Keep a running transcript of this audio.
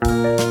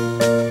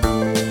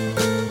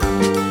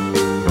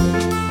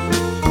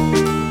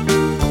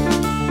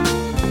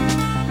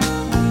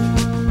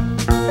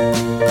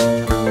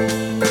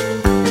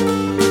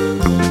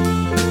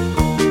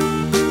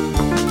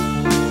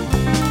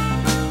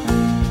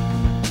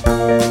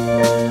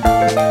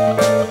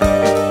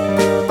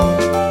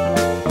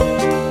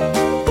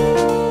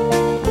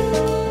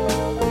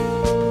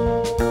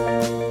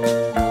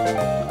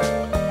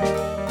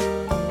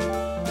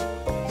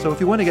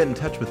want to get in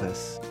touch with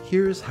us,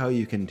 here's how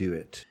you can do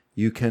it.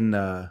 You can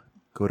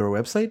go to our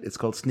website. It's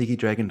called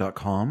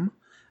sneakydragon.com.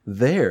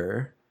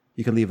 There,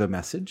 you can leave a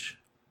message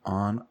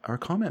on our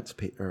comments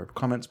spot.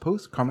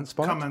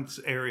 Comments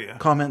area.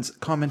 Comments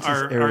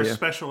area. Our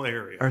special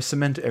area. Our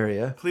cement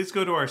area. Please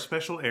go to our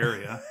special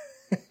area.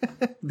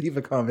 Leave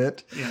a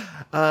comment.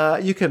 Yeah.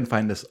 You can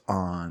find us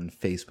on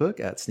Facebook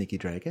at Sneaky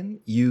Dragon.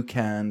 You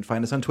can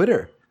find us on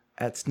Twitter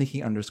at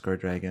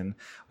sneaky_dragon.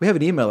 We have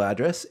an email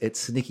address.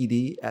 It's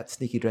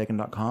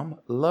sneakyd@sneakydragon.com.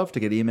 Love to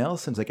get emails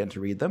since I get to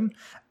read them.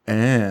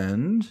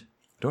 And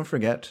don't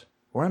forget,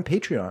 we're on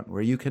Patreon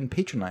where you can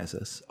patronize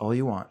us all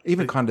you want,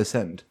 even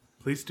condescend.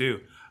 Please do.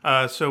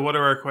 So what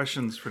are our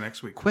questions for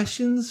next week?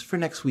 Questions for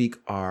next week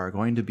are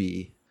going to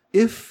be,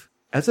 if,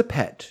 as a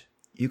pet,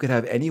 you could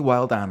have any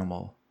wild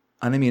animal,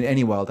 and I mean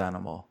any wild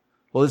animal.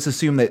 Well, let's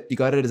assume that you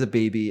got it as a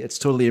baby, it's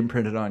totally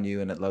imprinted on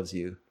you, and it loves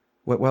you.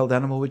 What wild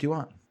animal would you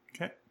want?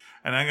 Okay.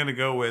 And I'm going to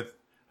go with,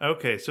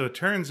 okay, so it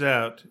turns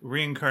out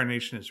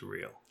reincarnation is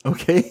real.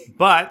 Okay.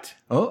 But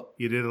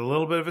you did a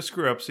little bit of a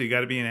screw-up, so you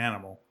got to be an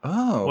animal.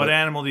 Oh. What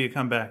animal do you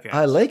come back as?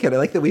 I like it. I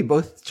like that we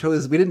both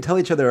chose, we didn't tell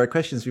each other our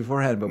questions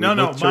beforehand, but we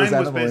both chose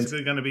mine was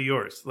basically going to be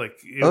yours. Like,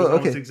 it was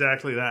almost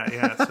exactly that.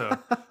 Yeah, so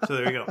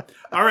there you go.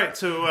 All right,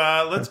 so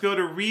let's go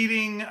to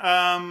reading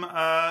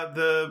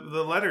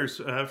the letters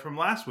from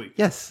last week.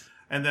 Yes.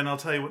 And then I'll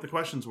tell you what the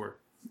questions were.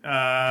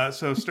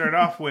 So start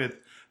off with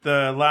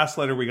the last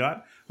letter we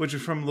got, which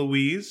is from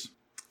Louise.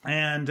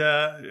 And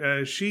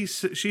she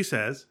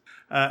says,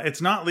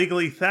 it's not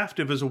legally theft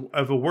if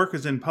a work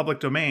is in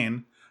public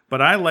domain,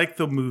 but I like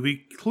the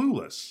movie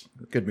Clueless.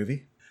 Good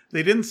movie.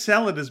 They didn't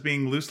sell it as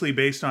being loosely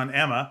based on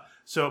Emma,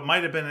 so it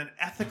might have been an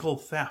ethical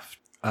theft.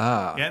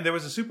 Ah. Yeah, and there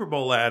was a Super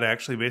Bowl ad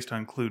actually based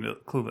on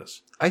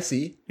Clueless. I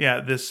see. Yeah,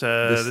 this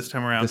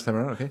time around. This time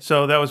around, okay.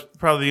 So that was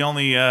probably the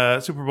only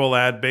Super Bowl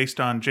ad based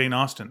on Jane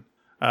Austen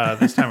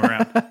this time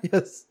around.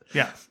 Yes.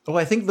 Yeah. Oh,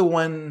 I think the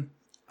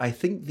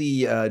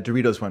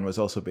Doritos one was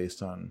also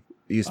based on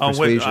Use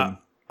Persuasion.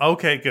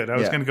 Okay, good. I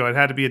was going to go. It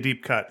had to be a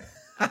deep cut.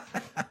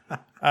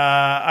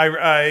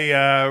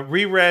 I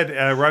reread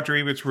Roger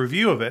Ebert's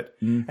review of it,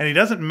 and he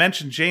doesn't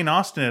mention Jane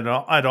Austen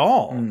at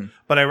all.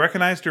 But I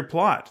recognized her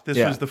plot. This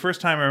was the first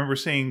time I remember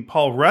seeing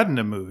Paul Rudd in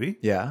a movie.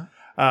 Yeah.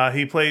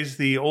 He plays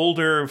the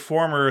older,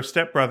 former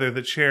stepbrother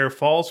that Cher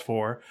falls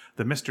for,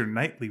 the Mr.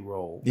 Knightley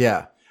role.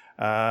 Yeah.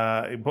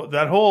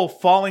 That whole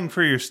falling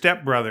for your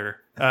stepbrother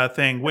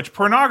thing, which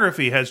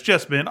pornography has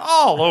just been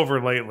all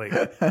over lately.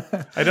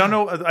 I don't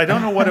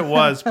know what it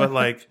was, but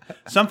like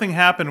something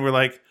happened where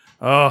like,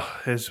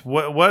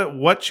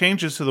 what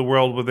changes to the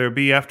world will there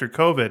be after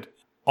COVID?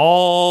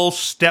 All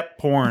step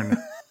porn.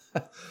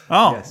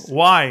 Yes.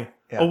 Why?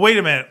 Yeah. Oh, wait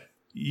a minute.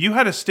 You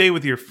had to stay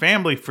with your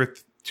family for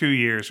 2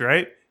 years,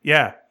 right?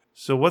 Yeah.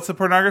 So what's the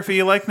pornography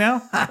you like now?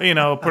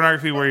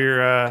 Pornography where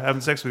you're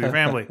having sex with your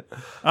family.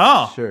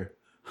 Oh. Sure.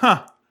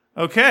 Huh.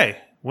 Okay.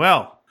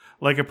 Well,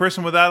 like a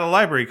person without a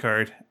library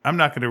card, I'm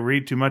not going to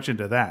read too much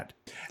into that.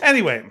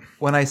 Anyway,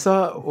 when I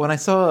saw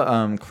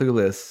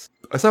Clueless,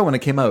 I saw it when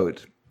it came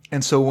out,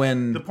 and so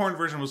when the porn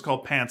version was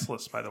called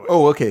Pantsless, by the way.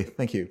 Oh, okay,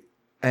 thank you.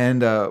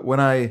 And when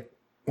I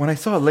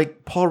saw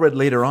like Paul Rudd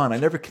later on, I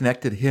never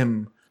connected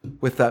him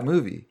with that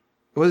movie.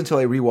 It wasn't until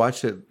I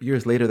rewatched it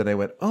years later that I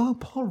went, "Oh,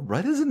 Paul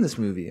Rudd is in this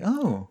movie."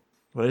 Oh,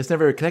 but I just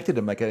never connected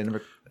him. Like I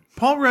never.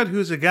 Paul Rudd,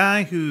 who's a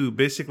guy who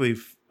basically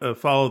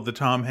followed the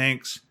Tom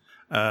Hanks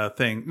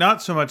thing,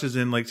 not so much as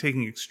in like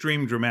taking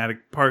extreme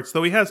dramatic parts,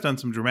 though he has done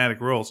some dramatic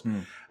roles,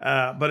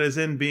 but as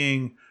in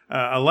being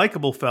a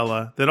likable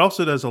fella that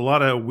also does a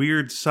lot of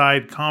weird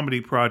side comedy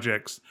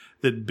projects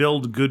that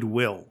build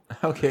goodwill.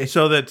 Okay.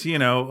 So that,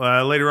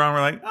 later on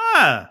we're like,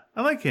 I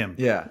like him.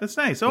 Yeah. That's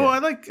nice. Oh, yeah. I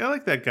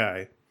like that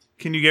guy.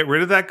 Can you get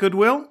rid of that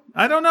goodwill?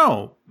 I don't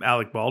know.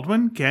 Alec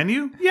Baldwin, can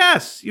you?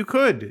 Yes, you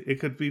could. It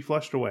could be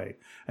flushed away,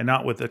 and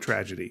not with a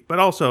tragedy, but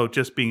also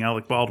just being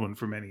Alec Baldwin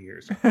for many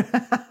years.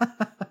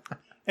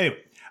 Anyway,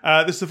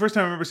 this is the first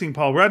time I remember seeing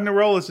Paul Rudd in a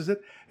role. This is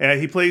it.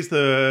 He plays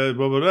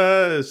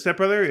the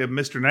stepbrother,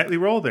 Mr. Knightley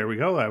role. There we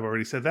go. I've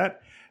already said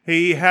that.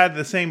 He had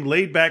the same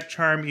laid-back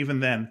charm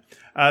even then.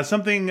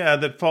 Something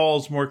that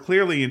falls more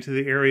clearly into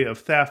the area of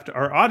theft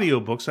are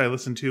audiobooks I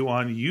listen to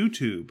on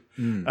YouTube.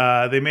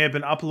 They may have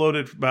been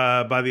uploaded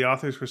by the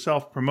authors for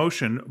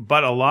self-promotion,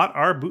 but a lot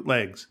are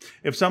bootlegs.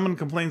 If someone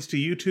complains to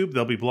YouTube,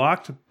 they'll be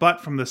blocked,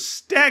 but from the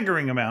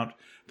staggering amount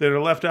that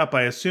are left up,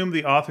 I assume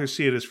the authors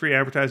see it as free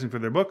advertising for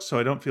their books, so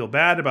I don't feel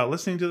bad about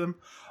listening to them.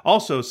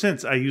 Also,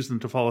 since I use them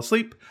to fall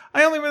asleep,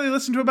 I only really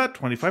listen to about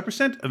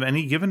 25% of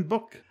any given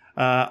book.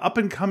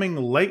 Up-and-coming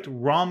light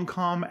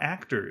rom-com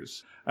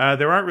actors.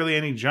 There aren't really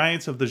any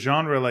giants of the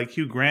genre like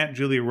Hugh Grant,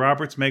 Julia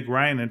Roberts, Meg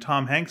Ryan, and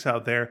Tom Hanks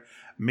out there.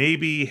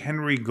 Maybe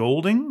Henry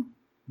Golding?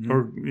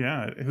 Or,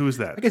 who is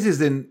that? I guess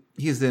he's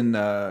in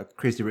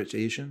Crazy Rich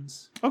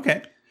Asians.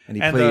 Okay. And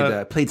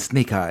he played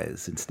Snake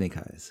Eyes in Snake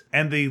Eyes.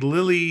 And the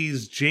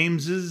Lilies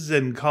Jameses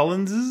and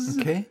Collinses.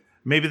 Okay.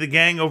 Maybe the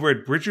gang over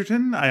at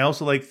Bridgerton. I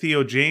also like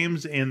Theo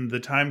James in The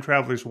Time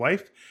Traveler's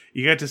Wife.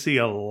 You get to see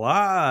a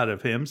lot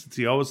of him since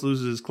he always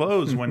loses his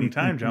clothes when he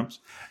time jumps.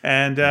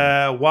 And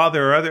while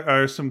there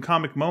are some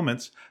comic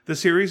moments, the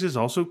series is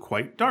also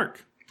quite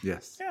dark.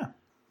 Yes. Yeah,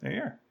 there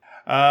you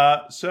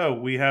are. So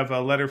we have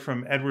a letter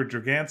from Edward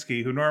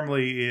Dragansky, who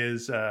normally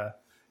is,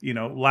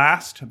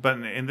 last, but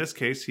in this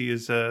case, he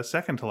is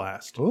second to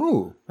last.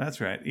 Ooh. That's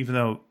right. Even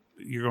though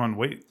you're going,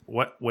 wait,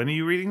 what? When are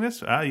you reading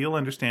this? You'll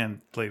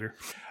understand later.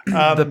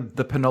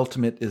 The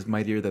penultimate is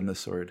mightier than the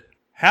sword.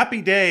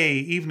 Happy day,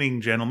 evening,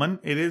 gentlemen.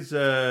 It is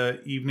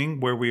evening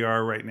where we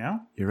are right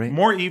now. You're right.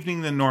 More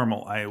evening than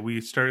normal.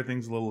 We started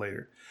things a little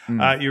later.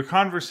 Your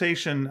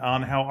conversation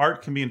on how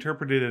art can be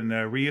interpreted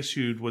and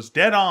reissued was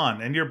dead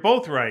on, and you're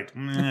both right.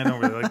 I don't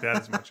really like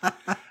that as much.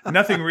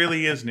 Nothing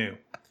really is new.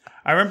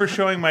 I remember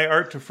showing my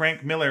art to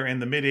Frank Miller in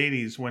the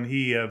mid-'80s when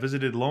he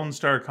visited Lone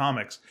Star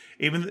Comics.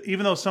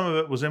 Even though some of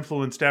it was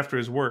influenced after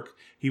his work,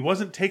 he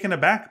wasn't taken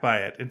aback by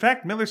it. In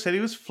fact, Miller said he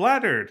was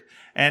flattered,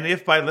 and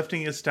if by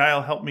lifting his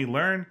style helped me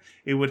learn,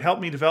 it would help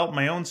me develop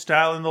my own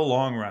style in the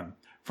long run.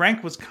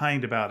 Frank was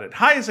kind about it.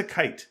 High as a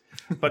kite,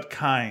 but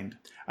kind.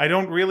 I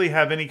don't really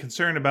have any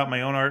concern about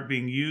my own art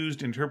being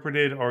used,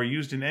 interpreted, or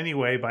used in any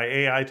way by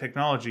AI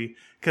technology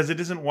because it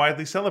isn't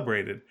widely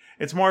celebrated.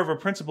 It's more of a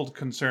principled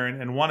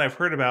concern and one I've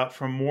heard about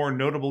from more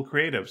notable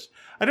creatives.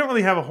 I don't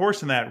really have a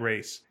horse in that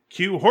race.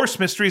 Cue Horse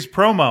Mysteries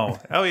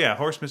promo. Oh yeah,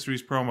 Horse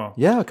Mysteries promo.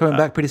 Yeah, coming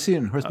back pretty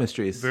soon. Horse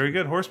Mysteries. Very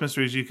good. Horse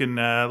Mysteries. You can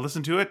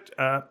listen to it.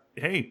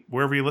 Hey,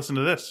 wherever you listen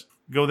to this,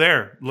 go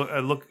there.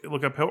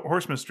 Look up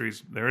Horse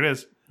Mysteries. There it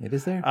is. It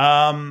is there.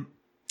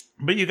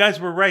 But you guys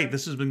were right.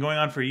 This has been going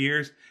on for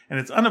years, and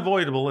it's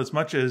unavoidable as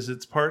much as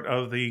it's part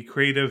of the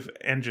creative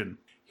engine.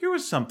 Here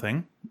was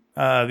something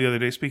the other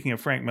day, speaking of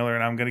Frank Miller,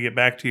 and I'm going to get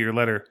back to your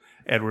letter,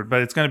 Edward,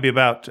 but it's going to be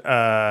about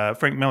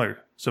Frank Miller.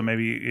 So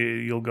maybe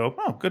you'll go,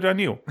 oh, good on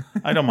you.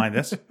 I don't mind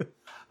this.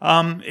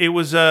 It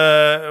was,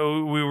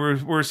 we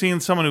were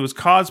seeing someone who was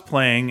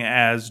cosplaying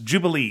as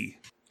Jubilee.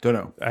 Don't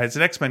know. It's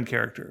an X-Men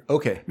character.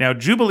 Okay. Now,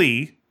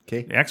 Jubilee,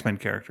 Okay. the X-Men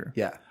character,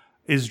 Yeah.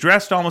 is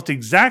dressed almost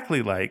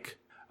exactly like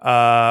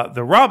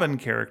the Robin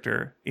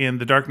character in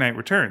The Dark Knight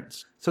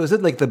Returns. So is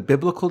it like the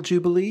biblical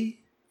Jubilee?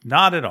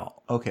 Not at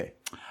all. Okay.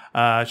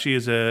 She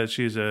is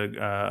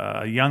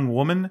a young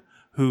woman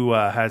who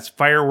has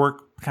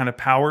firework kind of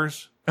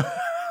powers,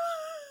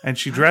 and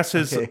she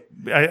dresses, Okay.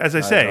 as I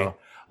Not at say, all.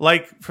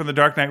 like from The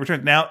Dark Knight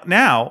Returns.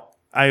 Now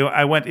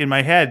I went in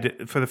my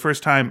head for the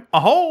first time.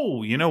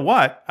 Oh, you know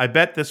what? I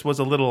bet this was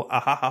a little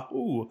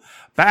ooh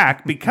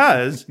back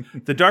because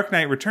The Dark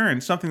Knight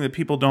Returns. Something that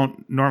people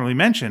don't normally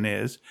mention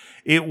is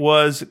it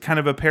was kind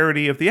of a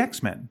parody of the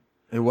X-Men.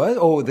 It was?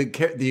 Oh, the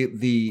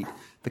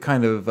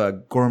kind of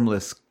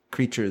gormless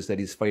creatures that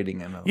he's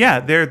fighting in. Yeah,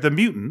 they're the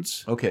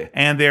mutants. Okay.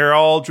 And they're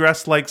all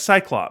dressed like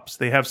Cyclops.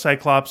 They have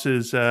Cyclops'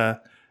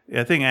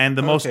 thing. And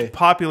the most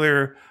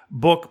popular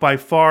book by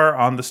far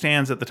on the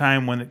stands at the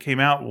time when it came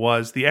out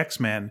was the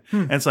X-Men.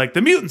 And it's like,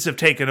 the mutants have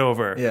taken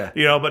over. Yeah.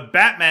 But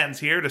Batman's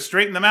here to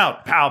straighten them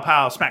out. Pow,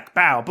 pow, smack,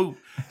 pow, boo.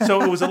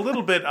 So it was a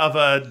little bit of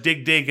a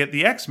dig at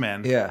the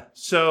X-Men. Yeah.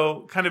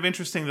 So kind of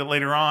interesting that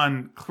later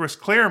on, Chris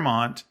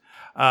Claremont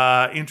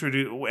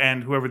introduced,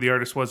 and whoever the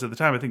artist was at the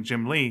time, I think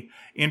Jim Lee,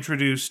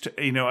 introduced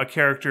a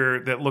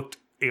character that looked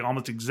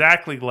almost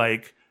exactly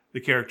like the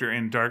character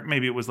in Dark.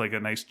 Maybe it was like a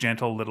nice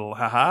gentle little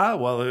haha.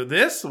 Well,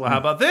 how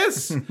about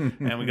this?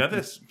 And we got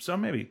this. So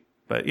maybe.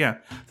 But yeah,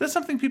 that's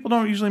something people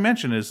don't usually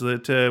mention is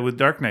that with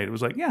Dark Knight, it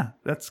was like, yeah,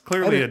 that's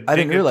clearly I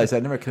didn't realize that. I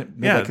never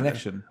made that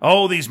connection.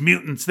 Oh, these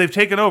mutants, they've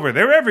taken over.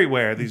 They're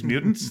everywhere, these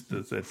mutants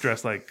that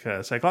dress like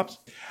Cyclops.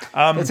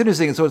 It's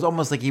interesting. So it's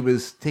almost like he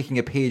was taking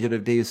a page out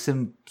of Dave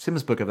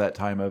Sim's book of that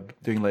time of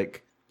doing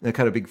like the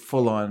kind of big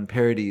full-on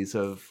parodies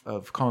of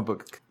comic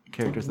book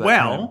characters of that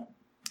time.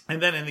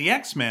 And then in the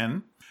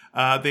X-Men,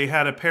 they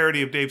had a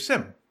parody of Dave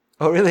Sim.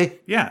 Oh,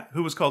 really? Yeah,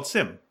 who was called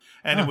Sim.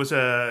 And it was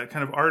a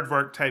kind of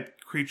aardvark type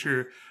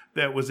creature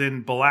that was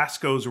in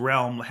Belasco's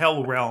realm,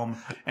 Hell realm,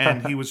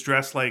 and he was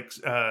dressed like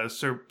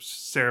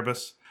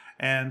Cerebus.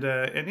 And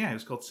yeah, he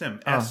was called Sim.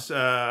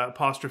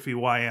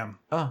 S''YM.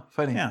 Oh,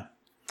 funny.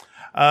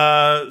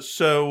 Yeah.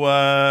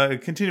 So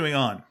continuing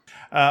on.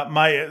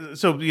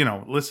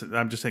 Listen,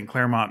 I'm just saying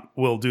Claremont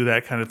will do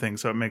that kind of thing,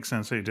 so it makes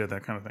sense that he did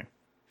that kind of thing.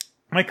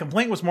 My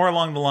complaint was more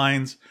along the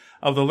lines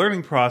of the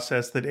learning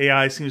process that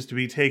AI seems to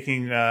be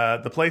taking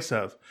the place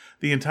of.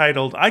 The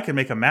entitled, I can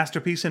make a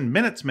masterpiece in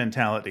minutes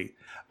mentality.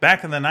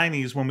 Back in the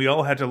 90s, when we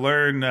all had to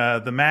learn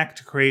the Mac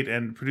to create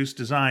and produce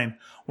design,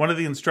 one of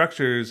the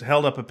instructors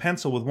held up a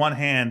pencil with one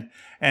hand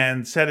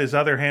and set his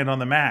other hand on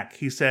the Mac.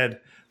 He said,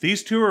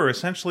 "These two are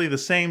essentially the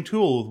same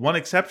tool with one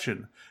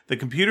exception. The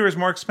computer is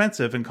more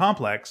expensive and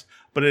complex,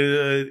 but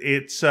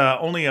it's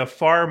only a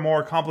far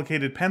more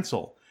complicated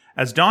pencil.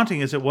 As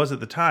daunting as it was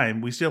at the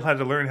time, we still had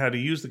to learn how to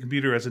use the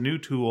computer as a new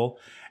tool,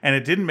 and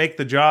it didn't make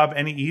the job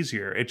any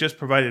easier. It just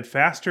provided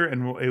faster,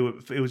 and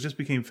it just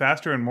became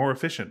faster and more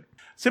efficient.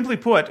 Simply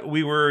put,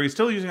 we were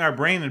still using our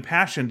brain and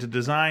passion to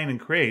design and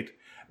create.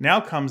 Now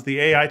comes the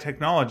AI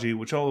technology,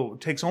 which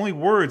takes only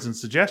words and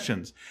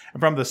suggestions, and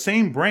from the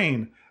same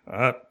brain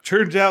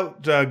churns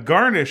out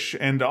garnish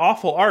and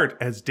awful art,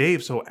 as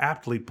Dave so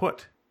aptly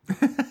put.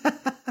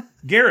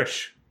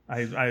 Garish,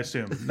 I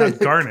assume, not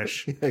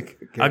garnish.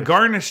 A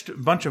garnished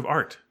bunch of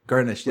art.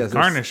 Garnish, yes.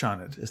 Garnish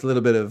on it. There's a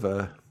little bit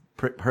of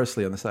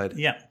parsley on the side.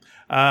 Yeah.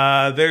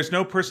 There's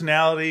no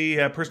personality,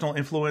 personal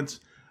influence,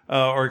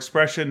 or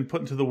expression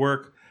put into the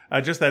work.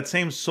 Just that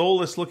same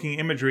soulless-looking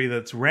imagery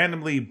that's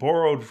randomly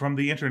borrowed from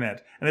the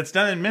internet. And it's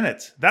done in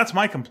minutes. That's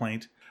my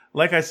complaint.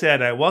 Like I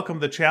said, I welcome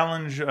the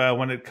challenge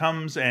when it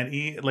comes, and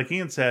like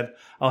Ian said,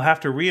 I'll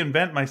have to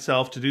reinvent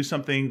myself to do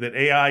something that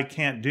AI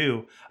can't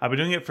do. I've been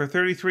doing it for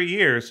 33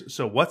 years,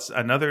 so what's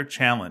another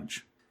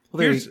challenge?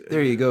 Well,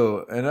 there you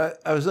go. And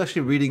I was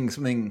actually reading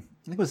something,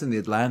 I think it was in The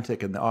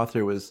Atlantic, and the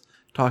author was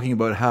talking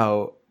about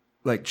how,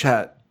 like,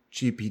 Chat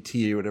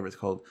GPT or whatever it's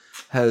called,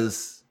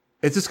 it's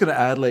just going to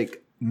add,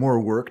 like,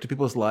 more work to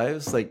people's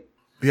lives. Like,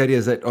 the idea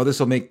is that, this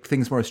will make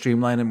things more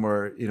streamlined and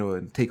more,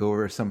 and take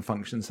over some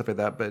functions, stuff like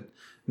that. But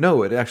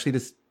no, it actually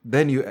just,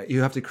 then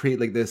you have to create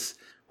like this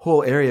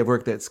whole area of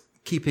work that's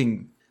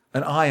keeping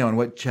an eye on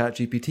what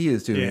ChatGPT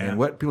is doing and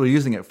what people are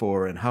using it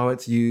for and how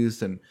it's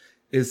used. And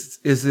is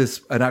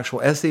this an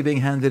actual essay being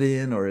handed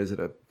in, or is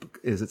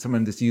it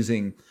someone just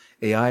using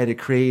AI to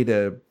create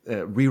a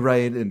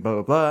rewrite and blah,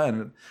 blah, blah.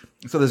 And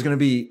so there's going to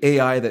be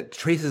AI that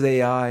traces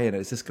AI, and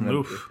it's just going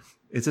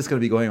to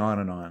be going on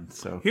and on.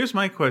 So here's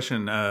my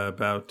question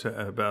about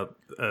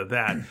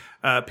that.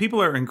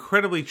 People are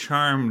incredibly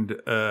charmed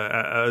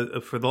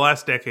for the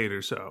last decade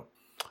or so,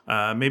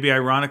 maybe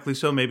ironically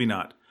so, maybe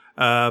not,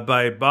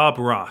 by Bob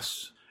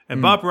Ross.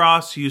 And Bob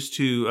Ross used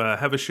to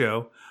have a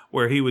show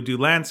where he would do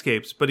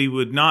landscapes, but he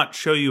would not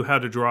show you how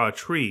to draw a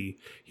tree.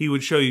 He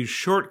would show you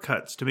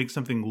shortcuts to make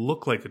something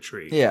look like a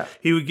tree. Yeah.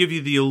 He would give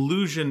you the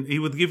illusion. He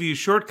would give you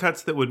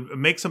shortcuts that would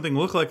make something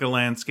look like a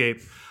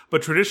landscape.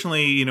 But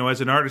traditionally,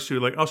 as an artist,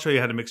 you're like, I'll show you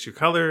how to mix your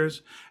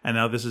colors. And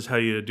now this is how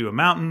you do a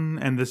mountain.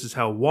 And this is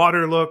how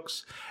water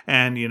looks.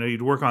 And,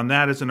 you'd work on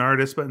that as an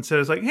artist. But instead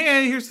it's like,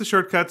 hey, here's the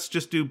shortcuts.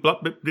 Just do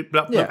blop, blip, blip,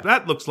 blop, blip.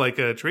 That looks like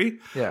a tree.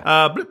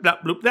 Yeah. Blip,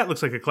 blop, bloop. That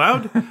looks like a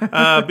cloud.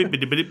 Beep,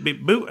 beep, beep,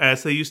 beep, boo.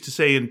 As they used to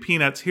say in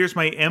Peanuts, here's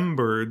my M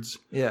birds.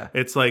 Yeah.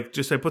 It's like,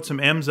 just I put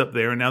some M's up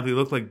there and now they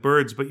look like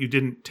birds, but you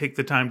didn't take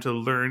the time to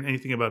learn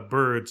anything about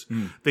birds.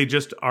 They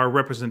just are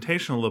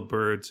representational of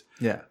birds.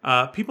 Yeah.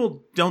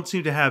 People don't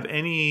seem to have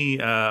any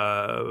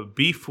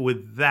beef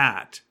with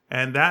that.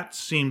 And that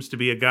seems to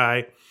be a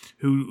guy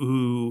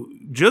who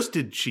just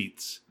did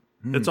cheats.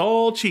 It's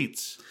all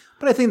cheats.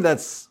 But I think I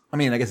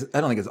guess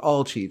I don't think it's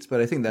all cheats, but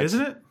I think that's...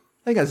 Isn't it?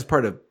 I think that's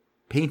part of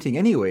painting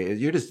anyway.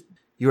 You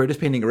are just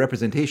painting a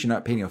representation,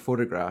 not painting a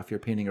photograph. You're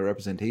painting a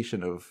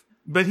representation of...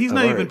 But he's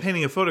not even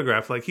painting a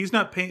photograph. Like, he's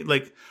not paint.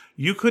 Like,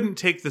 you couldn't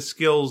take the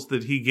skills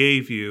that he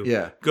gave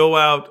you, go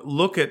out,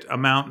 look at a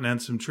mountain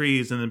and some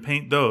trees, and then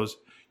paint those.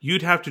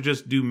 You'd have to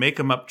just make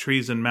them up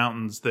trees and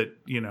mountains that,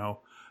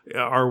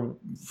 are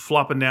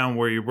flopping down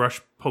where your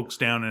brush pokes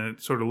down and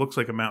it sort of looks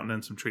like a mountain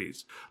and some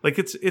trees. Like,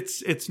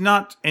 it's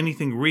not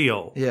anything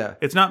real. Yeah.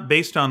 It's not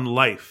based on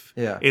life.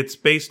 Yeah. It's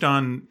based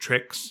on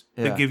tricks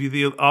that give you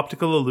the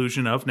optical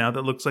illusion of now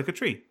that looks like a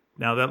tree.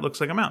 Now that looks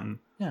like a mountain,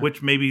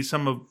 which maybe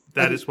some of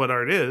that is what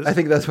art is. I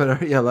think that's what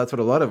that's what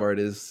a lot of art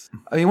is.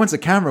 I mean, once the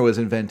camera was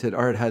invented,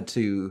 art had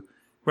to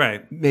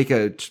make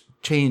a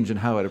change in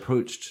how it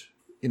approached,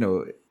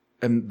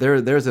 and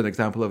there's an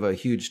example of a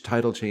huge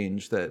tidal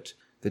change that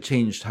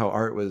changed how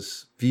art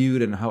was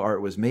viewed and how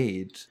art was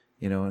made,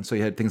 and so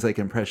you had things like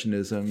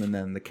Impressionism and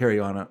then the carry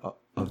on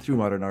through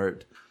modern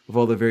art of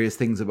all the various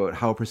things about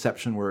how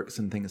perception works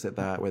and things like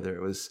that, whether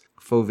it was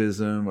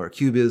Fauvism or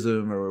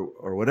Cubism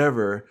or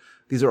whatever.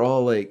 These are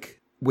all like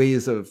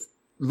ways of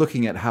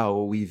looking at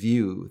how we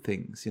view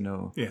things,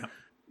 Yeah.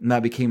 And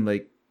that became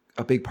like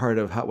a big part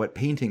of what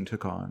painting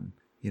took on,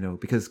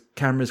 because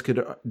cameras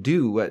could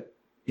do what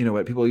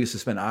people used to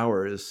spend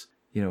hours,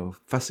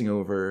 fussing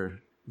over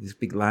these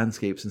big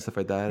landscapes and stuff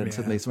like that. And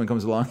suddenly someone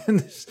comes along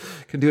and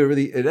can do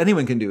it and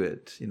anyone can do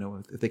it,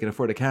 if they can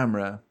afford a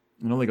camera.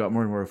 It only got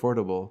more and more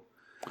affordable.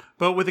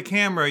 But with a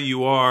camera,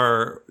 you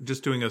are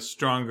just doing a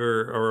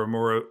stronger or a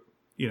more,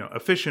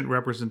 efficient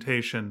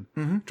representation,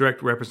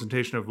 direct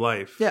representation of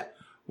life. Yeah.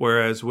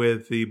 Whereas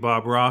with the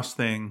Bob Ross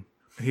thing,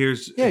 you're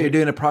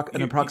doing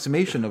an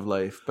approximation of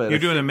life, but you're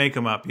doing a make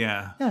 'em up,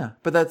 yeah. Yeah,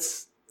 but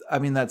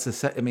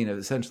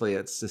essentially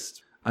it's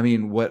just,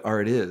 what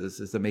art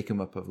is the make 'em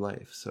up of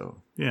life.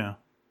 So yeah,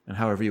 and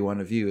however you want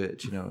to view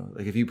it,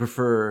 like if you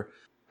prefer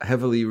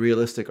heavily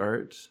realistic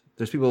art,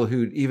 there's people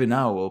who even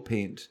now will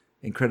paint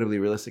incredibly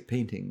realistic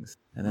paintings,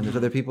 and then there's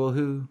other people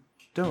who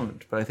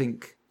don't. But I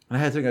think, and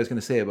I had something I was going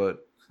to say about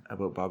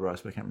Bob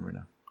Ross, but I can't remember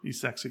now.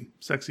 He's sexy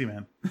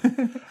man.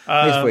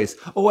 Nice voice.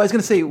 Oh, I was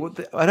going to say,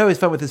 what I always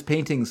found with his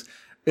paintings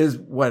is,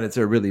 one, it's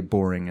really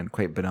boring and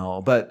quite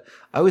banal, but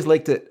I always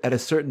liked it at a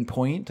certain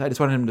point. I just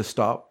wanted him to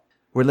stop.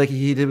 Where like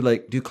he did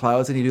like do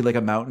clouds and he do like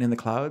a mountain in the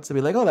clouds. I'd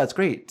be like, oh, that's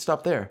great.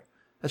 Stop there.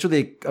 That's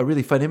really a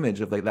really fun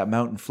image of like that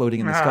mountain floating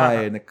in the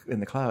sky in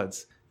the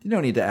clouds. You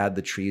don't need to add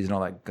the trees and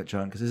all that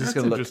junk because it's just That's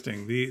going to look.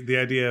 interesting. The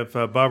idea of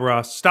Bob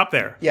Ross. Stop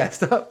there. Yeah,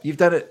 stop. You've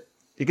done it.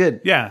 You're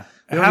good. Yeah.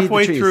 You don't need the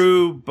Halfway trees.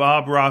 through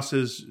Bob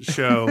Ross's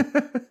show,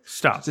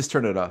 stop. Just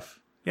turn it off.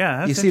 Yeah,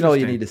 that's You've seen all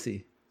you interesting.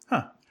 need to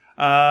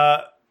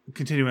see.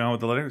 Continuing on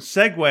with the letter.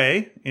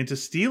 Segue into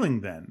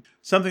stealing then.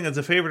 Something that's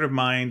a favorite of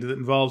mine that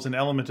involves an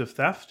element of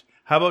theft.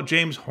 How about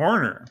James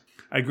Horner?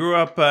 I grew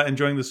up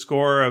enjoying the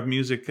score of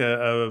music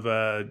of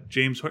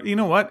James Horner. You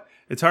know what?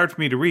 It's hard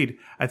for me to read.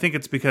 I think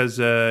it's because,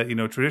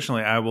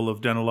 traditionally I will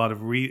have done a lot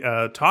of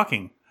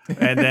talking.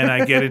 And then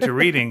I get into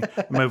reading,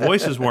 and my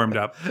voice is warmed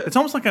up. It's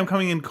almost like I'm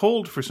coming in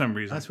cold for some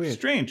reason. That's weird.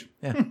 Strange.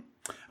 Yeah.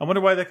 I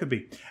wonder why that could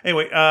be.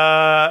 Anyway,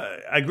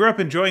 I grew up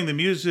enjoying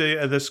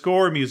the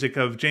score music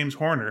of James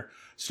Horner.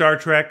 Star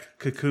Trek,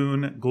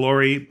 Cocoon,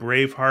 Glory,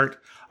 Braveheart,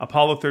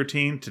 Apollo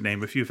 13, to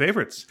name a few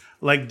favorites.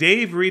 Like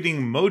Dave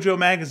reading Mojo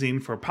magazine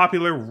for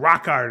popular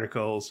rock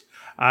articles,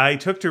 I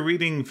took to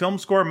reading Film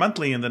Score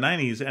Monthly in the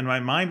 90s, and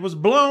my mind was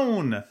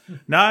blown.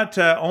 Not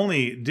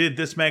only did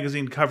this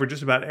magazine cover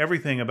just about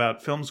everything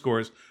about film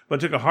scores,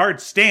 but took a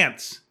hard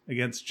stance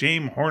against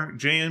James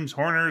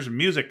Horner's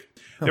music.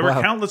 There were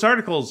countless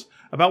articles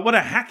about what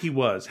a hack he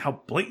was,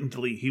 how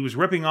blatantly he was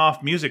ripping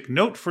off music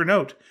note for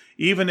note,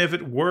 even if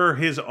it were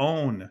his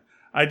own.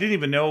 I didn't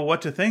even know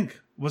what to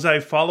think. Was I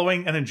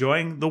following and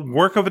enjoying the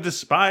work of a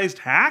despised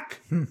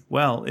hack?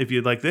 Well, if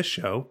you'd like this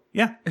show,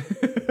 yeah.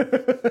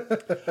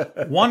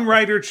 One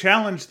writer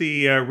challenged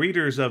the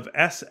readers of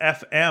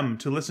SFM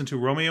to listen to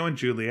Romeo and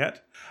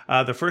Juliet.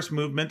 The first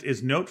movement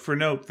is note for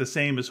note the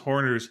same as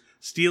Horner's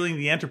Stealing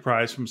the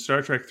Enterprise from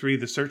Star Trek III,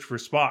 The Search for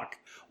Spock.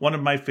 One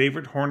of my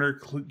favorite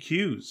Horner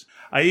cues.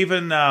 I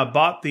even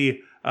bought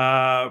the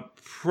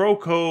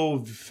Prokofiev.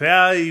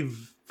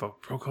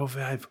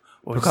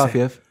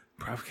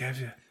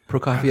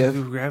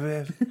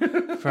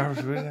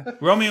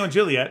 Romeo and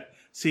Juliet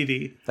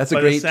CD. That's a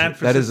great.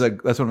 That's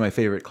one of my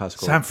favorite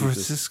classical. San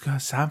Francisco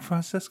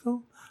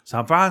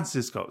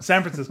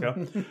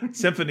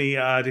Symphony.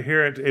 To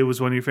hear it, it was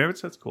one of your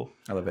favorites. That's cool.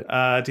 I love it.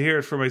 To hear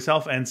it for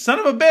myself, and son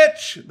of a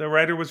bitch, the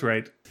writer was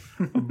right.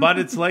 But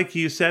it's like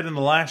you said in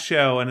the last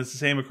show, and it's the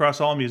same across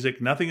all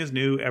music. Nothing is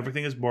new.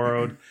 Everything is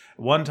borrowed.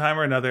 One time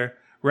or another.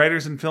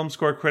 Writers and film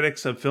score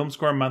critics of Film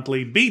Score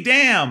Monthly, be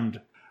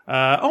damned.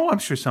 I'm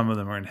sure some of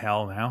them are in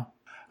hell now.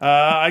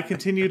 I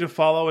continue to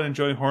follow and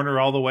enjoy Horner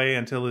all the way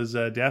until his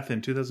death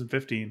in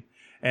 2015,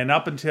 and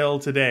up until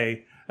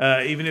today.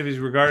 Even if he's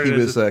regarded he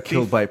as was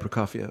killed by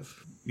Prokofiev.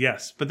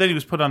 Yes, but then he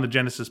was put on the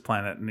Genesis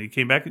planet, and he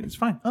came back, and it's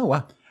fine. Oh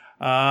wow!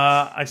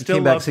 He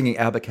came back singing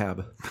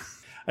Abacab.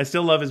 I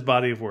still love his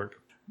body of work.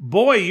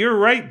 Boy, you're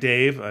right,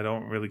 Dave. I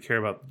don't really care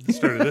about the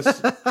start of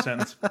this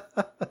sentence.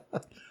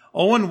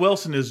 Owen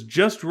Wilson is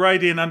just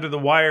right in under the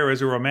wire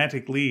as a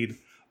romantic lead,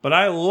 but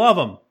I love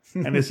him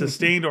and his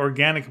sustained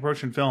organic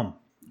approach in film.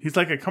 He's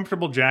like a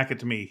comfortable jacket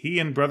to me. He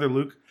and brother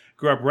Luke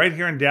grew up right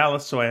here in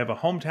Dallas, so I have a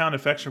hometown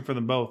affection for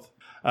them both.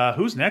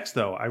 Who's next,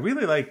 though? I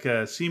really like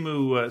Simu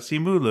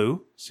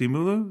Liu.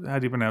 Simu Liu? How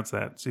do you pronounce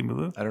that? Simu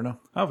Liu? I don't know.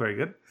 Oh, very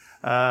good.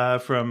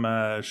 From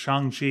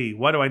Shang-Chi.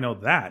 Why do I know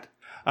that?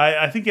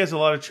 I think he has a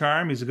lot of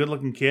charm. He's a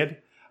good-looking kid.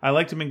 I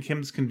liked him in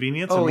Kim's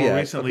Convenience, and more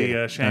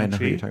recently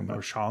Shang-Chi.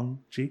 Or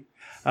Shang-Chi.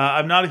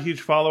 I'm not a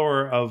huge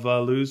follower of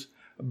Liu's,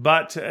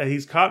 but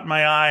he's caught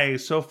my eye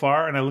so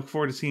far, and I look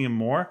forward to seeing him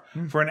more.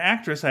 For an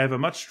actress, I have a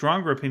much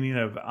stronger opinion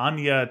of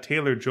Anya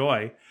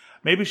Taylor-Joy.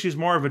 Maybe she's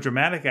more of a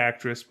dramatic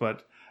actress,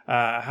 but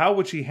how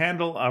would she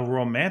handle a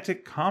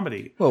romantic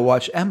comedy? Well,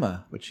 watch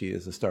Emma, which she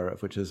is the star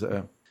of, which is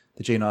the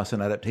Jane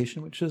Austen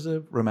adaptation, which is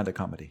a romantic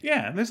comedy.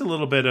 Yeah, and there's a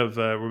little bit of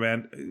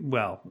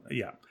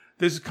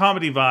there's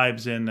comedy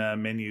vibes in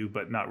Menu,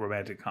 but not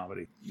romantic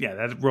comedy. Yeah,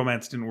 that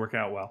romance didn't work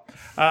out well.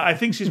 I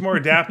think she's more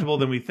adaptable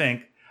than we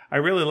think. I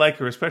really like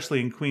her, especially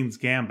in Queen's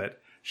Gambit.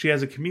 She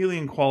has a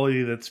chameleon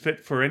quality that's fit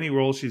for any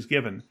role she's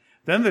given.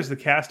 Then there's the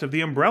cast of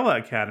The Umbrella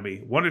Academy.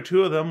 One or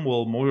two of them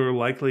will more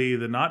likely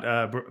than not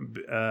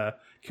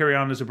carry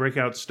on as a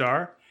breakout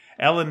star.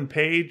 Elliot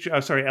Page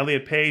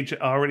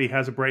already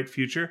has a bright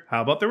future.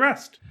 How about the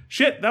rest?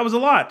 Shit, that was a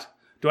lot.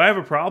 Do I have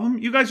a problem?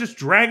 You guys just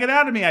drag it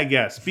out of me, I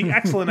guess. Be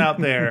excellent out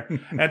there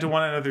and to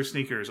one another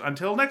sneakers.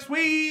 Until next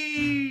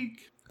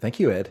week. Thank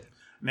you, Ed.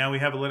 Now we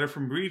have a letter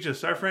from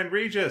Regis, our friend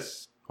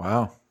Regis.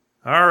 Wow.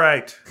 All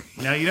right.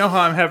 Now you know how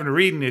I'm having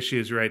reading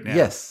issues right now.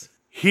 Yes.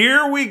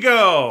 Here we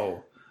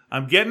go.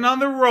 I'm getting on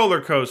the roller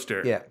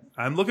coaster. Yeah.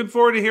 I'm looking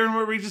forward to hearing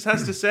what Regis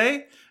has to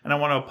say, and I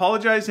want to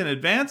apologize in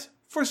advance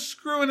for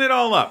screwing it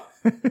all up.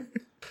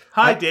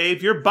 Hi,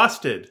 Dave. You're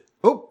busted.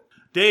 Oh.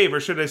 Dave, or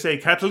should I say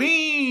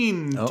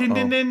Kathleen? Din,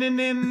 din, din, din,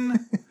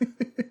 din.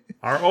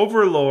 Our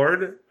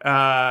overlord,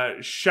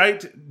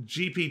 Shite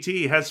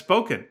GPT, has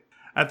spoken.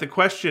 At the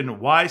question,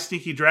 why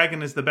Sneaky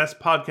Dragon is the best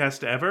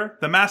podcast ever,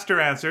 the master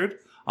answered,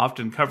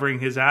 often covering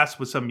his ass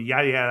with some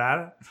yada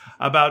yada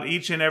about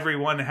each and every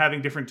one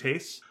having different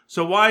tastes.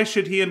 So why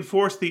should he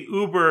enforce the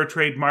Uber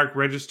trademark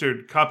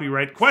registered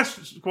copyright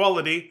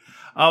quality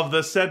of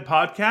the said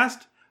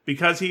podcast?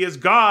 Because he is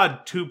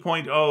God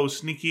 2.0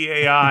 sneaky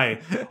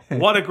AI.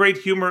 What a great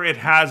humor it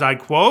has, I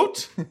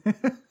quote.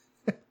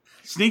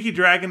 Sneaky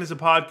Dragon is a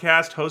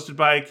podcast hosted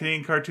by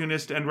Canadian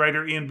cartoonist and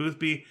writer Ian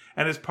Boothby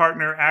and his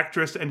partner,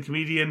 actress and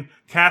comedian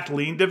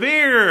Kathleen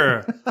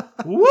DeVere.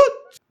 What?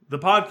 The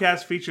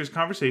podcast features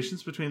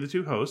conversations between the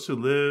two hosts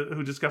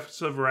who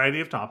discuss a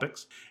variety of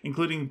topics,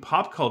 including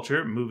pop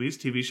culture, movies,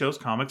 TV shows,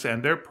 comics,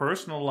 and their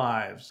personal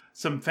lives.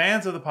 Some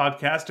fans of the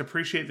podcast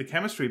appreciate the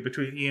chemistry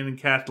between Ian and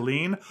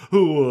Kathleen,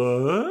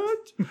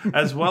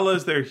 as well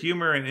as their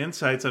humor and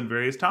insights on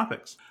various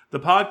topics. The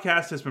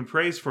podcast has been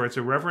praised for its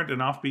irreverent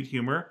and offbeat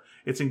humor,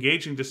 its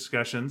engaging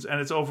discussions, and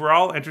its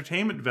overall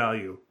entertainment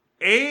value.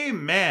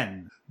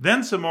 Amen.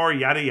 Then some more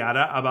yada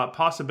yada about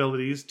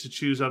possibilities to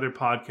choose other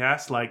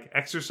podcasts like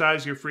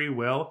Exercise Your Free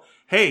Will.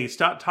 Hey,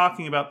 stop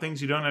talking about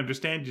things you don't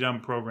understand, you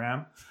dumb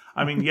program.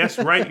 I mean, yes,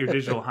 right, Your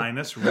Digital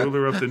Highness,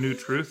 ruler of the new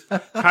truth,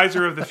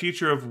 Kaiser of the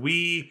future of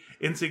we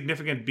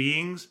insignificant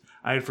beings.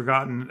 I had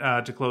forgotten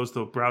to close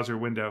the browser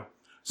window.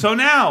 So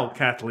now,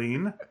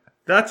 Kathleen,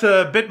 that's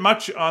a bit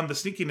much on the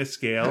sneakiness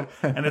scale,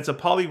 and it's a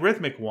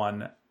polyrhythmic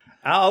one.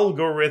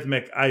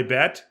 Algorithmic, I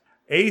bet.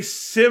 God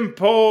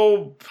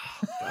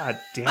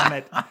damn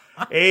it.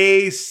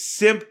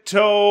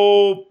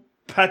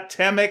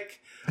 Asymptopatemic.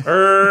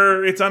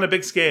 It's on a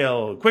big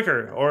scale.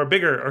 Quicker or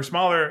bigger or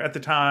smaller at the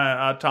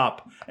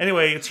top.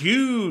 Anyway, it's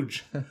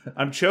huge.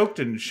 I'm choked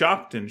and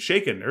shocked and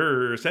shaken.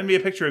 Send me a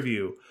picture of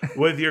you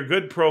with your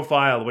good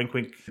profile. Wink,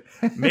 wink.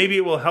 Maybe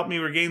it will help me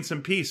regain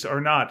some peace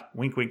or not.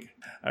 Wink, wink.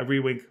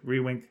 Re-wink,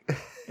 re-wink.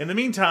 In the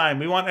meantime,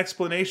 we want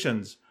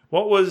explanations.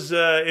 What was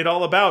it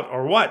all about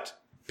or what?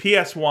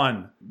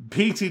 PS1,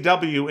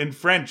 BTW in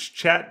French,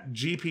 Chat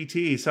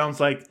GPT sounds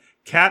like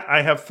cat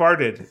I have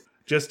farted,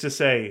 just to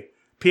say.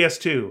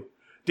 PS2,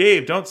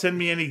 Dave, don't send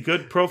me any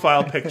good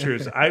profile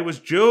pictures. I was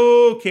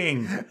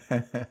joking.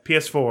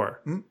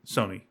 PS4,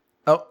 Sony.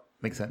 Oh,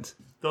 makes sense.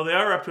 Though they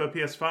are up to a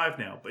PS5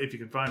 now, if you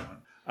can find one.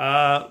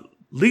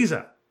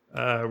 Lisa,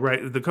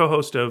 right, the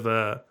co-host of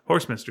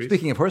Horse Mysteries.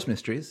 Speaking of horse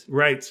mysteries.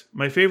 Writes,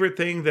 my favorite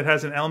thing that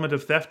has an element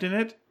of theft in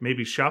it,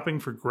 maybe shopping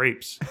for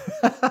grapes.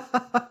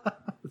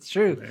 It's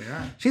true.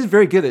 She's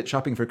very good at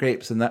shopping for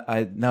grapes, and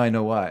now I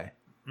know why.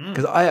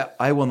 Because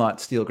I will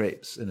not steal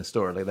grapes in a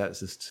store like that.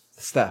 It's just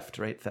theft,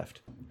 right?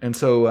 Theft. And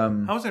so,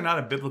 how is there not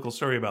a biblical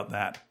story about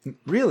that?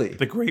 Really,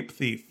 the grape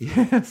thief.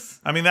 Yes.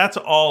 I mean, that's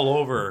all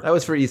over. That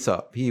was for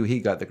Aesop. He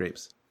got the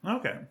grapes.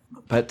 Okay.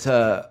 But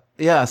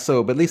yeah.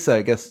 So, but Lisa,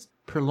 I guess,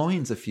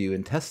 purloins a few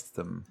and tests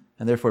them,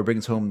 and therefore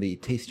brings home the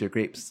tastier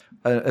grapes,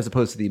 as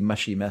opposed to the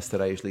mushy mess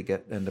that I usually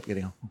end up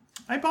getting home.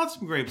 I bought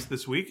some grapes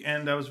this week,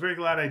 and I was very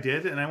glad I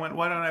did. And I went,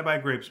 why don't I buy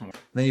grapes more?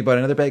 Then you bought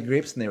another bag of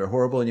grapes, and they were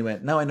horrible, and you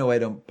went, now I know I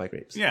don't buy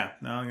grapes. Yeah,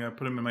 now I'm going to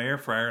put them in my air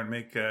fryer and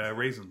make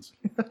raisins.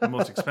 The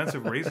most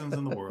expensive raisins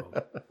in the world.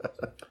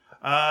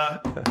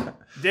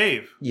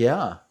 Dave.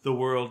 Yeah? The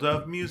world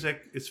of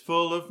music is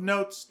full of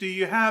notes. Do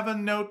you have a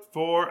note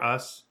for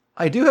us?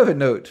 I do have a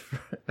note.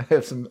 I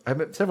have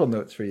several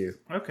notes for you.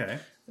 Okay.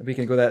 We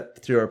can go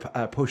that through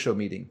our post-show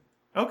meeting.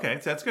 Okay,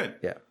 so that's good.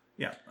 Yeah.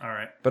 Yeah, all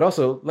right. But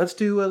also, let's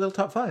do a little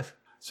top 5.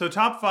 So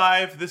top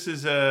 5, this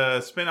is a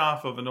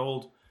spin-off of an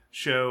old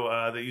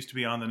show that used to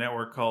be on the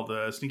network called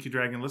Sneaky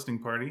Dragon Listening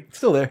Party. It's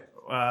still there.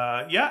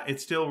 Yeah,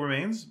 it still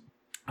remains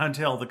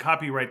until the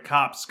copyright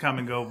cops come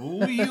and go,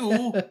 ooh,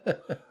 you.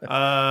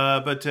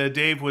 But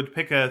Dave would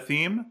pick a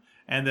theme,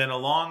 and then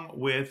along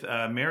with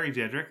Mary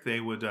Dedrick,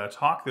 they would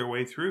talk their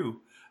way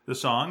through the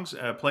songs,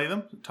 play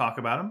them, talk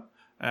about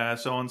them,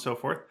 so on and so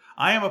forth.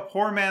 I am a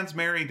poor man's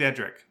Mary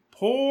Dedrick.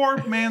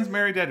 Poor man's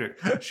Mary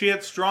Dedrick. She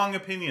had strong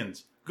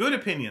opinions, good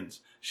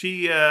opinions.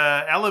 She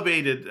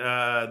elevated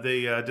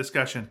the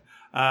discussion.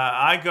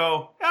 I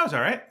go, that was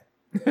all right.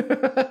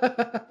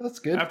 That's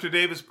good. After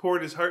Davis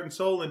poured his heart and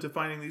soul into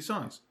finding these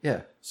songs.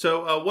 Yeah.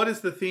 So what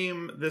is the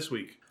theme this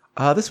week?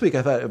 This week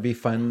I thought it would be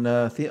fun.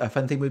 A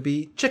fun theme would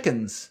be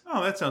chickens.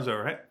 Oh, that sounds all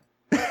right.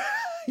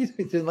 You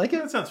didn't like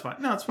it? That sounds fine.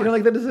 No, it's fine. You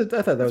don't like that?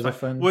 I thought that was a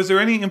fun. Was there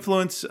any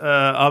influence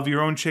of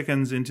your own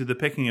chickens into the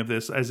picking of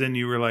this? As in,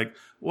 you were like,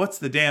 "What's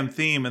the damn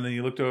theme?" And then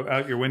you looked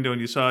out your window and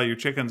you saw your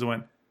chickens and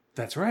went,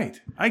 "That's right,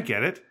 I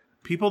get it."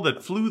 People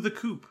that flew the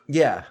coop.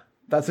 Yeah,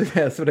 that's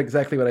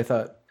exactly what I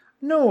thought.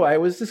 No, I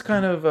was just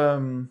kind of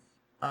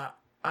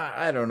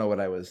I don't know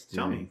what I was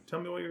doing. Tell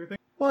me what you were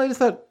thinking. Well, I just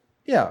thought,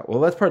 yeah, well,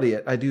 that's partly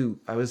it. I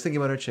was thinking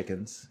about our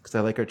chickens because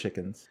I like our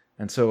chickens,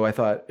 and so I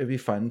thought it'd be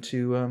fun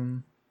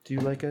to do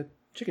like a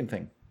chicken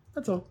thing.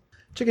 That's all,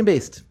 chicken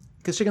based,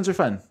 because chickens are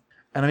fun.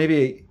 And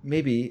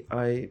maybe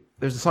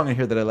there's a song in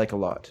here that I like a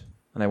lot,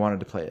 and I wanted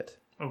to play it.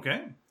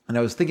 Okay. And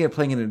I was thinking of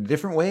playing it in a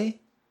different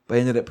way, but I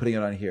ended up putting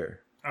it on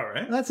here. All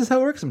right. And that's just how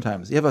it works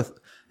sometimes. You have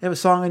a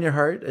song in your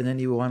heart, and then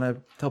you want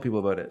to tell people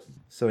about it.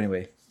 So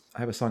anyway, I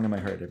have a song in my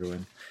heart,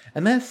 everyone.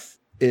 And this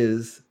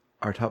is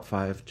our top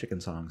 5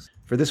 chicken songs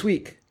for this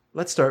week.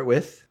 Let's start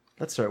with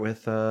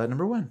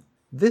number 1.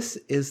 This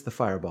is the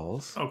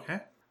Fireballs.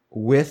 Okay.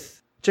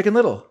 With Chicken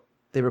Little.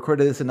 They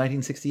recorded this in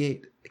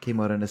 1968. It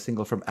came out on a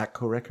single from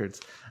Atco Records.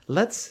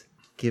 Let's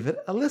give it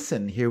a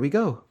listen. Here we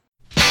go.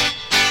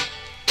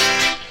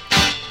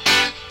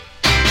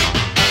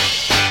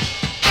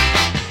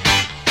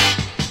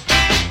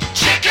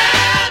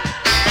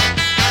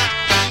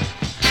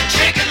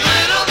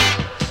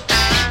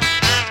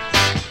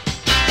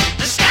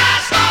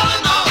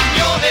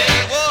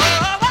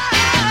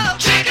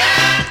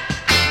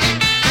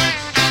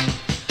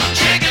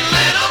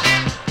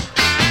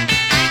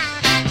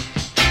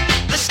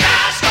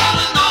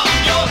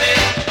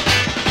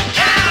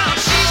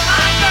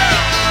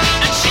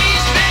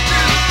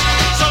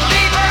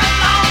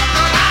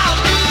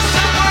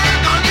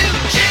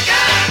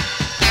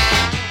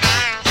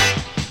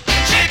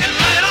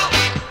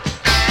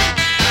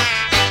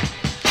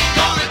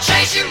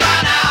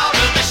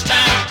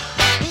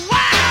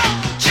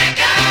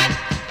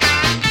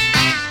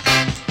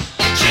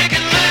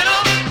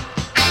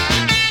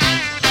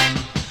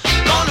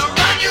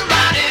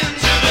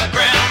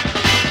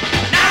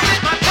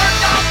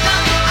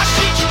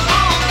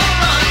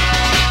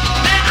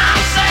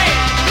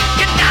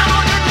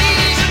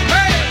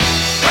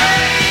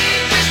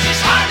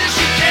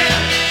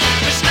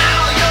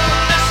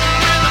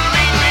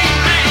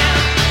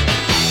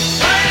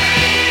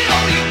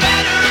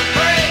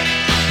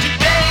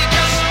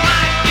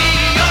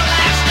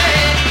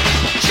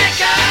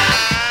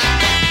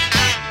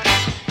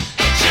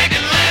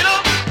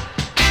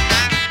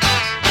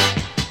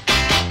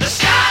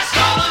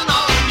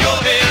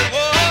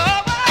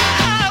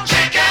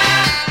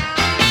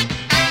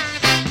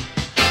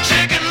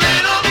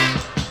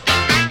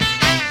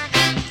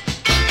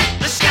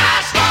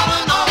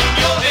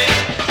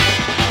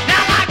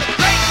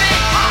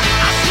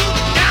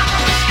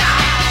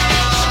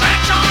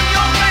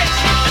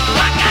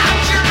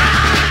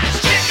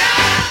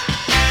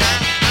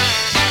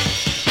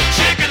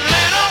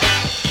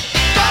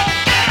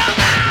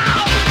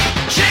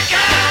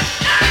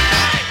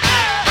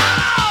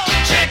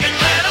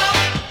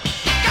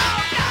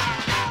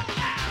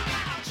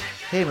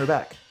 and we're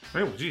back.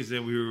 Oh, geez, we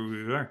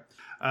were.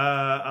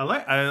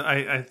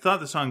 I thought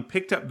the song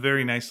picked up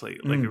very nicely.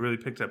 Like it really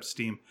picked up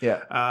steam. Yeah.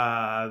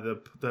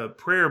 The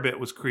prayer bit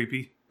was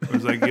creepy. It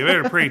was like, you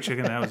better pray,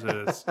 chicken. That was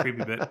a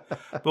creepy bit.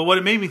 But what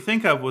it made me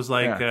think of was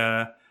like,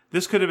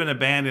 this could have been a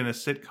band in a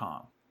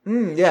sitcom.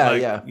 Yeah.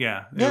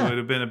 It would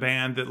have been a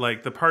band that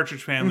like the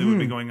Partridge Family would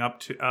be going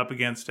up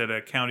against at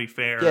a county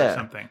fair or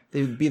something.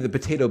 They would be the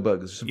Potato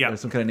Bugs, or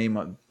some kind of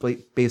name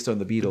based on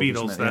the Beatles. The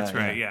Beatles, that's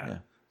right. Yeah.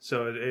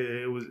 So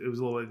it was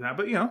a little like that,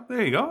 but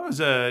there you go.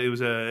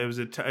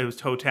 It was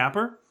Toe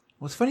Tapper.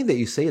 Well, it's funny that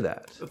you say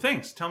that. So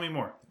thanks. Tell me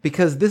more.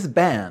 Because this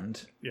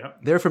band,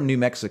 they're from New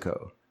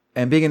Mexico,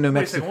 and being in New Mexico,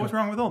 Wait a second, what was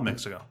wrong with Old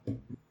Mexico?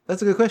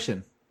 That's a good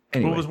question.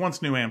 Anyway, Well, it was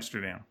once New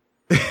Amsterdam.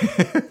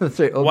 That's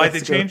right. Why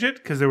did they change it?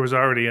 Because there was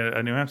already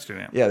a New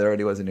Amsterdam. Yeah, there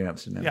already was a New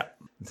Amsterdam. Yeah.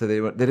 So they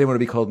didn't want to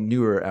be called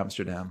Newer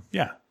Amsterdam.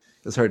 Yeah.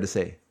 It's hard to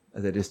say,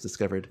 as I just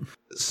discovered.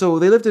 So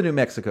they lived in New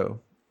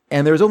Mexico,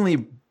 and there was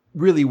only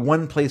really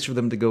one place for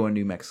them to go in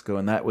New Mexico,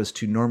 and that was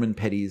to Norman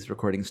Petty's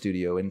recording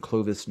studio in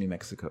Clovis, New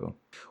Mexico,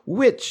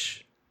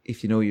 which,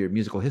 if you know your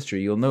musical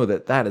history, you'll know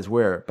that is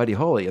where Buddy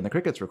Holly and the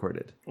Crickets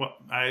recorded. Well,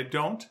 I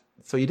don't.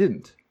 So you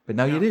didn't, but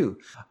now you do.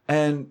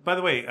 And by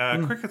the way,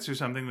 crickets are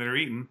something that are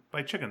eaten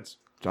by chickens.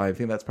 I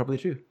think that's probably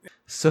true.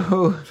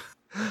 So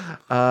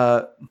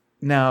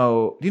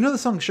now, do you know the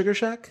song Sugar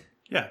Shack?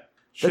 Yeah.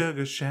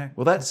 Sugar Shack.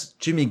 Well, that's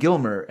Jimmy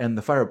Gilmer and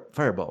the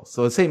Fireballs.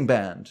 So the same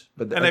band.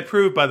 But I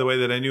proved, by the way,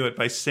 that I knew it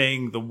by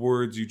saying the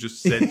words you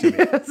just said to me.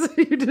 Yes,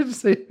 you did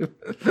say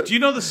it. Do you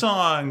know the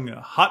song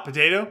Hot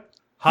Potato?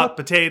 Hot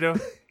Potato.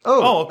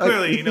 Oh,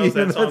 clearly he knows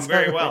that song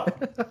very well.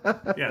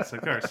 Yes,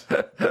 of course.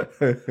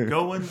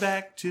 Going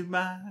back to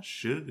my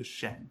Sugar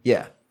Shack.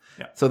 Yeah.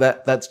 So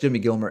that's Jimmy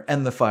Gilmer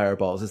and the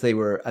Fireballs, as they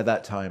were at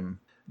that time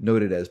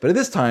noted as. But at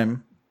this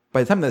time,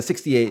 by the time that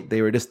 68,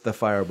 they were just the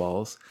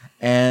Fireballs.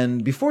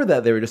 And before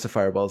that, they were just the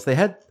Fireballs. They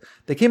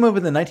came up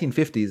in the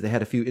 1950s. They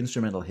had a few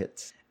instrumental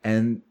hits.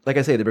 And like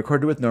I say, they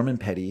recorded with Norman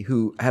Petty,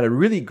 who had a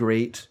really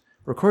great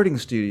recording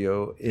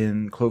studio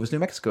in Clovis, New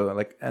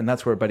Mexico. And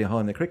that's where Buddy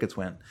Holly and the Crickets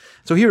went.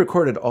 So he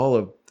recorded all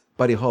of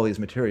Buddy Holly's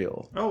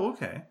material. Oh,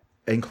 okay.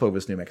 In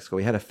Clovis, New Mexico.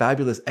 He had a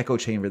fabulous echo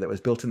chamber that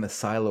was built in the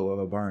silo of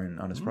a barn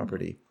on his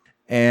property.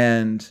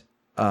 And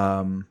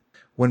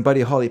when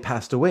Buddy Holly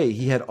passed away,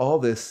 he had all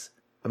this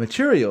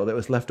material that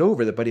was left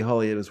over that Buddy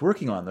Holly was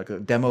working on,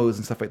 like demos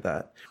and stuff like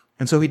that.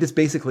 And so he just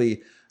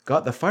basically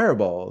got the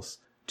Fireballs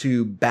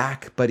to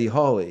back Buddy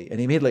Holly, and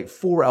he made like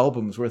 4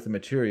 albums worth of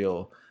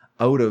material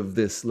out of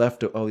this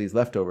all these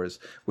leftovers,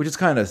 which is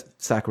kind of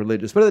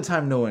sacrilegious. But at the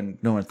time, no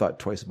one thought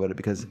twice about it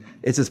because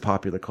it's just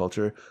popular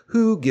culture.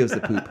 Who gives a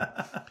poop?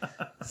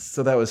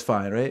 So that was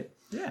fine, right?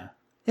 Yeah.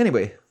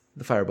 Anyway,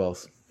 the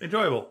Fireballs.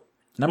 Enjoyable.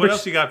 What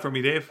else you got for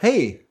me, Dave?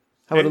 Hey.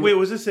 Wait,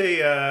 was this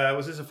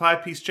a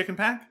 5-piece chicken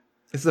pack?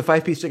 This is a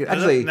 5-piece chicken.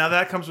 Actually, now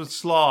that comes with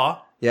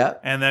slaw. Yeah.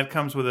 And that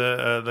comes with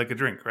a like a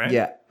drink, right?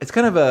 Yeah. It's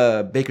kind of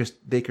a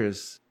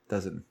baker's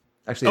dozen.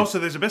 Actually. So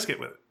there's a biscuit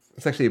with it.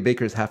 It's actually a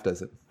baker's half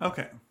dozen.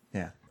 Okay.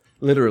 Yeah.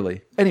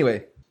 Literally.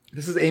 Anyway,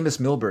 this is Amos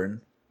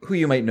Milburn, who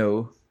you might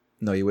know.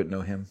 No, you wouldn't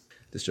know him.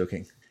 Just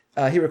joking.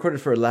 He recorded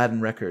for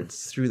Aladdin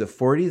Records through the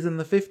 40s and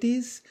the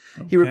 50s.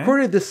 Okay. He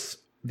recorded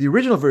the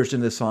original version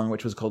of this song,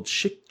 which was called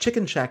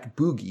Chicken Shack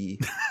Boogie,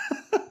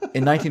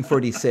 in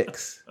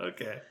 1946.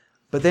 Okay.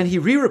 But then he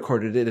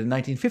re-recorded it in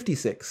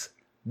 1956.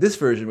 This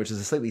version, which is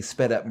a slightly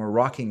sped up, more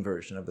rocking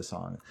version of the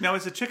song. Now,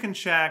 is the Chicken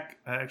Shack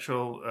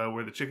actual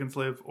where the chickens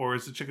live, or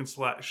is the Chicken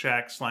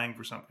Shack slang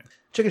for something?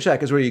 Chicken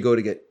Shack is where you go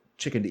to get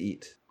chicken to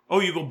eat. Oh,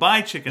 you go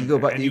buy chicken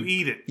and you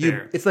eat it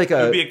there. It's like it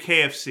would be a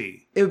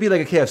KFC. It would be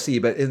like a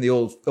KFC, but in the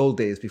old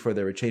days before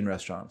there were chain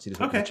restaurants. You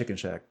just went to Chicken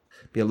Shack.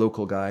 Be a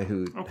local guy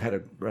who had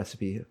a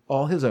recipe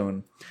all his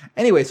own.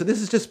 Anyway, so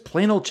this is just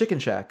plain old Chicken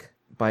Shack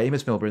by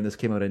Amos Milburn. This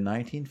came out in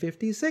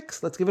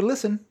 1956. Let's give it a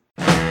listen.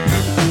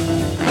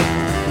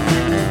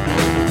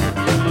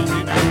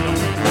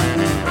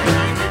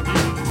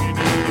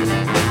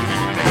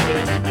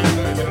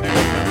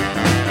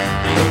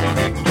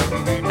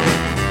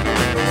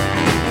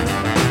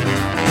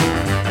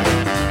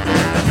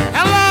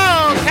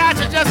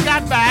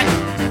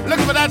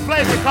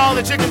 Place they call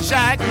the Chicken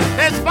Shack.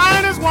 It's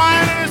fine as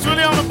wine and it's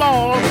really on the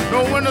ball.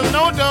 No windows,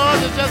 no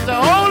doors, it's just a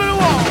hole in the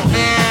wall.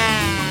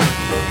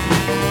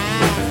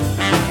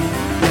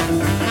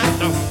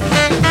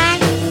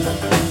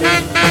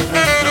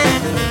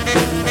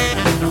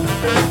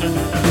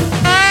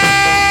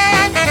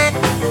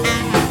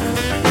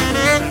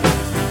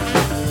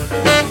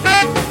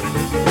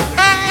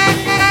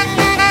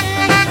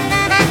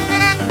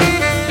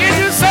 If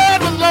you say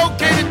it was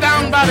located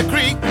down by the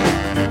creek,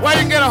 where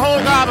you can get a whole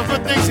gob of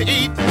good things to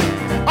eat.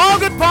 All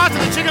good parts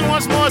of the chicken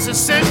once more is a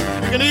cinch.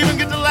 You can even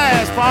get the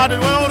last part that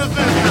went over the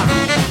finish.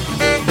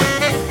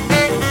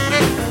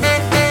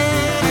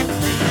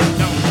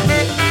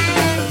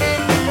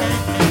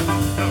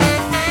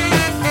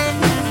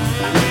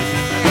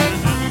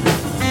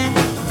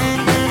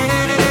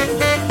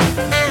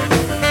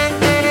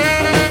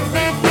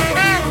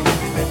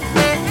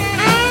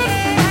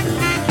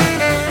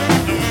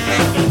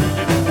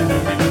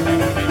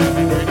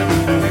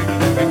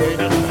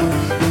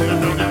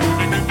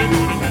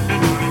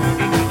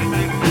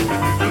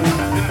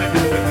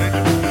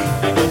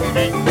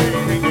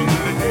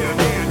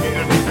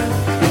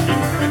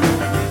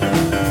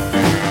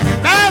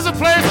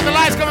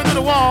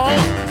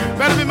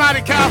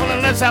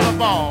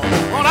 ball.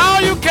 Want all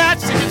you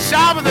cats to get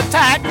sharp as a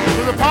tack,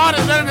 cause the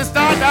party's ready to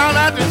start down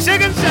at the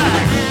Chicken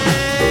Shack.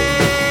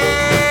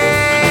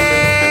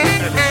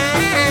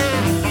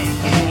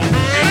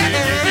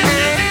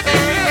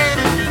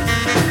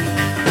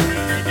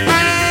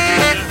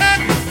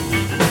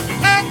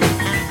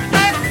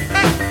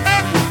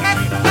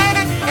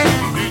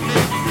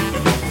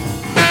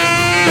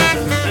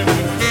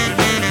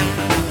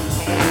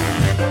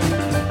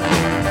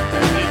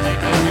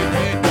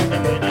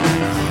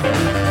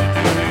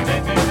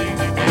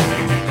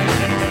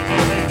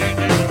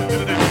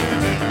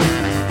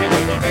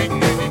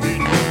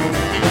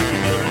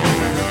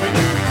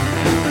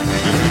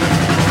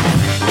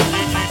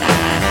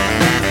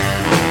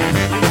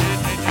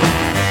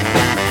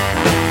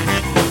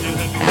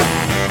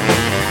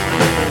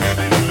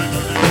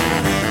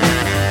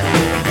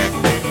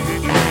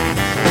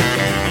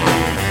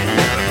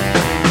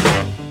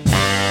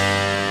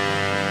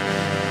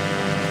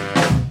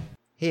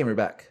 Hey, and we're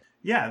back.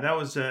 Yeah, that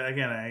was,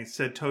 again, I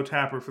said toe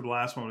tapper for the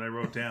last one, but I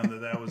wrote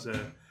down that was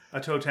a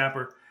toe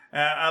tapper.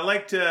 I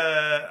like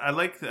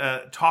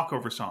talk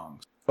over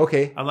songs.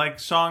 Okay. I like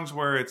songs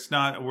where it's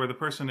not, where the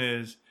person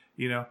is,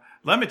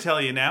 let me tell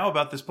you now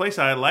about this place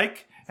I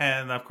like.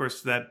 And of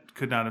course, that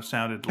could not have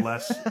sounded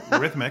less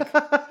rhythmic,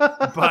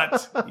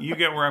 but you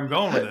get where I'm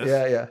going with this.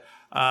 Yeah, yeah.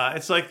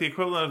 It's like the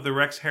equivalent of the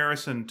Rex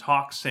Harrison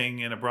talk sing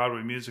in a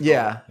Broadway musical.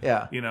 Yeah,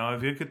 yeah.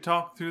 If you could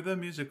talk through the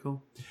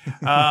musical.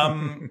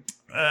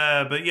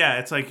 But yeah,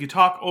 it's like you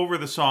talk over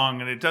the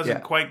song and it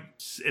doesn't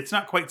it's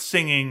not quite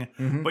singing,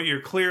 but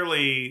you're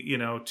clearly,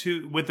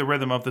 with the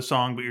rhythm of the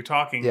song, but you're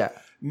talking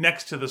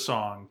next to the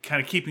song,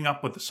 kind of keeping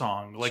up with the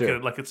song, like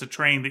like it's a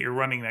train that you're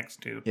running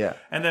next to. Yeah.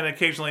 And then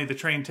occasionally the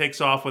train takes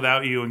off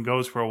without you and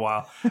goes for a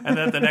while. And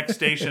then at the next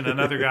station,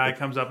 another guy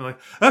comes up and like,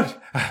 oh,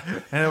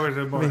 and then we're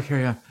doing more.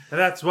 Carry on. And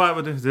that's why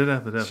we do.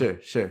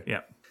 Sure.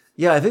 Yeah.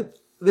 Yeah, I think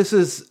this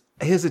is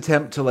his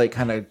attempt to like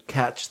kind of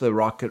catch the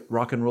rock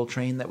and roll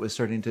train that was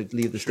starting to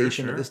leave the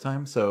station at this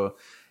time. So,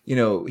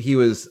 he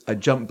was a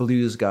jump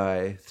blues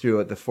guy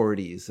throughout the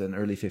 40s and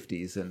early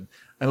 50s, and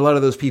a lot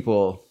of those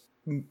people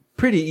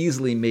pretty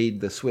easily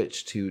made the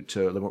switch to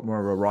more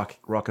of a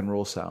rock and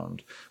roll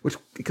sound, which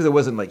because it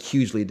wasn't like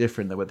hugely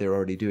different than what they were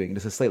already doing.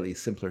 It's a slightly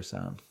simpler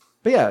sound.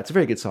 But yeah, it's a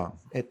very good song.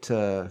 It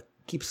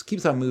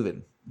keeps on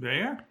moving. There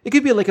you are. It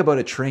could be like about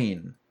a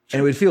train, and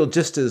it would feel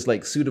just as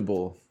like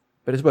suitable.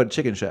 But it's about a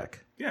chicken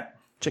shack. Yeah.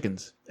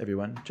 Chickens,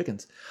 everyone.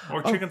 Chickens.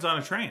 Or chickens on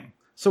a train.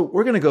 So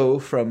we're going to go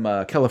from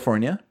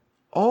California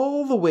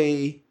all the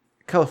way,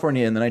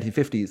 California in the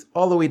 1950s,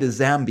 all the way to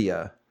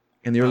Zambia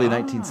in the early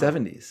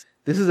 1970s.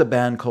 This is a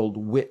band called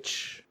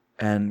Witch.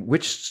 And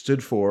Witch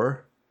stood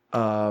for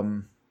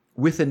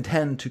with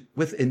intent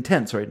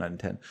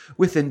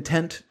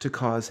to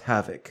cause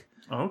havoc.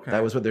 Okay.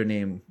 That was what their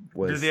name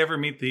was. Did they ever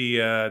meet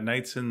the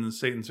Knights in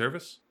Satan's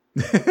Service?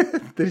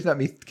 They did not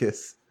meet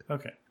Kiss.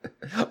 Okay.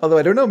 Although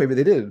I don't know, maybe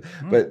they did.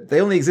 But they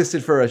only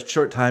existed for a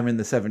short time in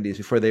the 70s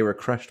before they were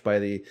crushed by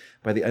the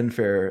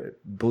unfair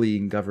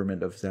bullying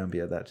government of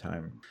Zambia at that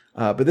time.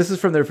 But this is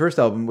from their first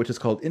album, which is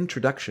called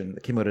Introduction,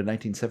 that came out in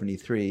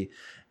 1973.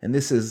 And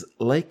this is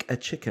Like a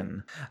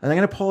Chicken. And I'm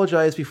going to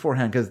apologize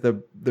beforehand because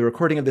the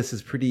recording of this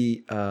is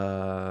pretty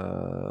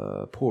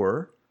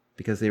poor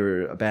because they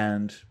were a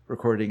band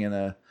recording in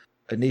a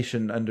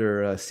nation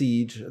under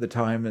siege at the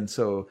time. And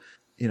so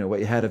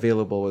what you had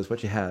available was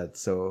what you had.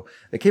 So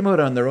they came out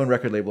on their own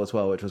record label as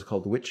well, which was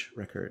called Witch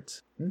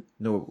Records.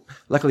 No,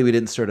 luckily we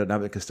didn't start an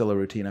Abbott Costello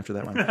routine after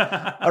that one.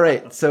 All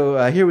right,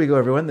 so here we go,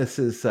 everyone. This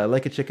is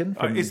Like a Chicken.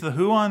 Is The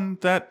Who on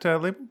that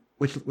label?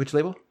 Which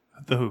label?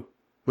 The Who.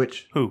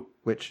 Which? Who?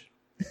 Which?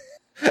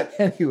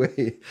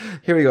 Anyway,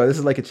 here we go. This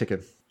is Like a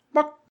Chicken.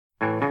 Bok.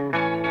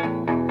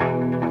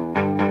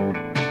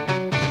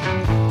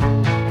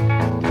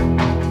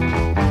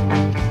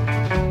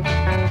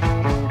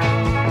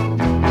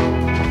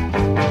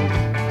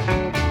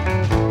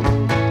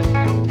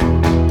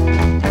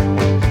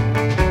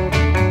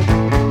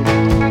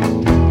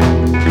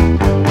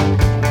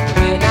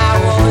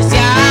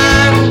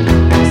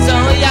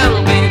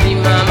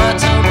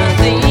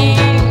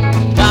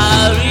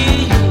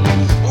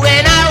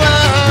 When I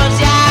was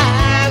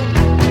young,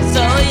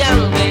 so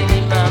young,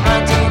 baby,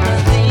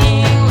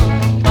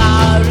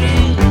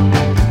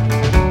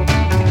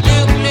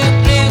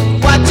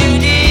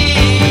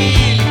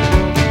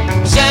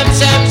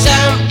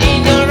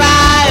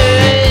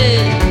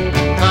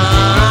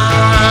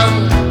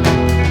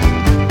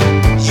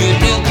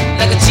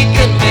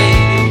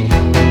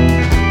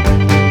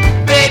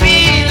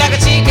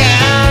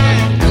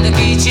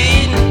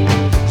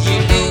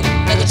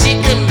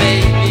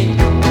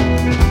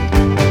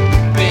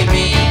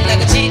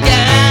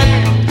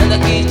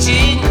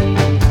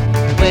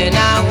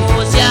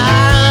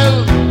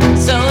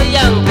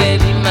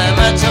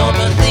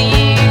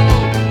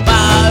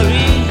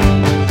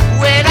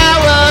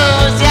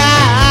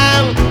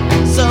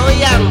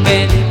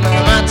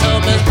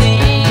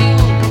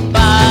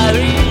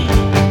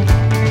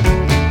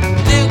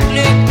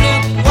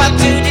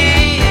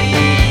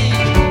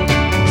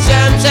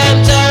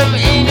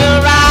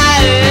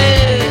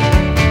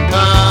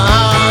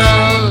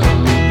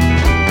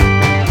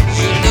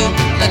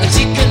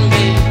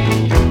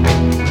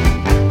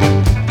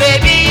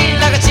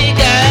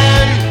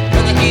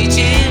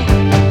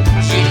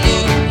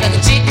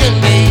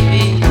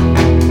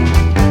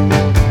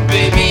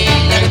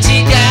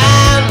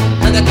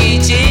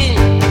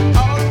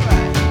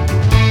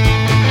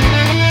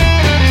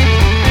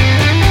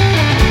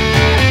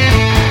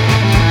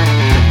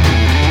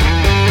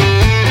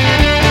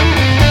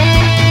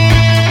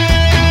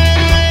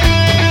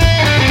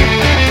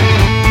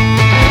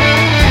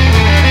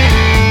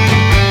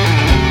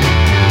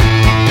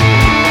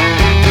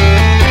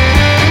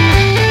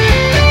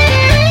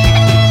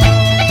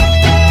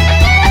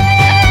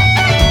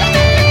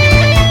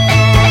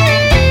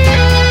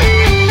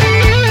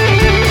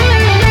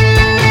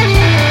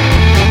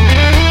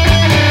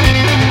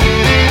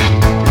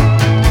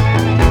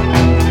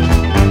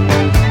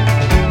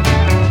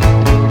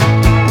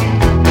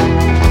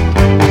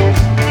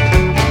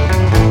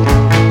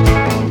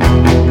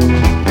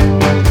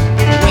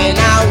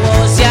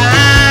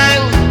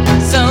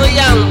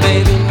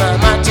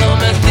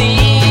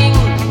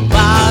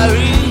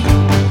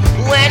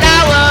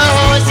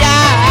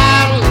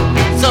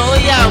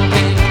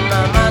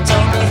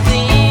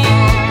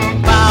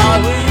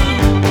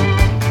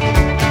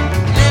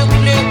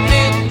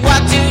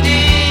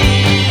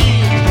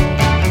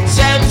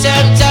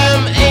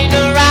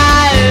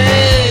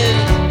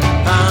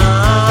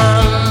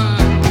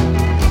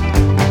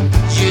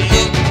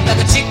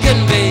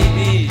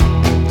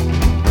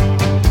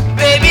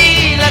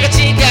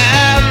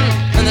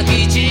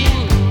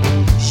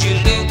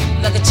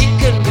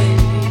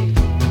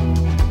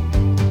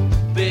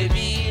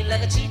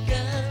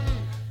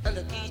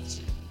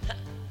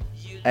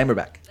 And we're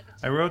back.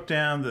 I wrote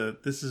down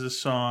that this is a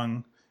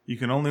song you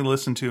can only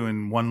listen to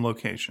in one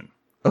location.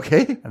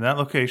 Okay. And that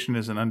location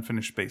is an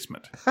unfinished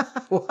basement.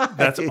 Why?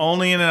 That's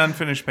only in an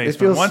unfinished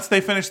basement. Once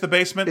they finish the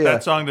basement, Yeah.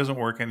 that song doesn't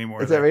work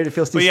anymore. Is that right? It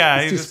feels too, But yeah,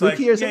 it's too you're just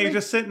spooky or something? Yeah, you're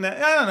just sitting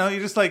there. I don't know. You're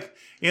just like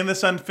in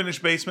this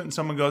unfinished basement and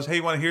someone goes, hey,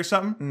 you want to hear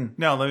something?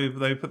 No, let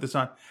me put this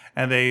on.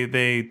 And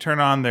they turn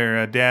on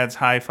their dad's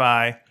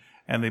hi-fi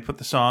and they put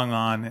the song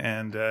on.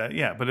 And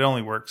but it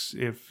only works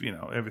if,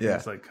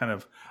 everything's like kind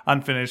of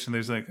unfinished and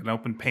there's like an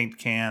open paint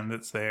can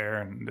that's there.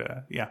 And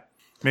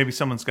maybe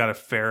someone's got a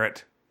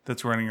ferret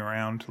that's running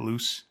around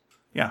loose.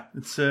 Yeah,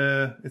 it's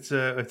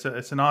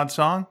an odd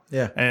song.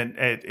 Yeah.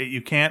 And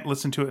you can't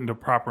listen to it in a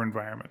proper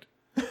environment.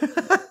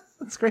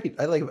 That's great.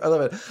 I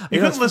love it. You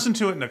couldn't listen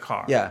to it in a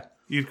car. Yeah.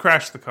 You'd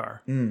crash the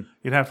car.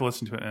 You'd have to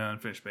listen to it in an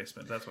unfinished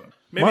basement. That's what.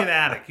 Maybe an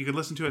attic. You could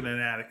listen to it in an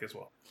attic as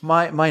well.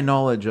 My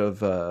knowledge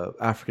of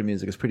African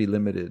music is pretty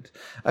limited.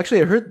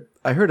 Actually,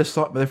 I heard a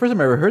song. But the first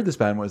time I ever heard this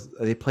band was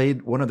they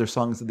played one of their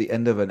songs at the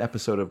end of an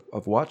episode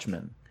of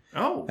Watchmen.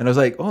 Oh. And I was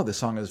like, oh, this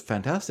song is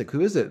fantastic. Who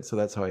is it? So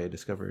that's how I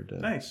discovered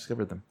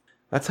them.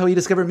 That's how you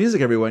discover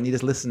music, everyone. You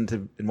just listen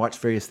to and watch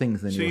various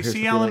things. And then So you hear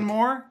see something Alan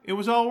Moore? It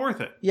was all worth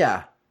it.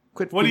 Yeah.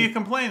 What are you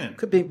complaining?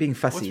 Quit being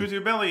fussy. What's with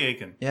your belly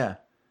aching? Yeah.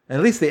 And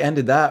at least they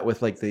ended that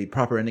with like the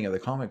proper ending of the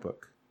comic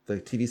book,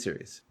 the TV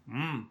series.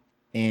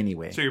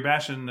 Anyway. So you're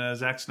bashing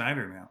Zack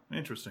Snyder now.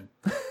 Interesting.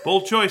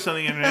 Bold choice on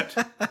the internet.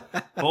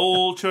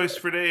 Bold choice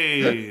for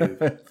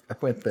Dave. I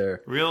went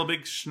there. Real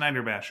big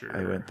Schneider basher.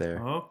 I went there.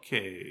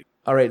 Okay.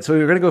 All right. So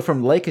we're going to go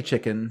from like a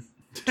chicken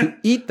to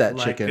eat that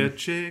like chicken. Like a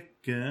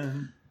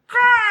chicken.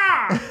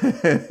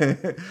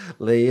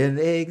 Laying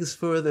eggs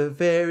for the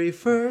very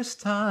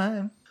first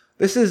time.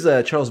 This is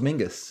Charles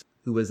Mingus,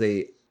 who was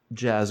a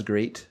jazz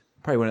great,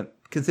 probably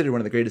considered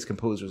one of the greatest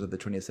composers of the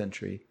 20th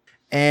century.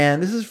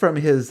 And this is from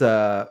his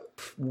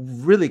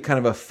really kind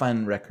of a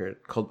fun record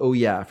called Oh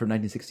Yeah from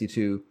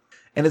 1962.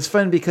 And it's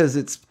fun because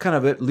it's kind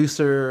of a bit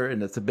looser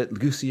and it's a bit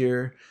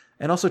goosier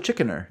and also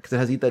chickener because it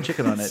has Eat That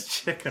Chicken on it.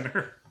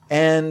 Chickener.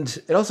 And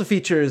it also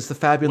features the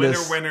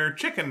fabulous... Winner,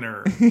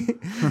 chickener.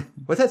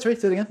 What's that? Sorry,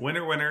 say it again.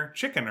 Winner,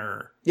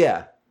 chickener.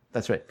 Yeah,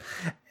 that's right.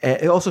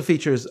 It also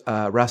features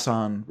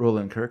Rahsaan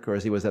Roland Kirk, or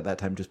as he was at that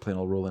time, just plain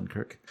old Roland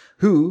Kirk,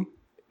 who,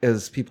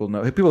 as people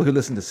know, people who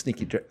listen to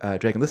Sneaky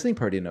Dragon Listening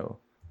Party know,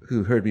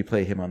 who heard me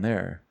play him on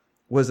there,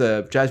 was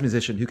a jazz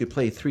musician who could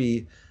play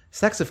 3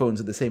 saxophones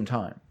at the same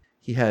time.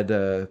 He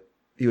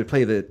would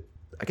play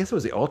I guess it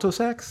was the alto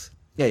sax.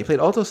 Yeah, he played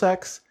alto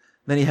sax.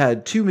 Then he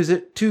had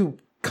two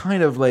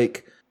kind of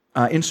like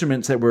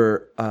instruments that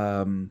were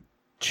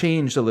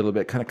changed a little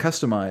bit, kind of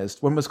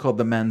customized. One was called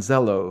the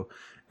manzello,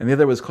 and the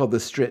other was called the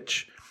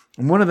stritch.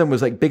 And one of them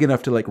was like big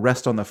enough to like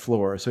rest on the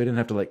floor, so he didn't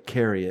have to like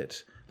carry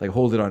it, like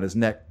hold it on his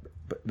neck.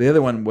 But the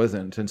other one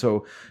wasn't, and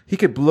so he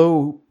could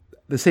blow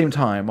the same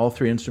time all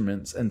 3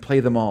 instruments and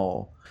play them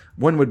all.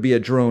 One would be a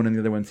drone, and the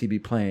other ones he'd be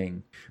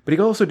playing. But he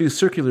could also do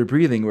circular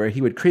breathing, where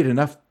he would create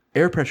enough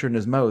air pressure in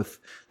his mouth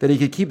that he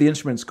could keep the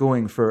instruments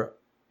going for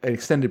an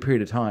extended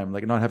period of time,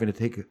 like not having to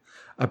take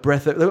a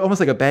breath, almost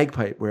like a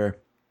bagpipe, where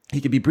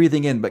he could be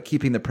breathing in but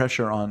keeping the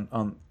pressure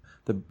on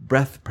the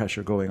breath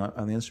pressure going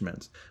on the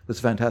instruments. It was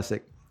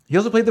fantastic. He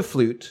also played the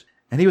flute,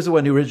 and he was the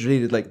one who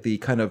originated like the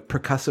kind of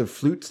percussive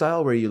flute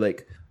style, where you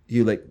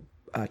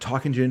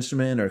talk into your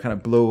instrument or kind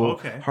of blow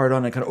hard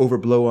on it, kind of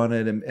overblow on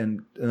it,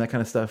 and that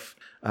kind of stuff.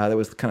 That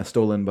was kind of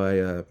stolen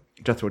by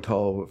Jethro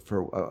Tull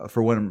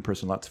for one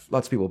person. Lots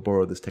of people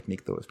borrowed this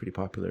technique, though. It was pretty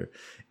popular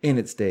in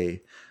its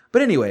day.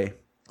 But anyway,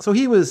 so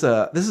he was.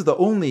 This is the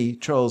only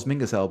Charles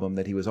Mingus album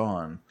that he was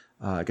on.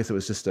 I guess it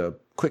was just a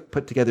quick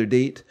put together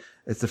date.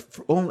 It's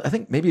I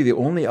think maybe the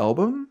only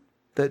album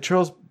that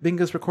Charles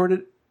Mingus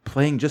recorded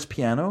playing just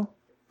piano,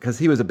 because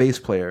he was a bass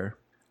player.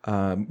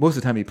 Most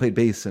of the time he played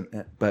bass,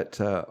 but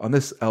on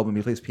this album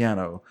he plays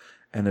piano,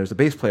 and there's a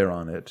bass player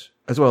on it,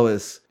 as well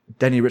as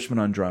Danny Richmond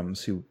on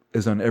drums, who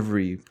is on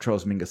every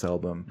Charles Mingus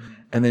album,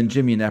 and then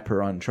Jimmy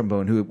Knepper on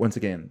trombone, who, once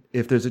again,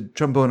 if there's a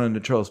trombone on the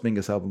Charles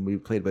Mingus album, will be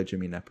played by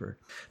Jimmy Knepper.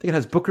 I think it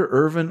has Booker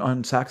Ervin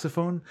on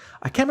saxophone.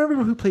 I can't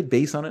remember who played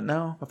bass on it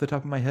now, off the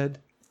top of my head.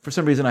 For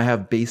some reason, I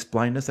have bass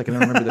blindness. I can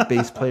remember the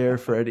bass player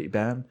for Eddie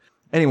Band.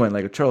 Anyone,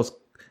 like Charles,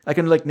 I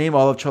can like name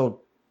all of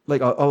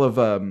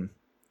John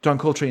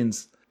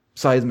Coltrane's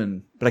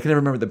sidemen, but I can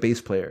never remember the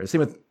bass player.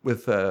 Same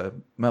with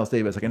Miles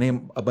Davis. I can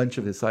name a bunch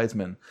of his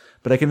sidemen,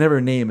 but I can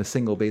never name a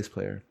single bass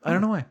player. I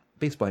don't know why.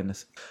 Bass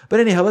blindness. But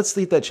anyhow, let's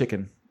eat that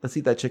chicken. Let's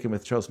eat that chicken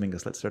with Charles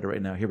Mingus. Let's start it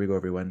right now. Here we go,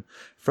 everyone.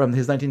 From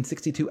his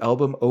 1962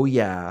 album, Oh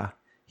Yeah,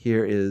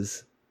 here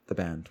is the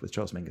band with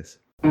Charles Mingus.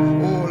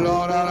 Oh,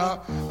 Lord,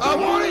 I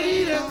want to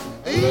eat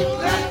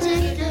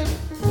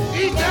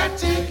that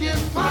chicken,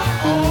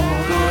 pie. Oh,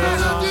 Lord, I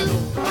do.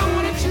 I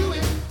want to chew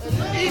it,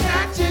 eat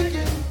that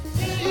chicken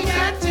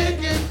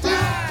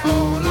too.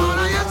 Oh, Lord,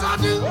 yes, I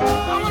do. I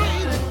want to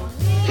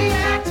eat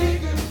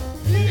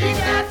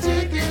that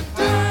chicken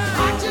too.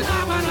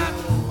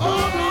 Oh,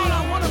 Lord, I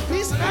want a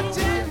piece of that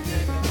chicken.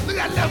 Look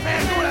at that left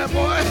hand go there,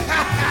 boy.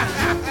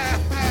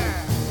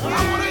 I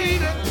want to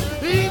eat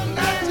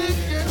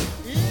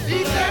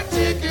that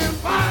chicken.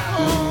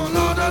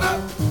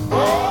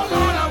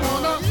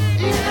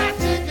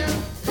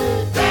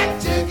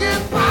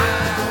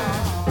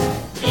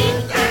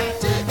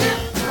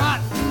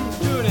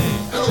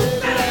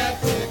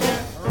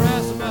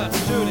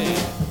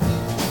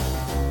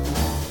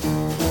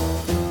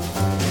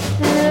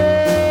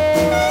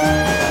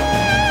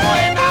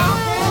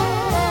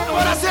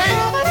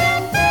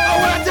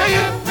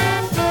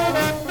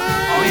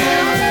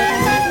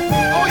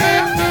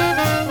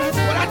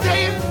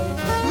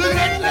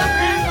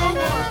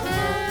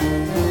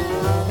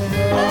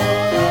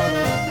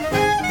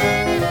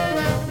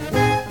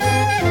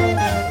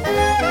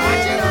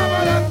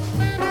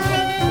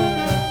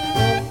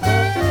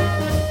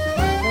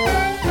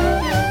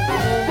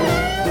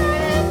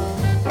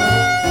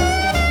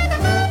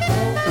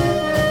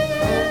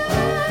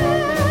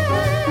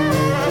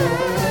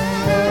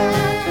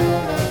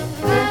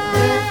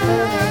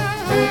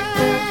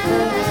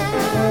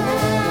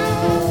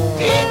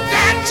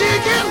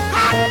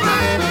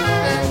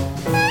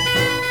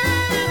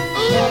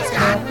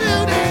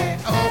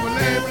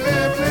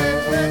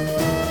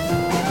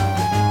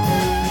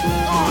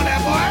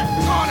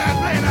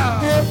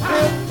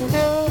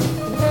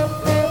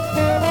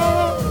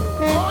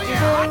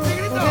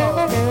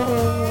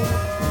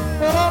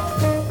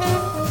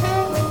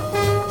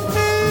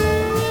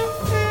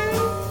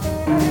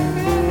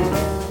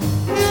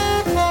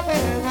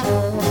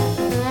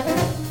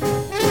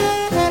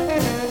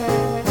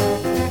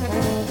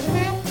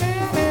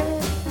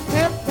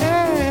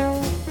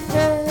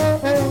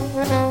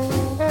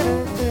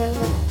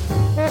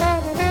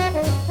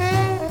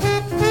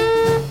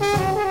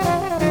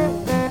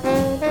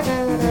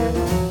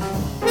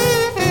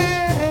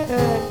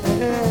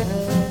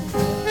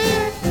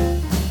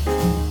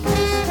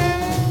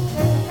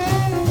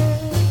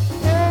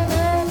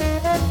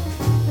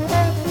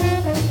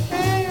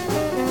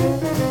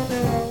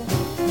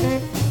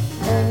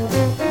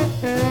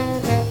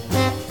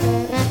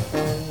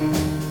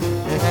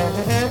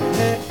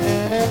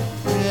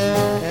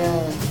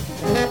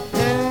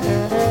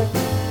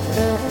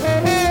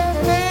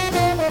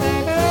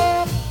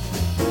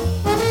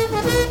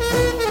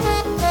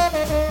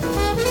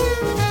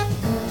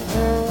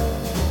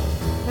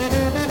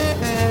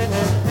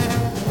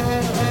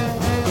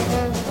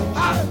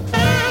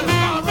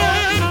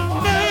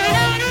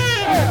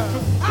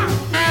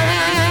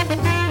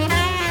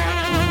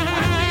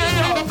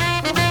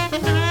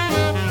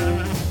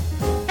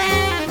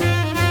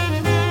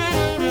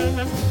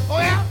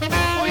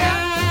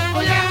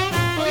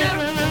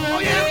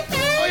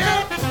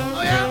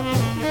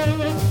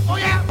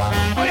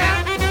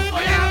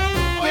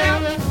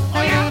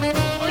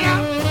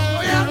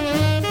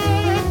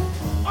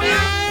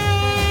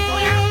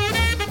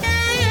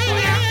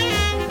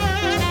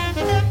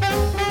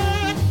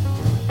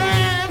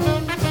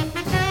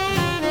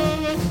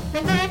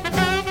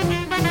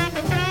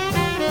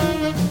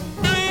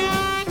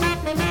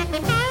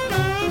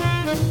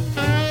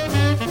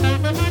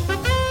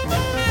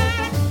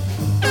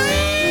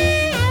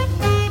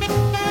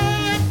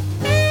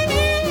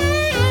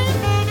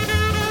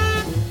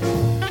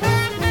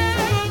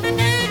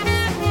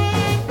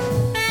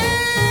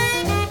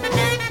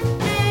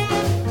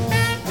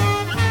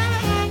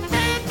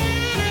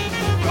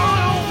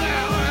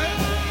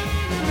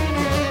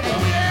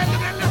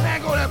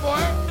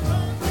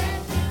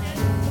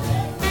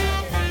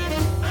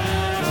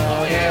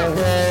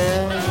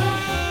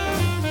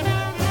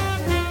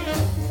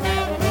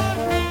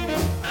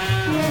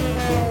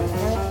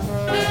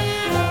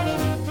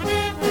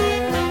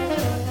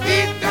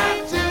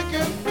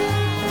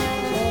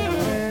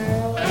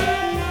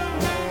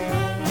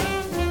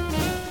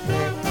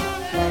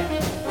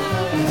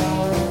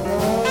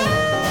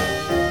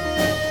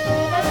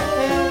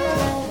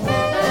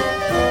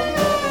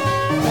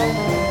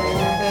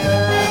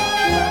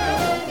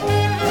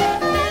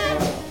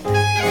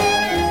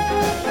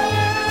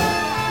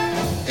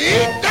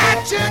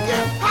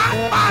 chicken,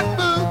 hot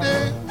booty.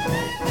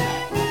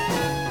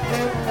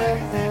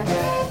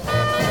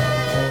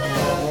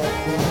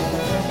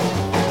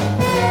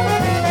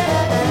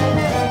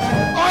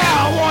 Oh yeah,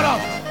 I want a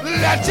little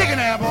of that chicken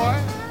there, boy.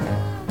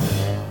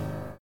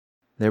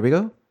 There we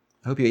go.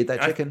 I hope you ate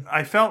that chicken.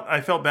 I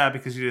felt bad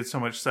because you did so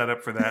much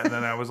setup for that, and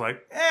then I was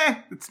like,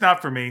 it's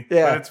not for me,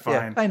 but it's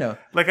fine. I know.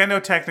 Like, I know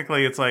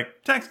technically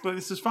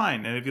this is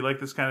fine, and if you like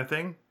this kind of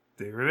thing,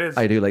 there it is.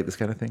 I do like this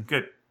kind of thing.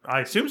 Good.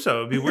 I assume so.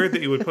 It'd be weird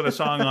that you would put a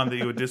song on that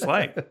you would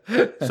dislike.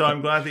 So I'm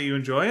glad that you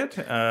enjoy it.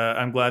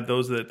 I'm glad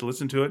those that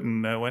listened to it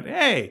and went,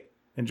 hey,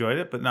 enjoyed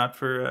it, but not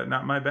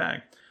my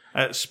bag.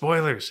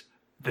 Spoilers.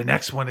 The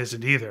next one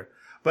isn't either.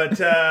 But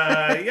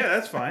yeah,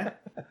 that's fine.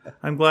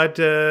 I'm glad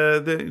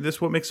this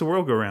is what makes the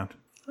world go round.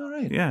 All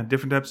right. Yeah,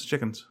 different types of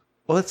chickens.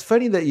 Well, it's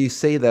funny that you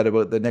say that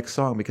about the next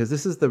song because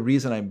this is the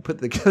reason I put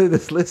together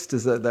this list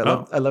is that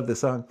I love this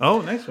song. Oh,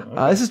 nice one.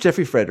 Okay. This is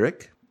Jeffrey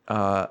Frederick,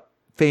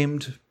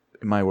 famed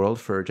in my world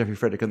for Jeffrey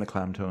Frederick and the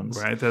Clamtones.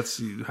 Right,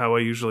 that's how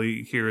I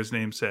usually hear his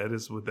name said,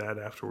 is with that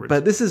afterwards.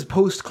 But this is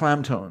post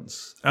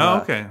Clamtones. Oh,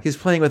 okay. He's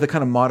playing with a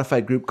kind of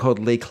modified group called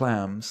Les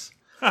Clams,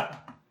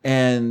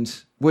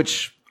 and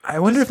which I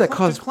wonder if that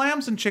caused do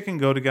clams and chicken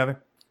go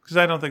together? Because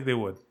I don't think they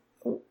would.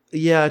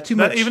 Yeah, too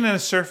much. Even in a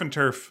surf and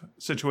turf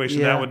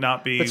situation, that would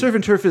not be. But surf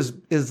and turf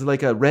is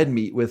like a red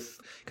meat with.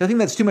 Cause I think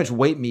that's too much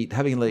white meat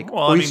having like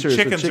oysters.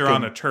 Chickens with chicken. are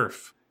on a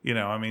turf.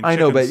 I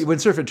know, but when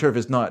surf and turf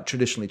is not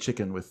traditionally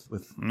chicken with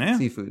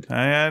seafood.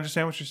 I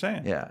understand what you're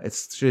saying. Yeah,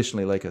 it's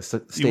traditionally like a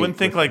steak. You wouldn't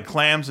think like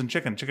clams and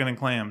chicken and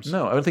clams.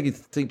 No, I would think you'd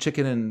think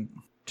chicken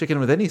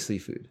with any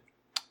seafood.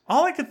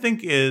 All I could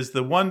think is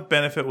the one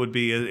benefit would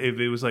be if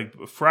it was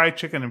like fried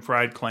chicken and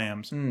fried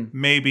clams.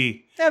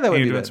 Maybe that would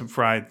be doing bad. some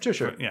fried.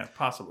 Sure. Yeah,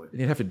 possibly.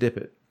 And you'd have to dip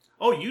it.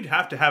 Oh, you'd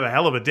have to have a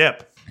hell of a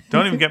dip.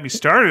 Don't even get me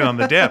started on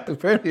the dip.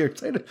 Apparently you're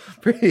excited.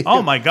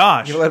 Oh my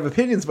gosh. You have a lot of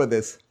opinions about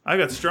this. I've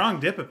got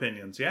strong dip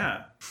opinions,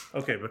 yeah.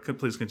 Okay, but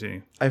please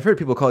continue. I've heard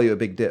people call you a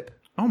big dip.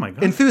 Oh my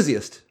god.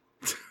 Enthusiast.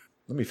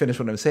 Let me finish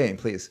what I'm saying,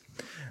 please.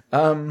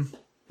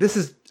 This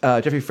is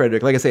Jeffrey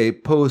Frederick, like I say,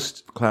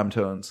 post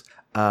Clamtones,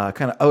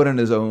 kind of out on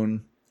his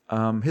own.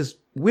 His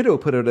widow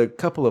put out a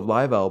couple of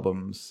live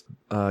albums,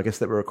 I guess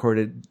that were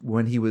recorded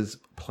when he was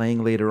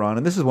playing later on.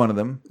 And this is one of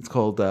them. It's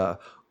called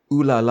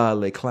Ooh La La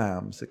Les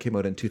Clams. It came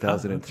out in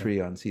 2003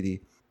 on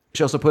CD.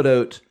 She also put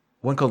out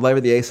one called Live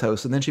at the Ice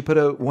House. And then she put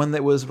out one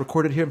that was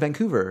recorded here in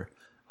Vancouver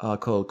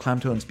called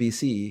Clamtones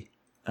BC.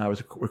 It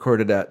was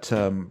recorded at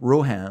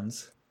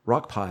Rohan's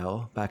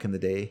Rockpile back in the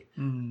day.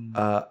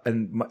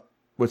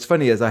 What's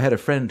funny is I had a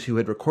friend who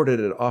had recorded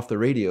it off the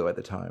radio at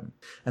the time.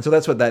 And so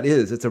that's what that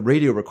is. It's a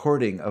radio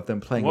recording of them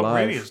playing live. What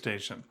radio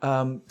station?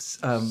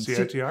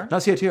 CITR?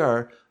 Not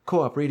CITR.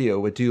 Co-op Radio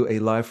would do a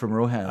live from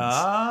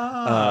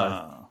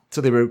Rohan's. So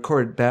they would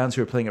record bands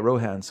who were playing at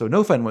Rohan's. So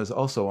No Fun was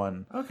also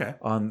on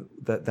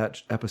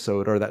that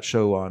episode, or that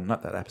show on,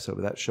 not that episode,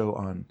 but that show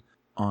on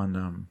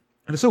and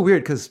it's so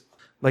weird because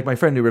like my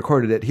friend who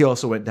recorded it, he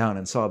also went down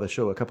and saw the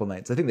show a couple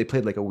nights. I think they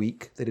played like a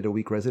week. They did a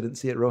week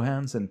residency at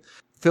Rohan's and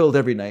filled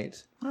every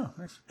night. Oh,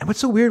 nice. And what's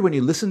so weird when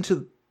you listen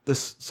to the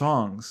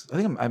songs, I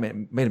think I may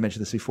have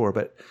mentioned this before,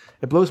 but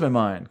it blows my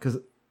mind because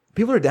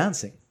people are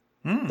dancing.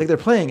 Like they're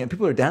playing and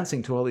people are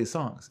dancing to all these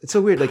songs. It's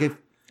so weird. Like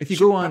if you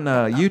go on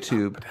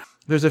YouTube,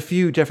 there's a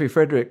few Jeffrey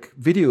Frederick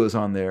videos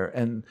on there.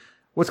 And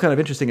what's kind of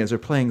interesting is they're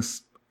playing,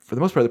 for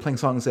the most part, they're playing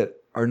songs that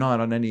are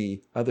not on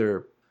any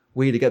other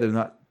way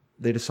together.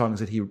 They're just songs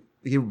that he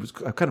was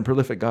a kind of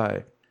prolific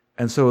guy.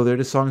 And so they're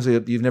just songs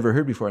that you've never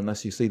heard before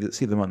unless you see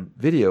them on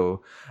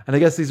video. And I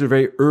guess these are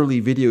very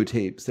early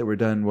videotapes that were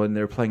done when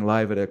they were playing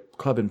live at a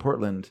club in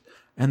Portland.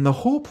 And the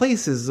whole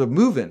place is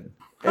moving.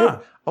 Huh.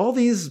 All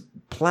these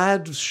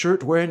plaid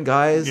shirt wearing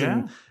guys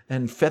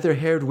and feather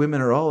haired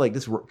women are all like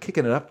just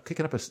kicking up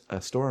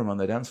a storm on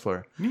the dance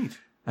floor. Neat.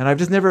 And I've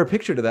just never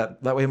pictured it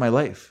that way in my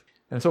life.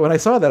 And so when I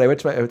saw that, I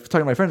was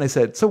talking to my friend and I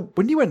said, so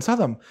when you went and saw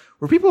them,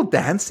 were people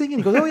dancing? And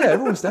he goes, oh yeah,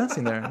 everyone's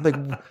dancing there. I'm like,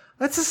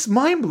 that's just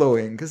mind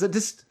blowing because it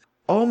just,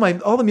 all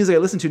the music I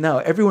listen to now,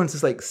 everyone's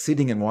just like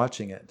sitting and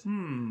watching it.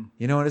 And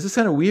it's just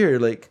kind of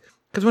weird. Like,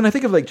 because when I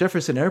think of like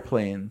Jefferson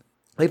Airplane,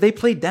 like they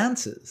play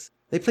dances.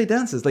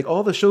 Like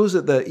all the shows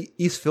at the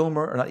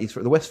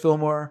the West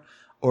Fillmore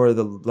or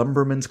the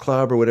Lumberman's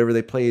Club or whatever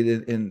they played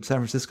in San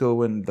Francisco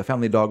when the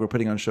Family Dog were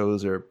putting on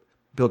shows or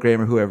Bill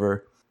Graham or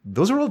whoever.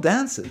 Those are all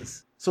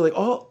dances. So like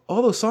all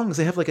those songs,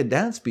 they have like a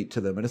dance beat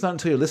to them. And it's not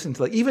until you're listening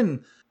to like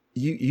even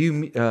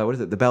what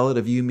is it? The Ballad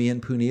of You, Me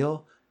and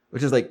Pooneil,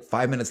 which is like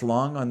 5 minutes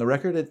long on the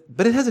record.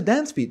 But it has a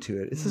dance beat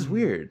to it. It's just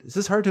weird. It's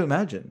just hard to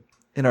imagine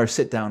in our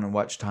sit down and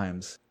watch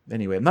times.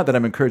 Anyway, not that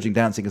I'm encouraging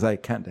dancing because I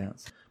can't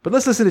dance. But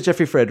let's listen to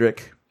Jeffrey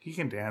Frederick. He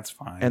can dance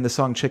fine. And the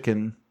song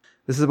Chicken.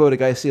 This is about a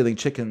guy stealing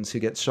chickens who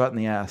gets shot in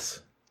the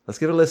ass. Let's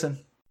give it a listen.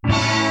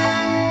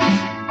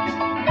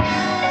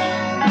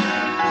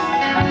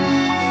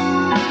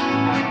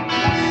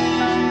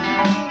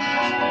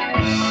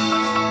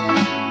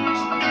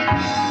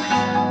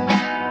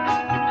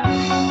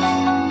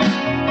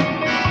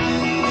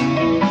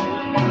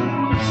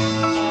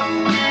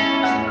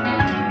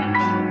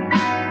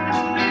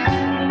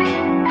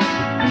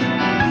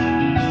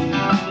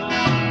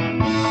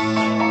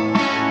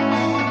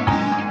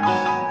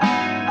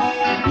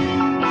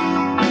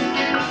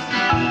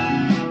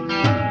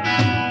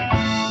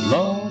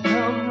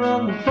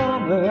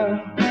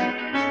 farmer,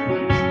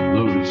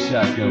 loaded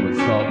shotgun with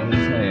salt in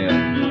his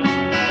hand,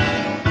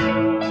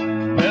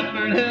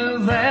 peppered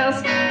his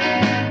ass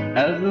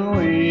as the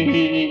way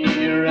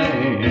he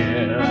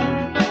ran.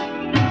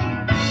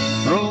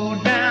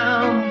 Throw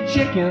down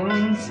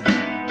chickens,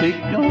 take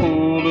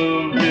hold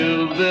of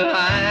his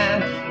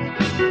behind,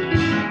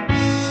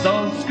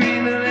 start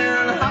screaming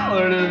and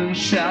hollering and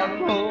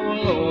shouting, oh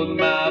Lord,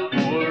 my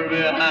poor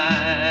behind.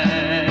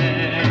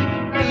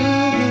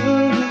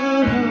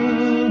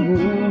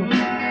 Ooh,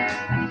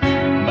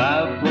 my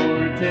poor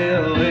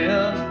tail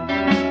end.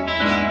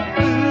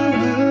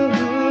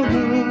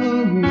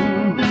 Ooh,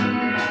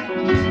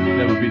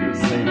 never be the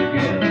same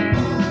again.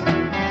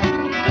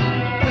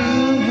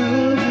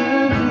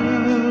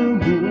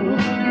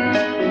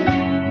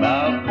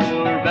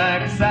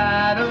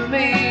 Backside of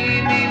me.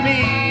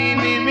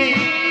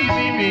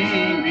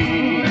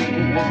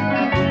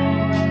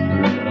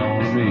 Right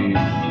on me.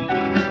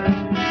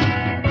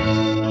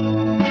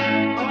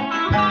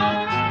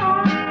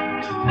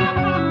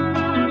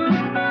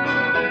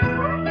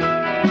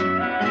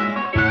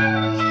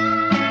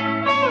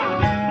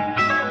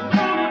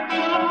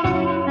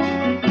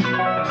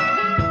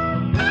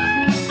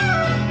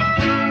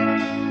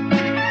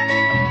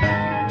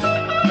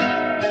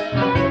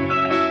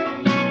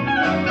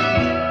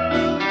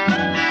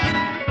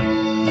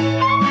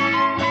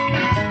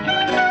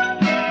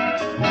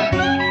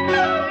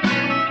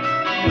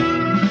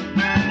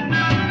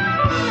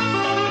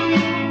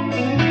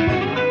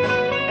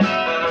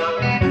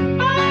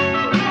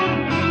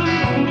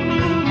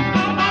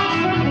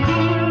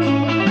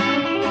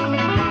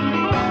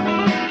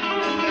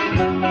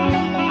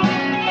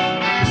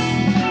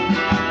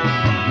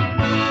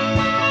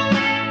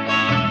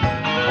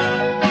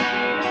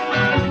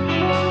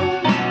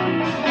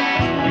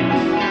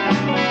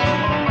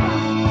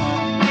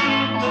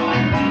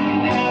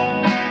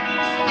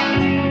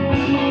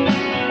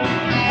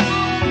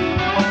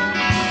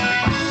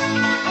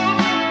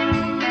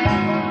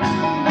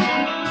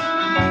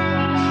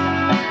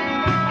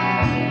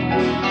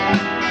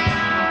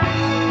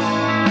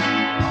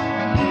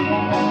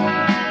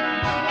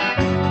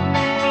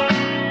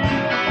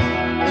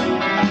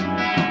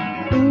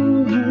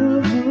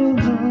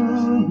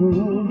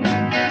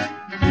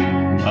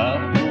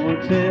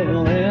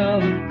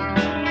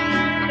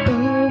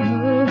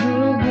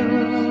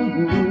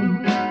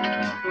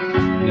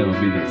 Never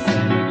be the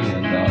same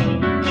again,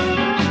 darling.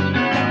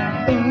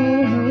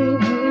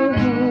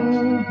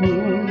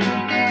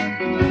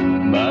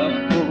 My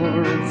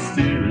poor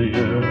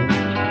exterior.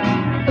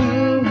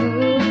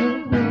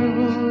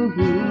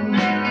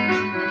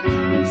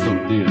 It's so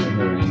dear to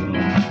her, you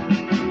know.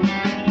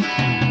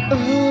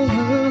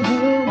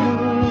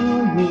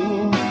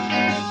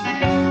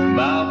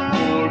 My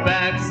poor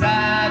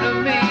backside of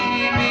me.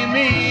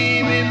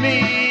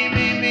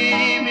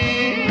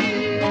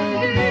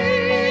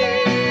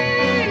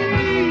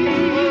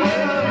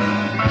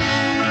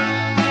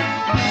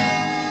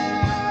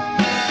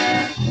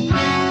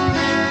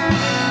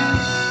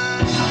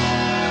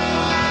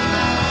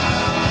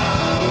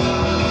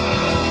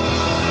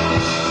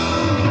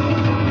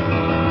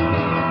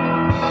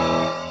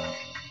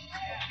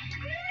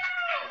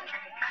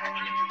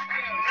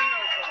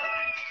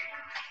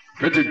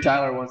 Richard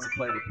Tyler wants to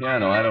play the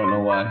piano. I don't know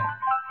why.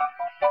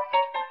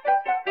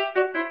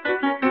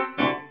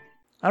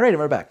 All right, and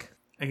we're back.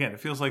 Again,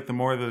 it feels like the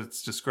more that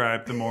it's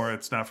described, the more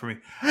it's not for me.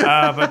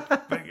 But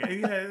yeah,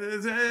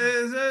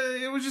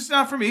 it was just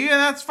not for me, and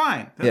that's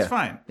fine. That's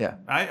fine. Yeah.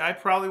 I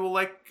probably will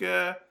like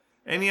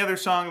any other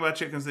song about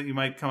chickens that you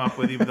might come up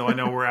with, even though I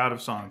know we're out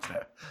of songs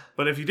now.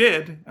 But if you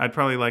did, I'd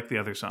probably like the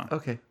other song.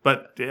 Okay.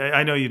 But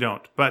I know you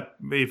don't. But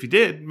if you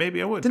did,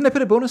 maybe I would. Didn't I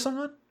put a bonus song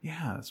on?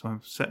 Yeah, that's what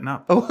I'm setting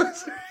up. Oh,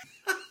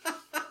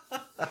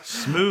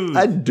 Smooth.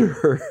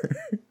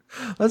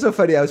 That's so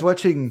funny. I was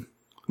watching.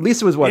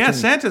 Lisa was watching. Yeah,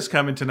 Santa's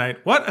coming tonight.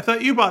 What? I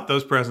thought you bought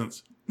those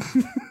presents.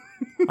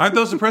 Aren't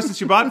those the presents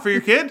you bought for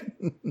your kid?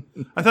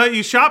 I thought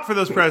you shopped for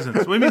those presents.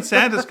 What do you mean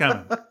Santa's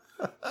coming?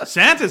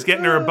 Santa's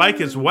getting her a bike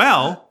as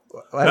well.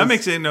 That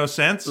makes no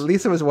sense.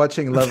 Lisa was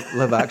watching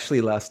Love Actually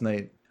last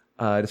night,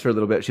 just for a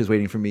little bit. She was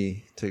waiting for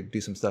me to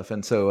do some stuff,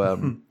 and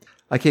so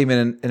I came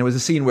in, and it was a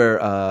scene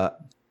where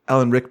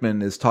Alan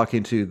Rickman is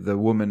talking to the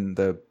woman,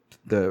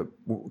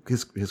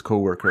 his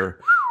coworker,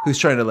 who's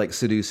trying to like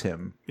seduce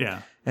him.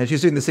 Yeah. And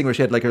she's doing this thing where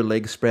she had like her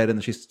legs spread,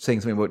 and she's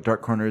saying something about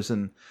dark corners.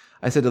 And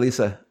I said to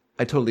Lisa,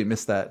 I totally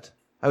missed that.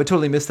 I would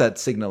totally miss that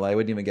signal. I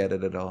wouldn't even get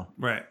it at all.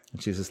 Right.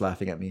 And she was just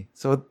laughing at me.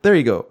 So there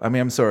you go. I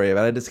mean, I'm sorry,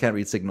 but I just can't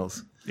read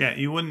signals. Yeah,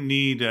 you wouldn't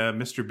need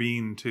Mr.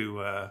 Bean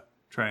to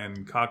try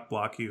and cock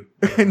block you.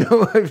 I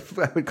know. I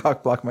would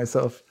cock block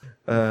myself.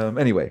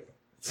 Anyway.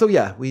 So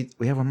yeah, we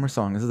have one more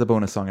song. This is a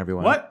bonus song,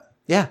 everyone. What?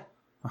 Yeah.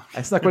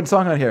 I snuck one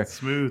song on here.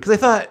 Smooth. Because I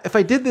thought if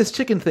I did this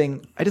chicken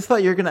thing, I just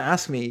thought you were going to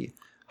ask me,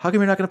 how come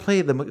you're not going to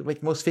play the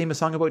most famous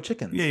song about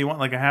chickens? Yeah, you want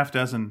like a half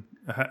dozen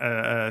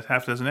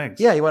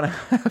eggs. Yeah, you want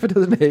half a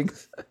dozen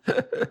eggs.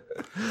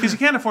 Because you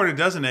can't afford a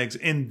dozen eggs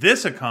in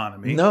this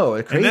economy. No,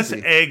 it's crazy. In this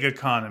egg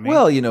economy.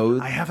 Well, you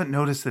know. I haven't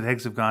noticed that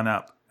eggs have gone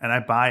up. and I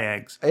buy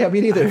eggs. Yeah, me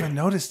I neither. haven't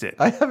noticed it.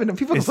 I haven't.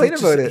 People Is complain it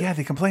about just- it. Yeah,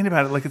 they complain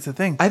about it like it's a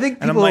thing. I think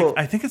and I'm people- like,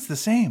 I think it's the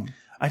same.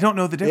 I don't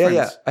know the Yeah,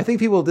 difference. yeah. I think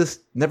people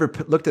just never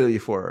looked at it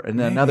before, and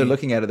then now they're Maybe.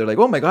 looking at it. They're like,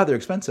 "Oh my god, they're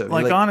expensive."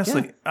 You're Like,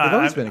 honestly, yeah, they've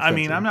always been I expensive.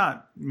 mean, I'm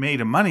not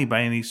made of money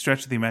by any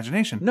stretch of the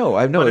imagination. No,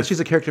 I know. But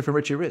She's a character from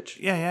Richie Rich.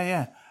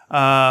 Yeah.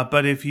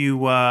 But if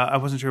you, I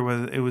wasn't sure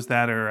whether it was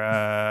that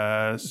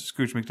or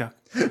Scrooge McDuck.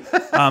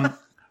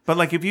 But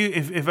like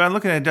if I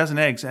look at a dozen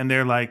eggs and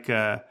they're like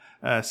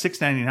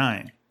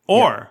 $6.99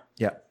 or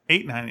Yeah.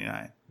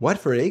 $8.99. What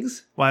for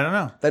eggs? Well, I don't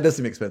know. That does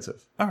seem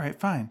expensive. All right,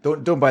 fine.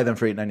 Don't buy them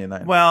for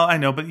 $8.99. Well, I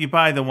know, but you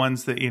buy the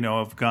ones that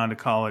have gone to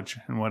college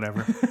and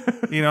whatever.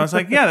 It's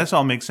like, yeah, this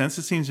all makes sense.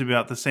 It seems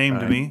about the same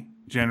to me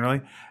generally.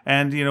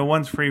 And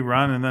one's free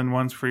run, and then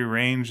one's free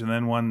range, and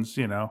then one's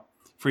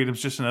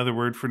freedom's just another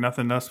word for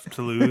nothing else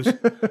to lose.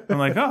 I'm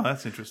like, oh,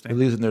 that's interesting.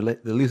 they're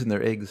losing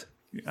their eggs.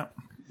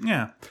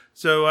 Yeah.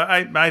 So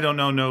I don't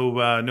know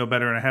no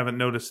better, and I haven't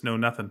noticed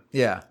nothing.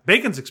 Yeah.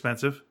 Bacon's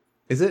expensive.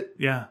 Is it?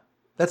 Yeah.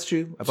 That's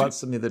true. I bought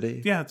some the other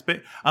day. Yeah, it's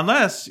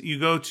unless you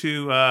go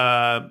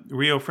to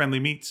Rio Friendly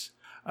Meats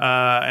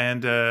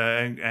and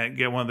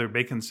get one of their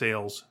bacon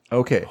sales.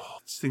 Okay.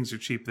 These things are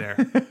cheap there.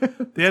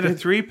 They had a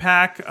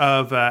 3-pack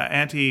of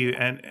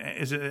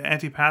is it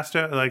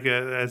antipasto, like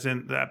as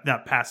in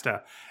not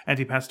pasta,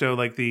 antipasto,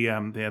 like the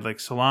they had like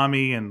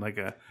salami and like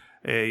a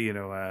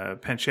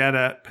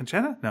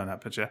pancetta. No,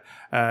 not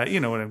pancetta. You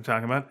know what I'm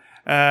talking about.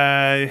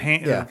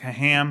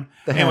 Ham.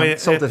 The ham,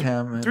 salted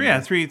ham. And,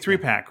 three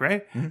pack,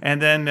 right? Mm-hmm. And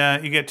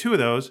then you get 2 of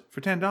those for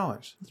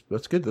 $10.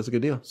 That's good. That's a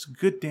good deal. It's a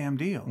good damn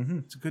deal. Mm-hmm.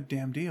 It's a good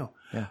damn deal.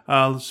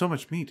 Yeah. So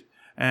much meat,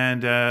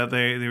 and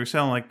they were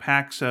selling like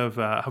packs of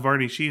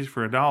Havarti cheese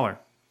for $1.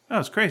 Oh,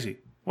 it's crazy.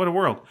 What a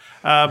world.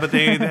 But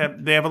they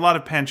have a lot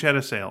of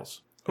pancetta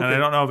sales. Okay. And I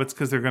don't know if it's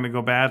because they're going to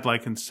go bad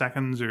like in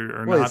seconds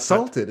or not. Well, it's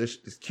salted. It's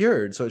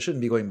cured, so it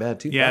shouldn't be going bad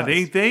too fast. Yeah,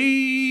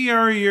 they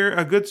are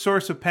a good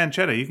source of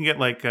pancetta. You can get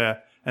like,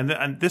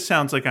 and this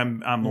sounds like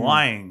I'm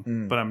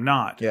lying, but I'm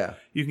not. Yeah.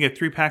 You can get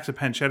 3 packs of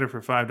pancetta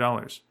for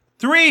 $5.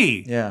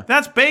 3! Yeah.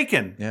 That's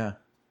bacon. Yeah.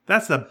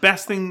 That's the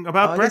best thing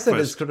about I guess that is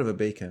breakfast. sort of a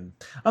bacon.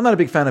 I'm not a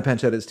big fan of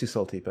pancetta. It's too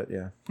salty, but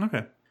yeah.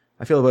 Okay.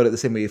 I feel about it the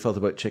same way you felt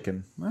about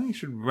chicken. Well, you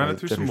should run it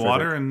through Jeffrey some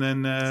water Frederick.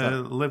 and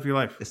then live your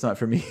life. It's not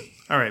for me.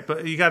 All right,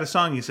 but you got a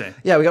song, you say?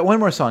 Yeah, we got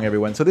one more song,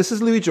 everyone. So this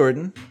is Louis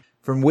Jordan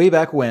from way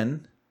back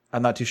when.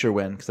 I'm not too sure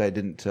when because I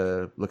didn't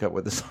look up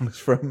what the song is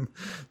from.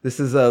 This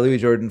is Louis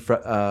Jordan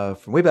from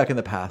way back in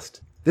the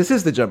past. This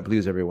is the Jump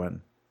Blues,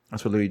 everyone.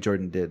 That's what Louis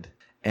Jordan did.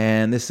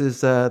 And this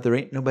is There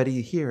Ain't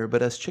Nobody Here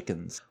But Us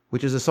Chickens,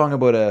 which is a song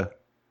about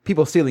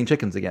people stealing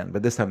chickens again,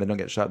 but this time they don't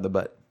get shot in the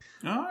butt.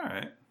 All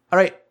right. All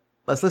right,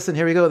 let's listen.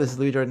 Here we go. This is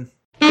Louis Jordan.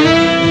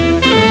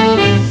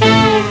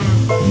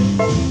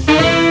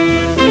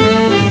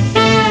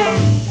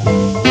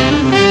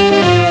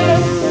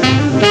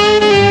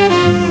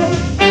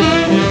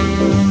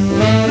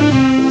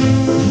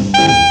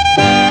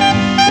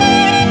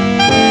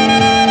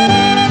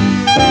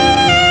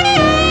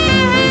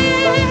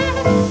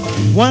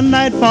 One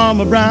night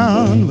Farmer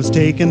Brown was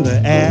taking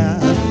the air,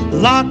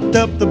 locked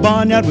up the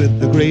barnyard with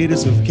the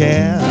greatest of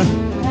care.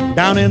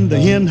 Down in the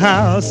hen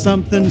house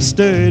something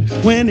stirred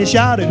when he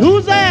shouted,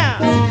 "Who's there?"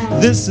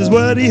 This is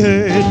what he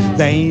heard: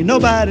 "There ain't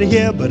nobody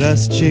here but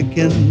us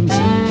chickens.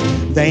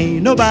 There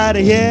ain't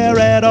nobody here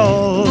at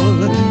all.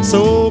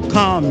 So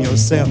calm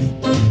yourself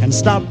and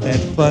stop that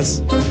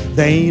fuss.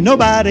 There ain't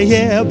nobody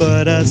here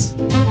but us.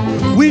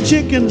 We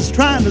chickens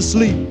trying to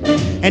sleep,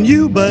 and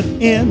you butt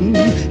in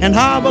and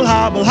hobble,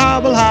 hobble,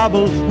 hobble,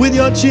 hobble with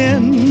your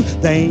chin.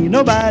 There ain't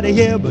nobody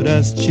here but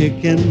us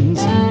chickens.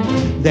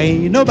 There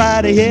ain't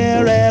nobody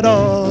here at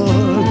all.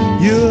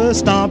 You're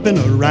stomping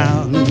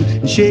around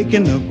and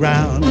shaking the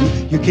ground.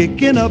 You're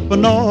kicking up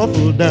an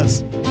awful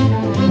dust.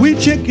 We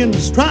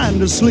chickens trying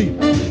to sleep,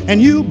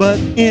 and you butt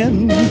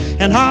in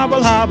and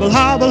hobble, hobble,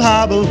 hobble,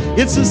 hobble.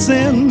 It's a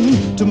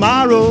sin.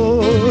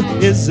 Tomorrow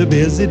is a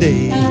busy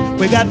day.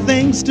 We got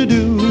things to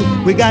do.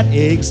 We got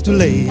eggs to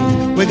lay.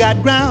 We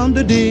got ground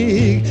to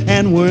dig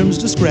and worms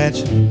to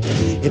scratch.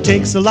 It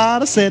takes a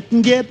lot of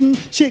setting, getting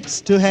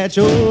chicks to hatch.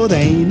 Oh,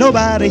 there ain't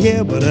nobody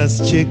here but us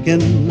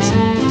chickens.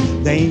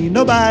 There ain't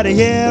nobody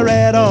here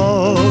at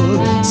all.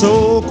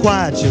 So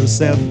quiet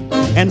yourself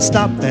and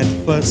stop that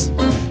fuss.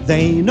 There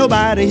ain't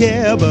nobody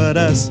here but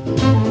us.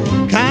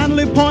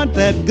 Kindly point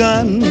that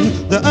gun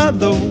the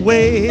other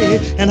way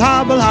and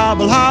hobble,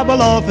 hobble,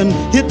 hobble off and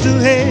hit the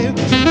hay.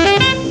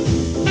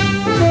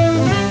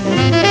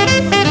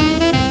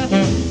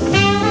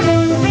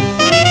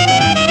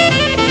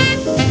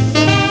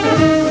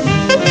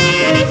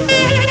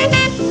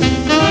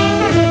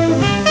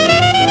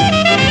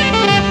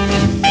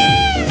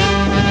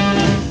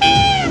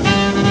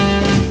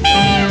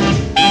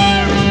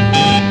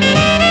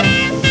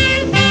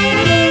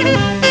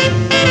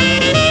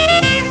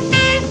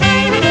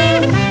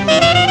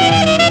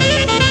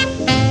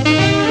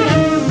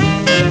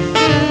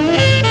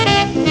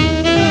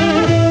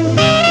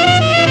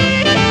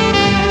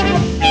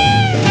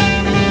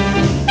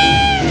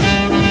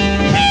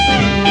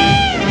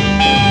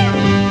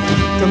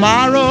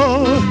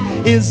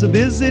 It's a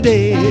busy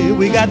day.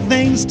 We got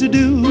things to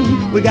do.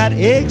 We got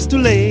eggs to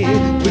lay.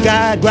 We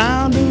got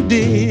ground to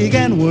dig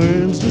and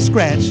worms to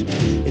scratch.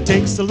 It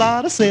takes a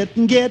lot of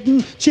setting,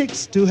 getting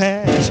chicks to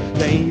hatch.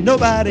 There ain't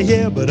nobody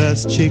here but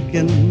us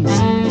chickens.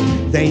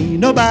 There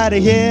ain't nobody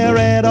here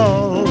at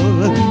all.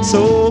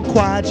 So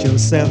quiet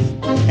yourself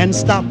and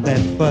stop that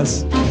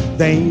fuss.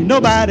 There ain't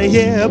nobody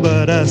here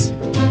but us.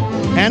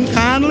 And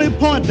kindly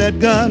point that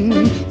gun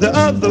the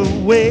other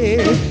way.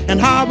 And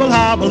hobble,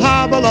 hobble,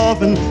 hobble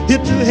off and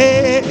hit the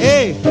hay.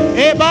 Hey,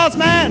 hey, boss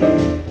man,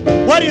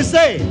 what do you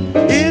say?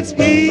 It's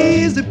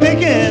easy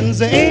pickings.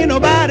 There ain't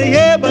nobody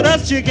here but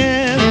us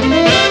chickens.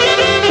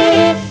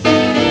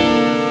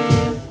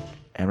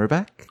 And we're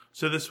back.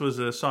 So this was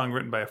a song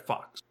written by a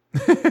fox.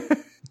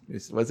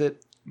 Was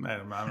it?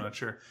 I'm not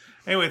sure.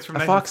 Anyway, it's from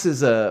A fox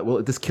is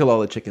will just kill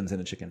all the chickens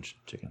in a chicken.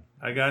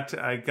 I got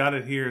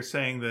it here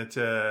saying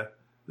that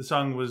the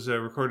song was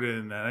recorded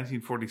in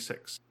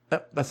 1946.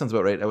 That sounds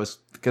about right. I was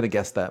gonna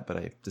guess that, but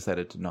I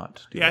decided to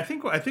not. Yeah, I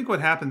think what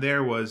happened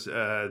there was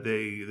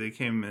they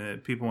came.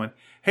 People went,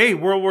 "Hey,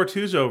 World War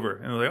II's over,"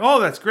 and they're like,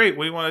 "Oh, that's great.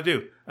 What do you want to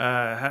do?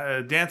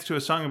 Dance to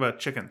a song about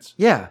chickens?"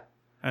 Yeah,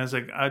 and it's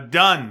like,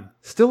 done.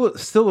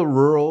 Still a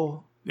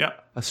rural. Yeah,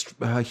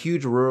 a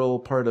huge rural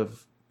part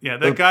of. Yeah,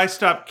 that guy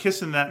stopped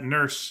kissing that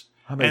nurse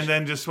and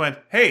then just went,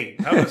 "Hey,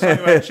 how about a song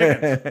about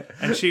chickens?"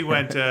 And she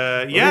went,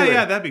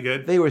 "Yeah, that'd be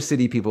good." They were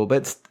city people,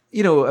 but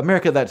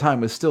America at that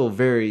time was still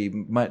very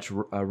much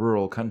a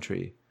rural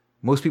country.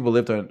 Most people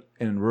lived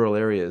in rural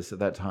areas at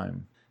that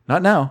time.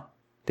 Not now,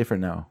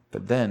 different now,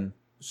 but then.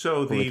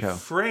 So the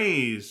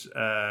phrase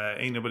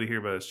 "Ain't nobody here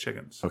but us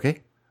chickens"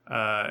 Okay,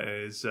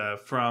 is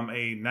from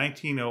a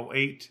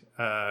 1908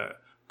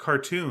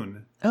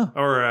 cartoon Oh.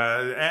 or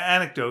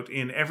anecdote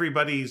in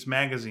Everybody's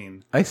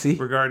Magazine. I see.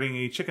 Regarding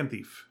a chicken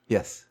thief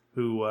Yes,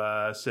 who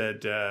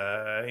said,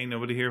 "Ain't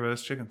nobody here but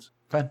us chickens."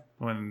 fine.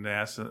 When they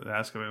asked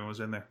if anyone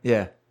was in there.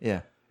 Yeah.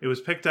 It was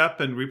picked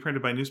up and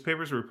reprinted by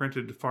newspapers,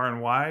 reprinted far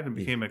and wide, and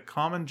became a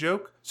common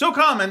joke. So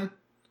common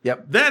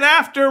Yep. that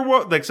after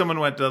like someone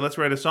went, "Let's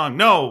write a song."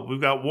 No,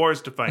 we've got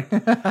wars to fight,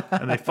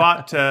 and they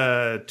fought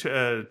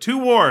two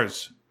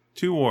wars,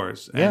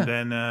 Yeah.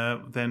 and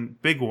then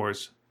big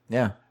wars.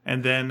 Yeah.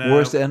 And then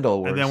Wars to end all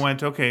wars. And then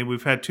went, okay,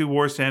 we've had 2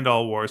 wars to end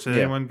all wars. Has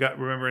Yeah. anyone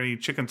remember any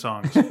chicken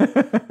songs?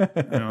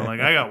 And I'm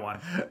like, I got one.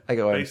 I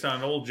go Based on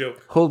an old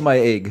joke. Hold my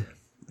egg,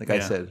 like I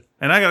Yeah. said.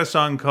 And I got a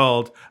song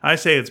called "I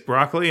Say It's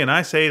Broccoli" and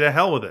 "I Say to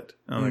Hell with It."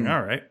 And I'm like,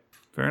 all right,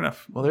 fair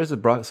enough. Well, there's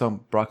a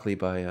song "Broccoli"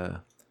 by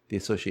The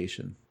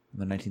Association,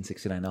 the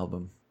 1969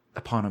 album,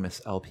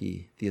 eponymous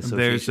LP, The Association.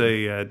 There's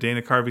a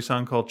Dana Carvey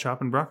song called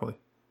 "Choppin' Broccoli"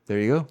 There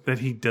you go. that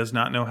he does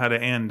not know how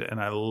to end, and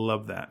I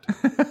love that.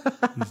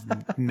 He's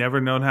never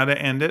known how to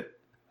end it.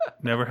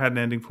 Never had an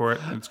ending for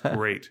it. It's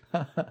great.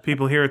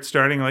 People hear it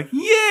starting like,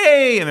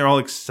 "Yay!" and they're all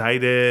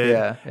excited.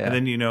 Yeah. And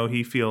then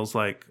he feels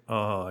like,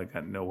 "Oh, I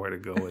got nowhere to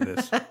go with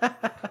this."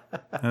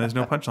 And there's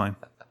no punchline.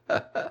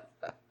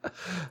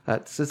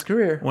 That's his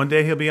career. One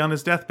day he'll be on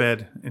his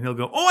deathbed and he'll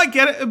go, "Oh, I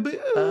get it."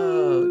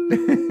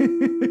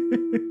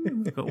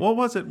 What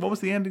was it? What was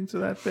the ending to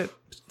that bit?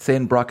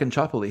 Saying Brock and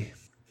Choppily.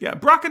 Yeah,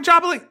 Brock and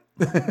Choppily.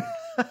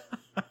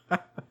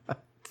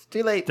 It's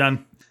too late.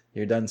 Done.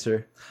 You're done,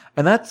 sir.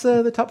 And that's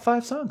the top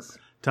 5 songs.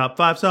 Top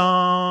 5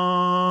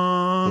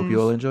 songs. Hope you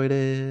all enjoyed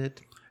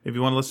it. If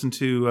you want to listen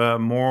to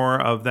more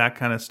of that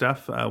kind of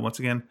stuff, once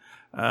again,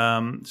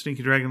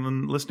 Sneaky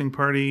Dragon Listening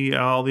Party,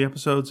 all the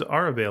episodes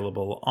are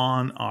available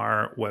on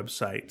our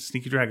website,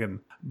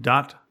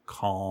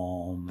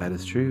 sneakydragon.com. That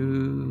is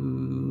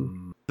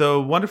true. The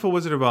Wonderful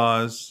Wizard of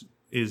Oz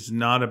is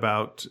not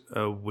about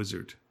a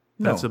wizard.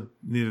 No. That's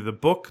neither the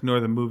book nor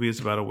the movie is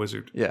about a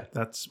wizard. Yeah.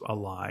 That's a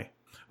lie.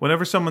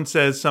 Whenever someone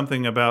says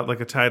something about like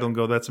a title and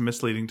go, "That's a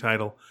misleading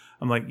title,"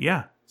 I'm like,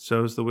 yeah,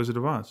 so is The Wizard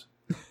of Oz.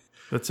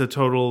 That's a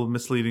total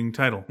misleading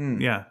title.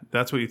 Yeah,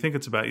 that's what you think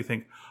it's about. You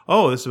think,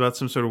 oh, this is about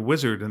some sort of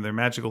wizard and their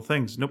magical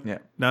things. Nope, Yeah.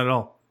 not at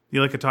all. You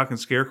like a talking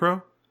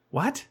scarecrow?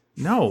 What?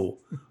 No.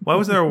 Why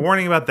wasn't there a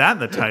warning about that in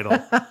the title?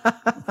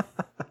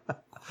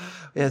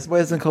 Yes, why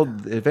isn't it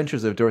called The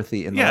Adventures of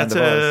Dorothy in the Yeah, Land it's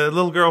of Oz? a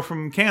little girl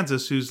from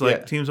Kansas who's like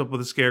Yeah. teams up with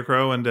a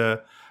scarecrow and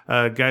a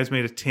guy's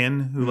made of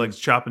tin who likes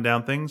chopping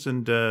down things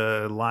and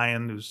a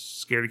lion who's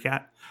scared of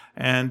cat.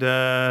 And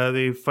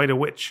they fight a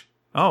witch.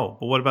 Oh,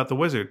 but what about the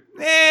wizard?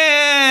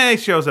 He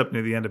shows up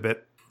near the end a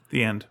bit.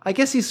 The end. I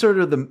guess he's sort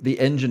of the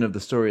engine of the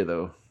story,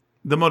 though.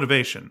 The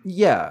motivation.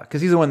 Yeah,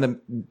 because he's the one, the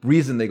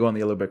reason they go on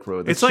the Yellow Brick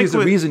Road. It's like she's the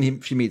with- reason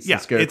she meets Yeah,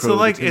 the Scarecrow. it's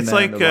like the Tin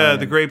Man, the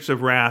Lion. Grapes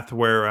of Wrath,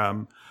 where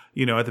at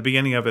the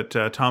beginning of it,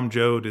 Tom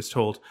Joad is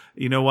told,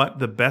 "You know what?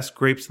 The best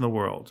grapes in the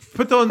world.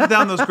 Put down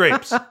those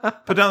grapes.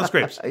 Put down those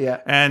grapes."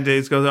 Yeah. And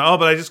he goes, "Oh,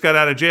 but I just got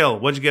out of jail.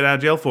 What'd you get out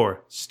of jail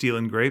for?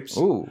 Stealing grapes."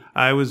 Ooh.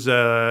 I was,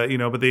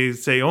 but they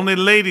say only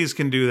ladies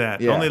can do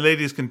that. Yeah. Only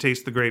ladies can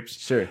taste the grapes.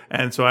 Sure.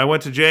 And so I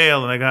went to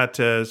jail and I got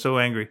so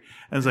angry.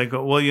 And it's like,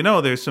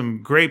 well, there's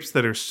some grapes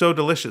that are so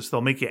delicious they'll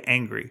make you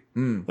angry.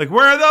 Like,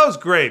 where are those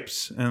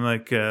grapes? And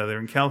like, they're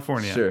in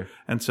California. Sure.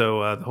 And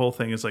so the whole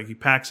thing is like he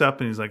packs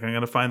up and he's like, I'm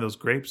going to find those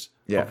grapes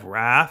Yeah. of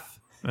wrath,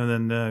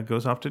 and then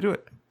goes off to do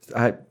it.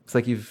 It's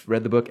like you've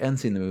read the book and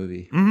seen the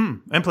movie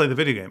And play the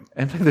video game.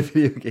 and played the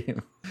video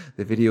game,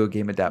 the video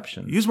game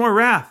adaptation, Use more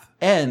wrath.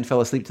 and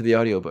fell asleep to the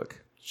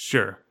audiobook.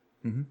 Sure.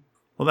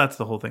 Well, that's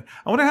the whole thing.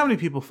 I wonder how many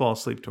people fall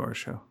asleep to our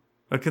show.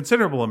 A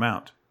considerable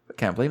amount. I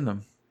can't blame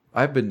them.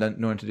 I've been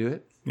known to do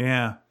it.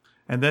 Yeah.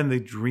 And then they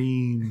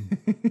dream.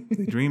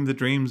 They dream the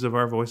dreams of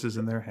our voices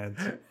in their heads.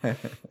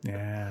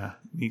 Yeah.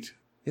 Neat.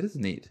 It is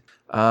neat.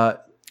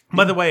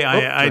 By the way,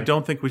 I sorry.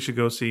 don't think we should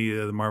go see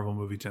the Marvel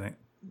movie tonight.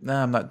 No,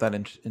 I'm not that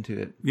into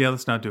it. Yeah,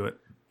 let's not do it.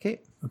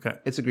 Okay, Okay.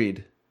 it's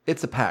agreed.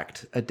 It's a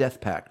pact, a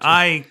death pact.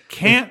 I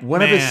can't. If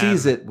one of us man.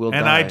 sees it, we'll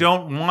and die. I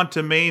don't want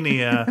to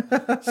mania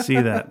see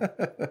that.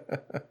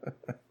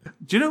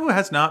 Do you know who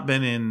has not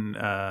been in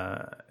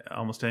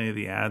almost any of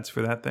the ads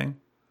for that thing?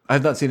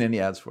 I've not seen any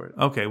ads for it.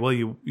 Okay, well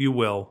you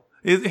will.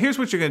 Here's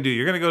what you're going to do.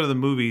 You're going to go to the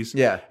movies.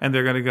 Yeah. And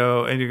they're going to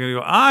go, and you're going to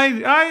go,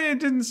 I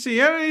didn't see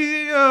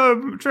any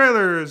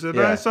trailers, and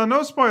Yeah. I saw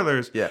no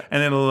spoilers. Yeah.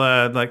 And it'll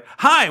like,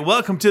 hi,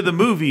 welcome to the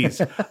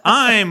movies.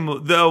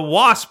 I'm the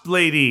Wasp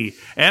Lady,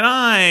 and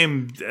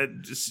I'm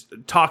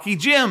Talkie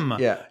Jim.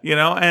 Yeah. You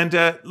know, and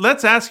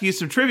let's ask you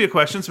some trivia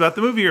questions about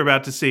the movie you're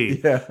about to see.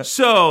 Yeah.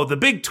 So the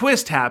big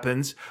twist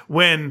happens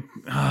when,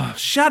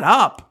 shut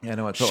up. Yeah, I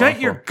know, it's so Shut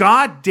awful. your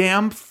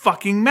goddamn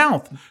fucking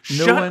mouth. No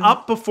Shut one-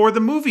 up before the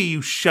movie,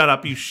 you shut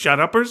up, you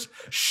shut-uppers.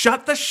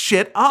 Shut the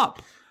shit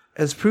up.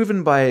 As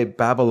proven by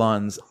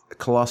Babylon's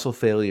colossal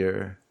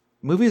failure,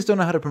 movies don't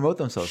know how to promote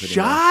themselves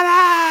anymore. Shut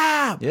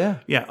up. Yeah.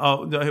 Yeah.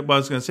 Oh, what I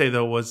was going to say,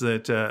 though, was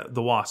that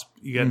the Wasp,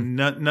 you got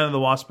none of the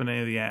Wasp in any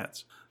of the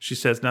ads. She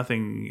says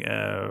nothing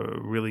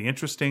really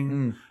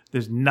interesting.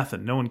 There's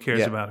nothing. No one cares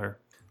Yeah. about her.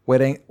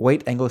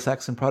 White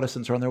Anglo-Saxon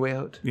Protestants are on their way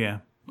out. Yeah.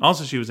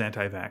 Also, she was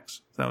anti-vax.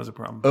 That was a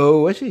problem.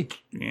 Oh, was she?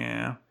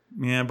 Yeah.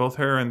 Yeah, both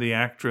her and the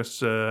actress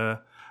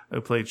who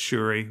played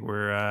Shuri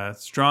were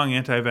strong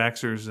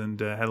anti-vaxxers and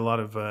had a lot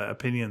of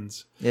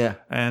opinions. Yeah.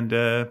 And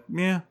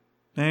yeah,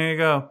 there you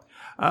go.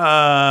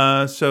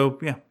 So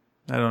yeah,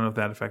 I don't know if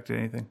that affected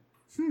anything.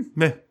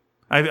 Meh.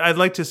 I'd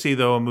like to see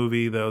though a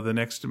movie though the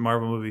next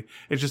Marvel movie.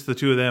 It's just the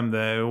two of them.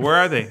 Where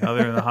are they? Oh,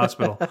 they're in the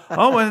hospital.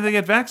 Oh, when did they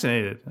get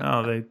vaccinated?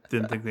 Oh, they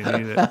didn't think they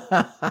needed it.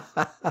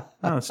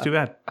 Oh, it's too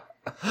bad.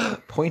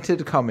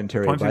 Pointed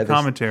commentary Pointed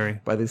commentary.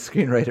 by the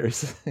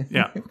screenwriters.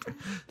 Yeah.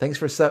 Thanks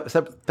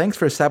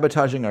for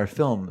sabotaging our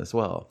film as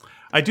well.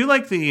 I do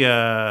like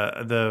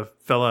the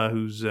fella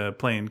who's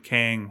playing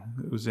Kang,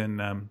 who's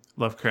in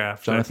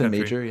Lovecraft. Jonathan Country.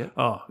 Major, yeah.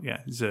 Oh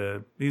yeah, he's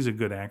a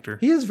good actor.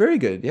 He is very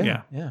good. Yeah.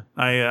 Yeah. Yeah.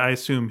 I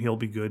assume he'll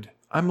be good.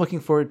 I'm looking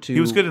forward to. He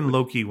was good in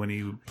Loki when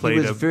he played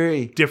was a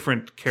very-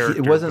 different character.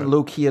 It wasn't but-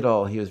 low key at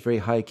all. He was very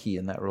high key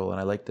in that role, and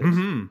I liked it.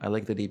 I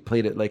liked that he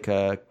played it like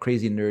a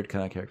crazy nerd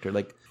kind of character.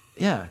 Like,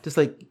 yeah, just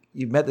like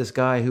you met this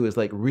guy who was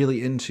like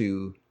really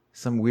into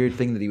some weird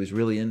thing that he was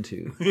really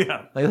into.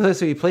 Yeah. Like that's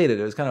how he played it.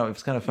 It was kind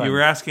of fun. You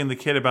were asking the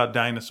kid about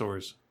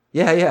dinosaurs.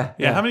 Yeah.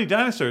 Yeah, how many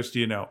dinosaurs do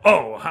you know?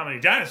 Oh, how many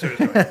dinosaurs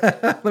do I know?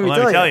 Let me Let me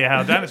tell tell you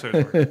how dinosaurs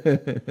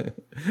work.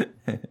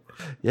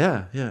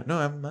 Yeah. No,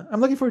 I'm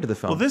looking forward to the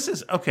film. Well, this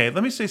is okay.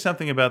 Let me say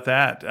something about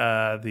that.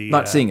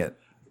 Not seeing it.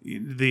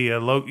 The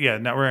Loki. Yeah,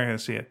 no, we're not going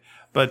to see it.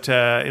 But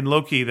in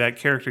Loki, that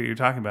character you're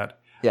talking about,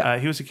 Yeah.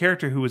 he was a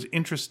character who was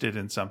interested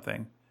in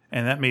something,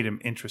 and that made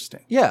him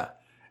interesting. Yeah.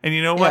 And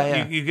you know what?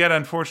 Yeah. You get,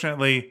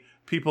 unfortunately,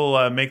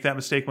 people make that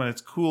mistake when it's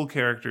cool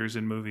characters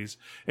in movies.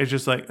 It's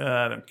just like,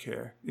 I don't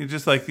care. It's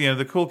just like,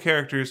 the cool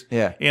characters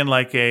Yeah. in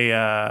like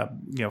a,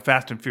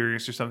 Fast and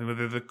Furious or something, where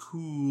they're the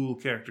cool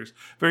characters,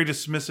 very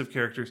dismissive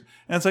characters.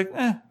 And it's like,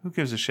 who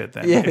gives a shit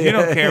then? Yeah. If you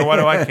don't care, why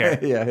do I care?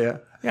 Yeah.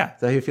 Yeah.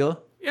 Is that how you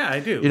feel? Yeah, I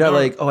do. You're not Or-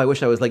 like, oh, I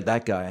wish I was like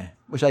that guy.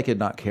 Wish I could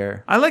not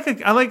care. I like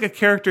a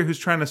character who's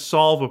trying to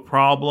solve a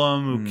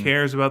problem, who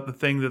cares about the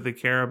thing that they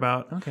care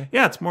about. Hmm. Okay.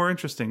 Yeah, it's more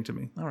interesting to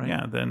me. All right.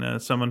 Yeah, than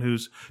someone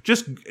who's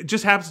just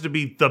happens to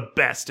be the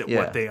best at Yeah.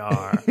 what they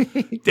are.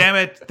 Damn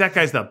it, that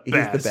guy's the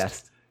best. He's the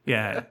best.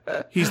 Yeah,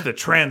 he's the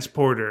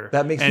transporter.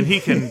 That makes and me- he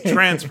can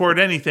transport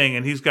anything,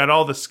 and he's got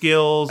all the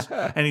skills,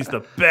 and he's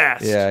the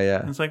best. Yeah.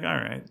 And it's like, all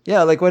right,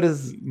 Yeah, like what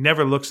is...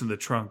 never looks in the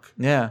trunk.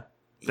 Yeah.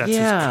 That's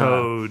Yeah. his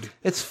code.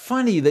 It's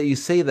funny that you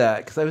say that,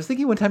 because I was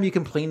thinking one time you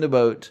complained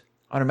about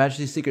On Her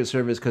Majesty's Secret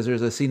Service, because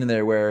there's a scene in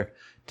there where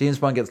James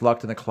Bond gets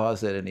locked in a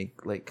closet and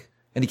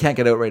he can't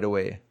get out right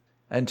away.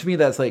 And to me,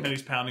 that's like... And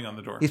he's pounding on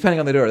the door. He's pounding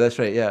on the door, that's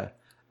right, yeah.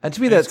 And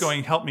to me, And that's... he's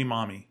going, help me,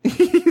 mommy.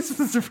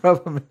 That's the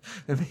problem,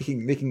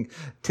 making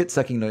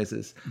tit-sucking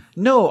noises.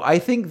 No, I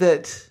think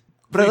that...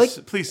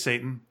 But Please,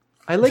 Satan.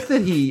 I like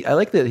that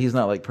he's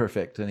not like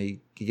perfect, and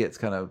he gets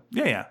kind of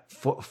Yeah.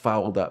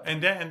 fouled up.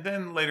 And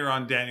then later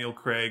on, Daniel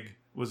Craig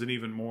was an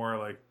even more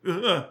like,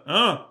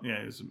 yeah,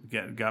 he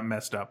got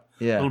messed up.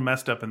 Yeah. A little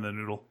messed up in the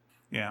noodle.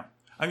 Yeah.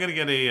 I'm going to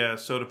get a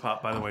soda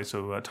pop, by the way,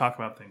 so talk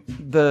about things.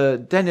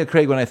 The Daniel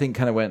Craig one, I think,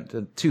 kind of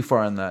went too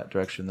far in that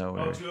direction, though.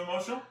 Oh, where- too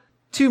emotional?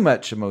 Too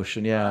much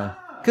emotion, yeah.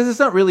 Because it's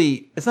not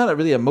really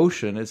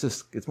emotion.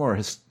 It's more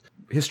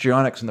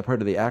histrionics on the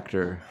part of the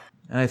actor.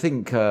 And I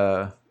think,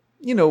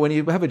 when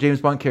you have a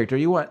James Bond character,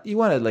 you want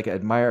to like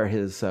admire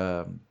his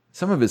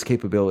some of his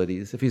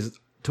capabilities. If he's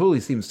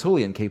seems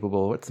totally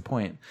incapable, what's the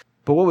point?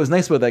 But what was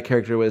nice about that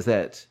character was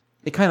that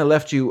it kind of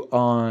left you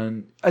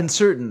on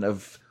uncertain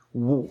of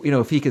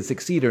if he could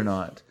succeed or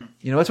not.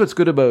 That's what's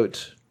good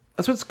about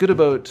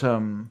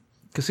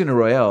Casino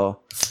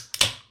Royale.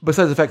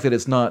 Besides the fact that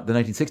it's not the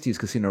 1960s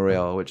Casino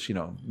Royale, which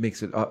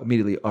makes it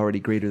immediately already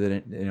greater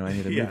than any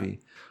other movie.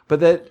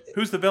 But that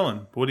Who's the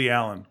villain? Woody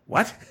Allen.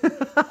 What?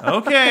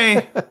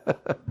 Okay.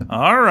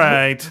 All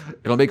right.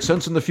 it'll make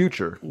sense in the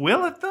future.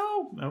 Will it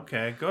though?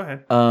 Okay, go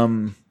ahead.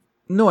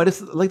 No, I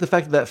just like the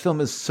fact that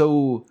film is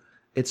so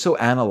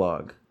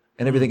analog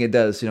and everything it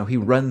does. He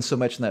runs so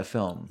much in that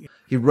film.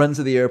 He runs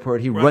to the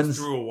airport. He runs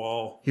through a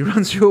wall. He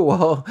runs through a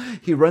wall.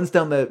 He runs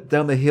down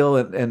the hill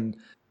and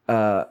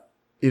to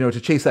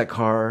chase that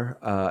car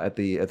at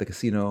the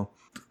casino.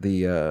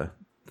 The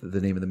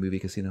name of the movie,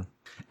 Casino.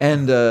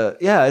 And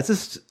I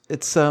just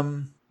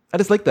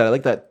like that. I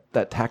like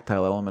that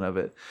tactile element of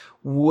it,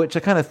 which I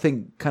kind of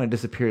think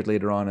disappeared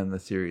later on in the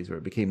series, where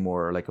it became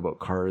more like about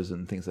cars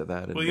and things like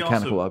that and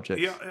mechanical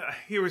objects.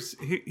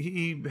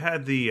 He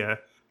had the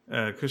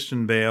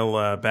Christian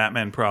Bale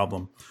Batman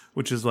problem,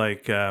 which is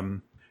like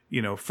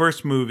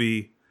first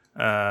movie,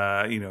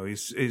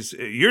 he's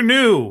you're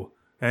new.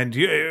 And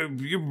you're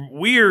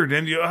weird,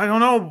 and I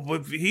don't know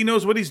if he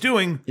knows what he's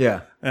doing.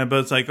 Yeah. But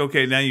it's like,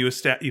 okay, now you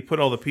put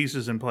all the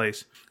pieces in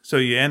place. So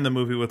you end the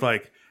movie with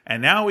like,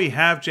 and now we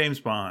have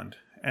James Bond,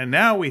 and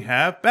now we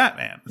have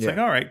Batman. It's like,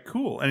 all right,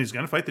 cool. And he's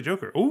going to fight the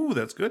Joker. Ooh,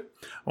 that's good.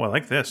 Oh, I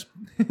like this.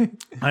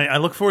 I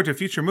look forward to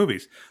future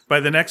movies. By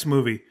the next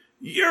movie,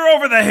 you're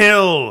over the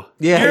hill.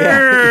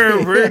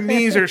 Your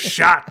knees are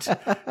shot.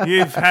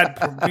 You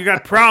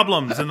got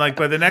problems. And like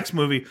by the next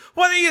movie,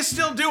 what are you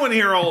still doing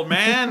here, old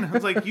man?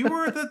 It's like, you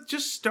were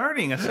just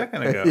starting a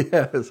second ago.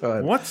 Yeah, that's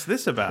odd. What's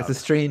this about? It's a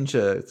strange,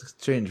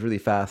 really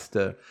fast.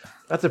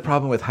 That's a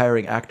problem with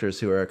hiring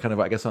actors who are kind of,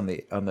 I guess, on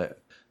the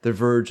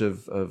verge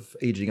of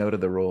aging out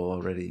of the role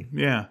already.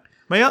 Yeah.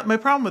 My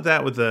problem with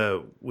that with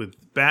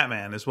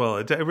Batman as well,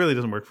 it really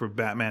doesn't work for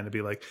Batman to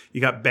be like,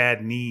 you got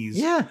bad knees.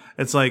 Yeah.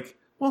 It's like,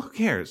 well, who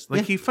cares?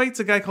 Like, he fights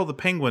a guy called the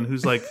Penguin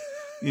who's like,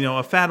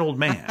 a fat old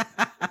man.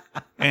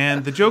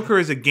 And the Joker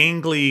is a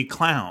gangly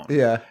clown.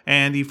 Yeah.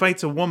 And he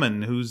fights a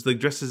woman who's like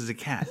dressed as a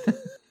cat.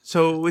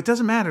 So it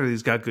doesn't matter that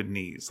he's got good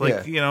knees.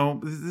 Like,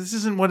 this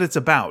isn't what it's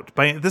about.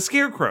 By the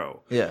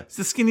Scarecrow. Yeah. It's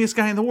the skinniest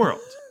guy in the world.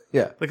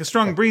 Yeah. Like a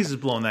strong breeze is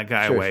blowing that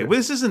guy away. Sure. But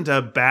this isn't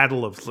a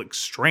battle of like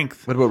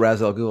strength. What about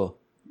Ra's al Ghul?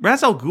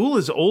 Ra's al Ghul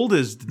is old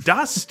as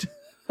dust.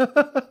 I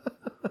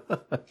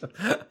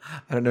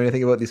don't know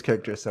anything about these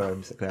characters, so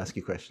I'm just going to ask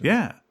you questions.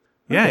 Yeah.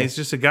 Yeah, he's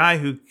just a guy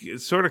who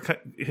sort of,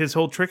 his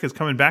whole trick is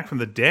coming back from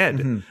the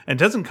dead and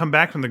doesn't come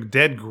back from the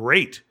dead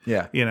great.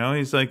 Yeah.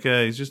 He's like,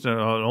 he's just an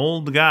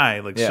old guy,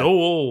 like so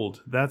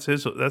old. That's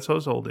his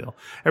whole deal.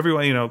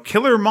 Everyone,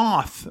 Killer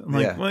Moth. I'm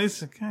like, well,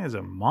 this guy is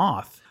a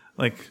moth.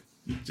 Like,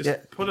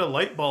 just put a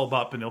light bulb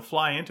up and he'll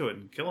fly into it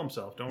and kill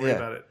himself. Don't worry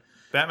about it.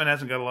 Batman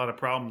hasn't got a lot of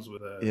problems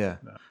with it. Yeah.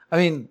 No. I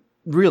mean,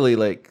 really,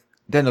 like,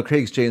 Daniel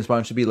Craig's James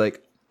Bond should be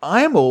like,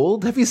 I'm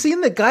old. Have you seen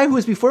the guy who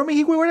was before me?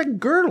 He wore a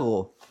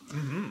girdle.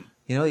 Mm-hmm.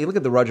 You look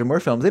at the Roger Moore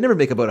films, they never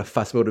make about a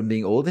fuss about him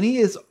being old, and he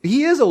is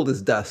old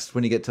as dust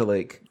when you get to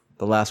like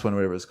the last one,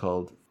 whatever it's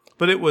called.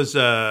 But it was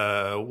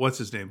what's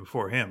his name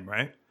before him,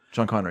 right?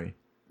 Sean Connery.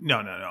 No.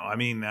 I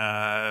mean,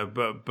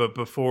 but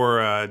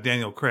before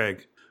Daniel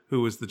Craig, who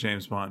was the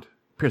James Bond?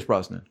 Pierce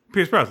Brosnan.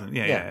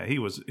 Yeah. He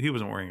wasn't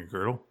wearing a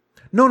girdle.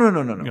 No.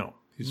 No,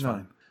 he's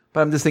fine.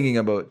 But I'm just thinking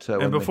about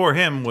and before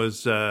him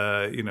was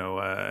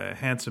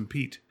Handsome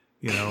Pete.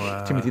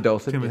 Timothy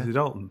Dalton. Timothy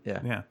Dalton.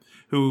 Yeah.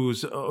 Who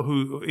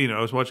I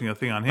was watching a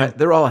thing on him.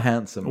 They're all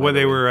handsome. Where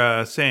they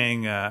were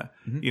saying,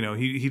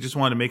 he just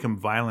wanted to make him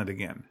violent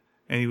again.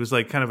 And he was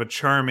like kind of a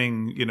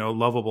charming,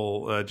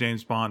 lovable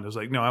James Bond. It was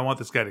like, no, I want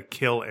this guy to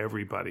kill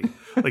everybody.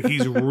 Like,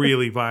 he's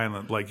really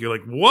violent. Like, you're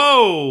like,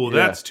 whoa,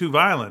 that's too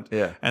violent.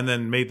 Yeah. And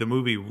then made the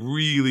movie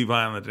really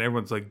violent. And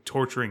everyone's like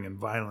torturing and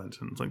violent.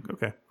 And it's like,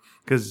 okay.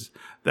 Because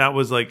that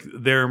was like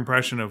their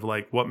impression of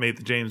like what made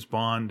the James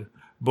Bond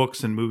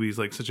books and movies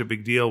like such a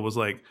big deal was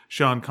like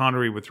Sean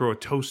Connery would throw a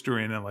toaster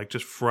in and like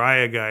just fry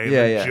a guy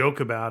and joke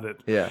about it.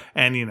 Yeah.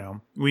 And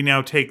we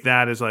now take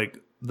that as like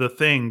the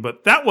thing,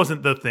 but that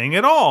wasn't the thing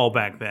at all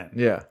back then.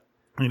 Yeah.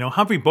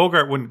 Humphrey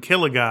Bogart wouldn't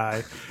kill a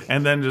guy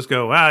and then just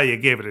go, you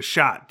gave it a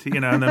shot,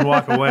 and then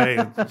walk away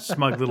and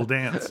smug little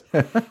dance.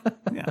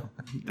 Yeah.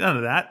 None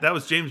of that. That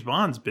was James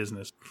Bond's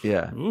business.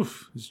 Yeah.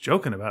 Oof. He's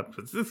joking about it.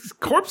 But this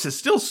corpse is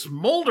still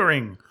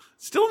smoldering.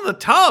 Still in the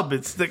tub.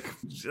 It's you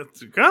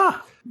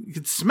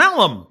can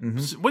smell him.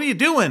 Mm-hmm. What are you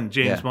doing,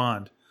 James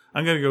Bond?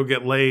 I'm going to go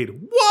get laid.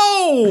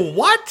 Whoa,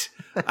 what?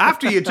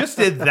 After you just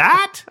did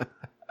that?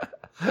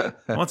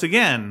 Once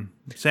again,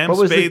 Sam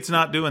Spade's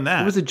not doing that.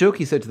 What was the joke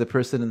he said to the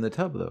person in the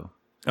tub, though?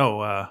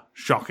 Oh,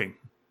 shocking.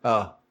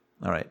 Oh,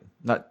 all right.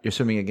 You're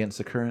swimming against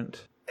the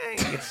current? I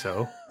guess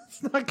so.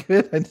 It's not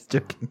good. I'm just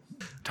joking.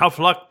 Tough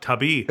luck,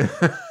 Tubby.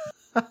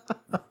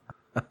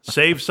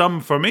 Save some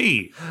for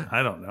me.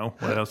 I don't know.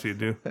 What else do you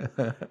do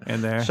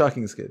in there?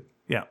 Shocking's good.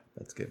 Yeah.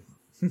 That's good.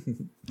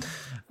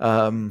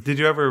 Did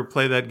you ever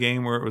play that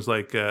game where it was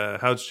like, how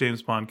does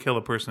James Bond kill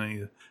a person? And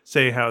you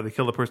say how they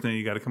kill a person, and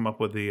you got to come up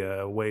with the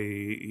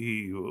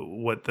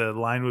what the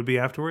line would be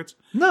afterwards.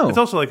 No. It's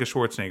also like a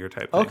Schwarzenegger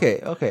type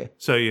thing. Okay.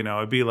 So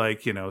it'd be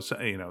like he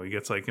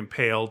gets like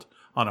impaled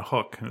on a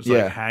hook, and it's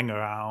Yeah. like hang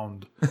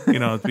around.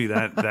 It'd be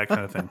that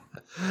kind of thing.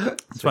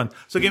 It's fun.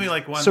 So give me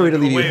like one. Sorry like,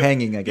 to leave a you way of-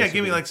 hanging, I guess Yeah, give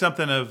would me be. like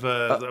something of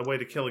a way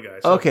to kill a guy.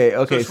 So, Okay.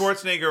 So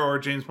Schwarzenegger or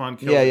James Bond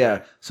kill. a Yeah.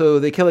 guy. So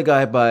they kill a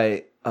guy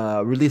by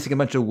releasing a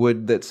bunch of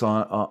wood that's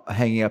on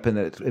hanging up, and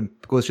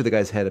it goes through the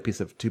guy's head. A piece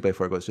of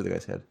 2x4 goes through the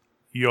guy's head.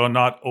 You're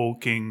not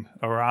oaking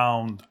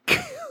around,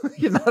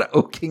 You're not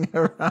oaking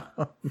around.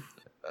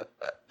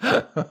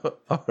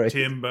 All right.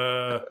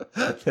 timber.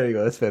 There you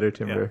go. That's better,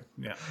 Timber.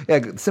 Yeah.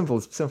 Yeah, simple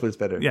is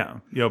better. Yeah,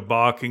 you're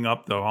barking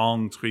up the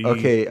wrong tree.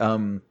 Okay.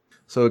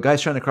 So a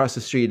guy's trying to cross the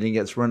street and he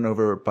gets run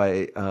over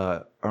by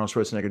Arnold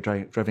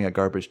Schwarzenegger driving a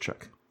garbage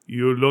truck.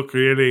 You look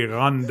really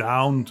run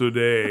down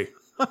today.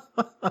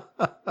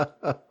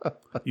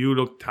 You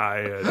look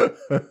tired.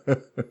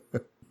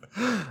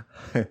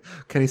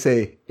 Can he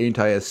say, "Ain't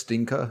I a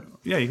stinker"?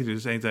 Yeah, you can do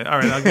the same thing. All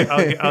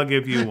right, I'll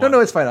give you one. No,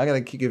 it's fine. I'm gonna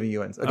keep giving you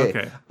ones.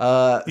 Okay.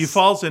 Okay. He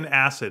falls in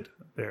acid.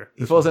 There.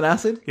 He falls in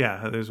acid.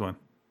 Yeah, there's one.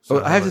 Oh,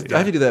 So, I have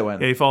to do that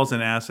one. Yeah, he falls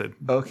in acid.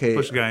 Okay.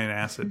 Push a guy in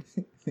acid.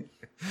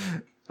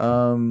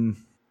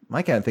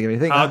 I can't think of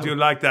anything. How do you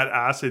like that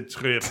acid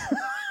trip?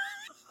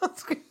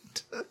 That's great.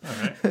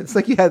 It's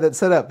like you had that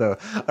set up, though.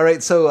 All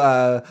right,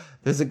 so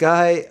there's a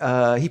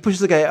guy. He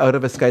pushes a guy out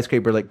of a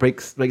skyscraper, like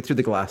breaks right through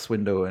the glass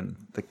window, and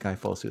the guy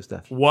falls to his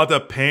death. What a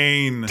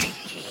pain.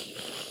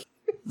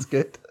 It's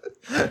good.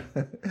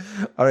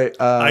 All right.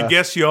 I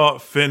guess you're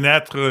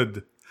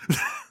fenetred.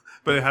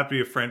 But it had to be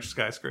a French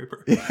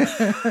skyscraper.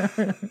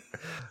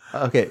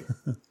 Okay.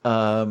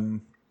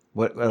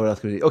 What else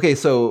could he do? Okay,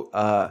 so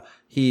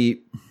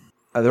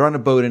they're on a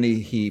boat, and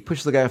he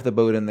pushes the guy off the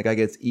boat, and the guy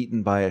gets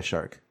eaten by a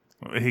shark.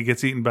 He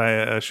gets eaten by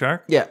a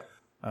shark? Yeah.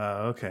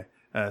 Okay.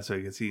 So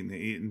he gets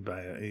eaten by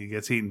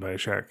a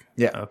shark.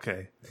 Yeah.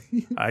 Okay.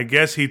 I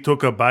guess he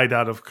took a bite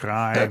out of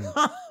crime.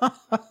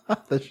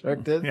 The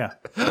shark did? Yeah.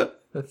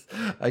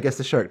 I guess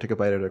the shark took a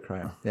bite out of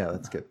crime. Yeah,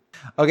 that's good.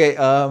 Okay,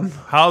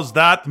 How's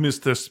that,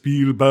 Mr.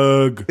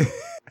 Spielberg?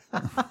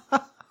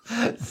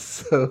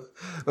 so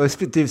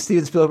Steven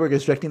Spielberg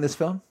is directing this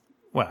film?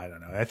 Well, I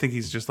don't know. I think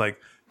he's just like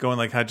going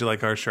like, how'd you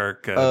like our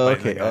shark? Oh, biting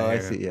okay. the guy Oh, I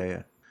here? see.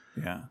 Yeah.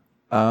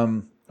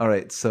 Yeah. All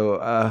right, so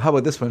how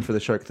about this one for the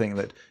shark thing,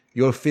 that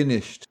you're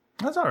finished?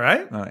 That's all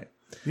right. All right.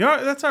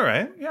 That's all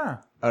right. Yeah.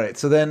 All right,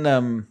 so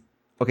then,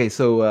 okay,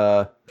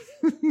 so,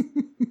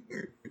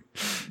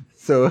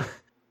 so at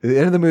the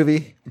end of the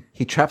movie,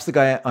 he traps the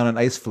guy on an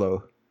ice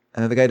floe,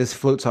 and then the guy just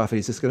floats off, and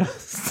he's just going to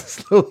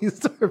slowly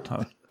starve to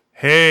death.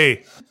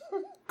 Hey,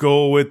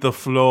 go with the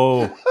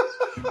flow.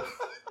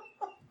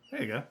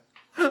 There you go.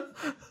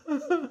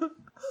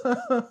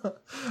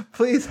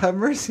 Please have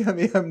mercy on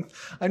me. I'm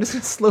just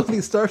going to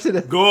slowly starve to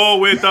death. Go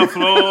with the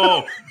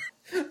flow.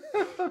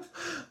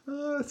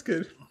 Oh, that's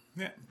good.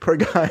 Yeah. Poor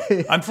guy.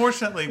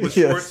 Unfortunately, with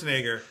Yes.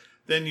 Schwarzenegger,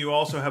 then you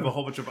also have a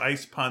whole bunch of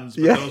ice puns,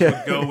 but Yeah, those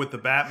yeah. would go with the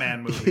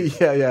Batman movie.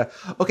 Yeah.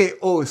 Okay.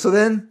 Oh, so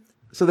then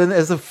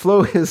as the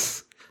flow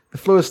is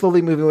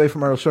slowly moving away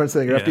from Arnold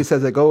Schwarzenegger, after he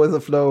says that, "Go with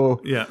the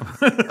flow," Yeah.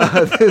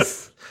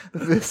 this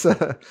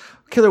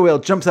killer whale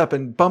jumps up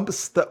and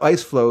bumps the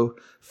ice floe,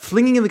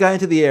 flinging the guy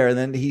into the air, and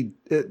then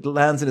it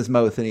lands in his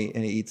mouth, and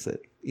he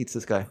eats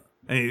this guy.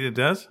 And it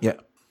does? Yeah.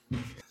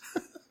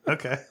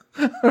 Okay.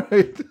 All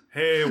right.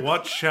 Hey,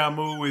 what's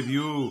Shamu with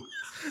you?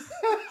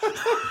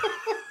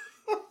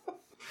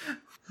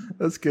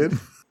 That's good.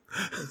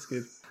 That's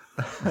good.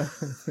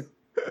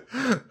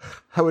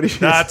 How would he?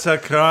 That's a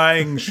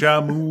crying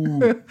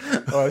Shamu.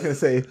 Oh, I was going to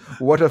say,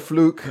 what a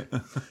fluke.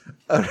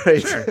 All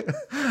right.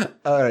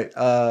 All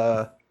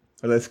right.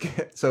 Let's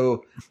get,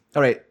 all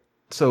right.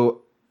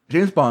 So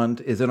James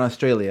Bond is in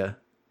Australia,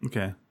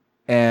 Okay.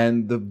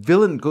 and the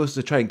villain goes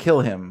to try and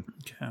kill him,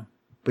 Okay.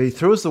 but he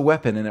throws the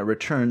weapon and it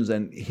returns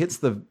and hits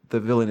the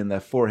villain in the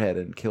forehead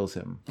and kills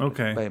him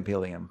Okay. by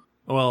impaling him.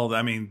 Well,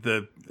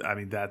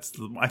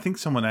 I think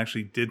someone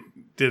actually did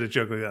a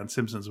joke like that on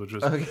Simpsons, which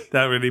was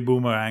that really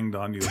boomeranged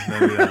on you.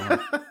 Maybe that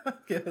one.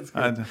 Yeah, that's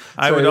I Sorry, would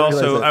I realized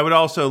that. I would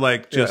also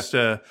like just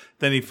then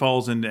he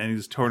falls and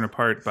he's torn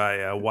apart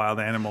by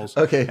wild animals.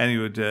 Okay. And he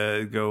would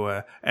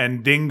go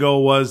and Dingo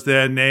was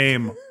their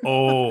name.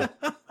 Oh,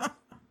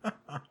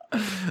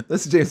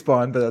 That's James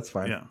Bond, but that's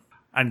fine. yeah.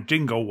 And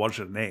Dingo was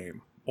your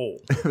name. Oh,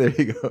 There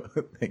you go.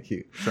 Thank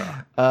you. sure.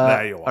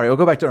 There you are. All right, we'll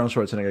go back to Arnold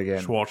Schwarzenegger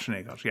again.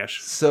 Schwarzenegger. Yes.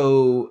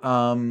 So,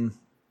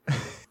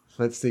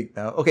 let's think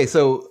now. Okay,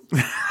 so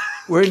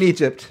we're in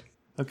Egypt.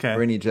 Okay.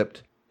 We're in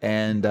Egypt,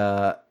 and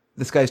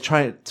this guy's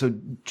trying. So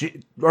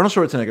Arnold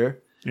Schwarzenegger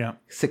Yeah.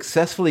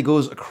 successfully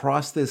goes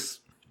across this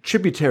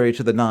tributary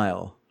to the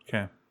Nile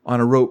Okay. on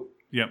a rope.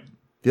 Yep.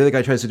 The other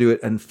guy tries to do it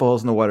and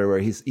falls in the water where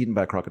he's eaten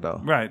by a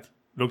crocodile. Right.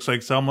 Looks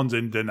like someone's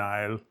in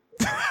denial.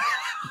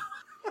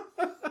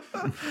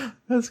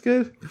 That's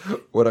good.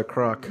 What a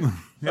croc!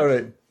 All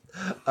right.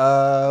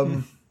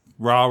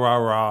 Rah rah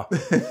rah.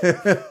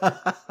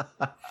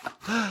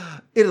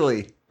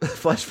 Italy.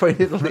 Flashpoint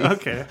Italy.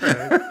 Okay.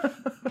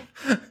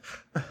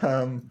 All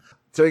right.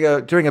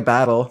 During a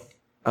battle,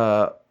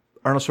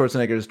 Arnold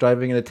Schwarzenegger is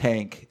driving in a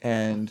tank,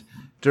 and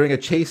during a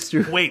chase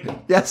through. Wait.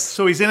 Yes.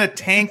 So he's in a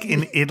tank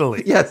in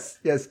Italy. Yes.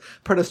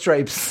 Part of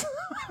Stripes.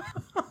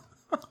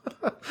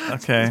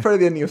 Okay. It's part of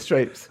the ending of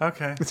Stripes.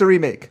 Okay. It's a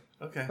remake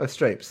Okay. of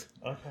Stripes.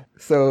 Okay.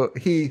 So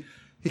he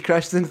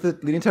crashes into the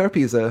Leaning Tower of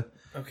Pisa,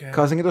 Okay.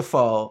 causing it to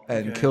fall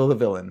and Okay. kill the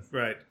villain.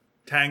 Right.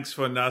 Tanks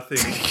for nothing.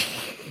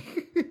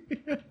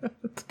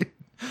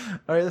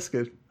 All right, that's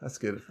good. That's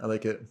good. I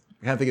like it.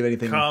 I can't think of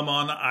anything. Come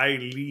on,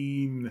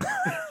 Eileen.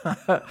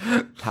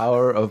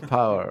 Tower of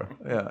Power.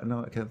 Yeah,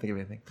 no, I can't think of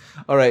anything.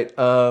 All right.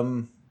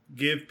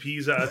 Give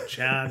Pisa a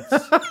chance.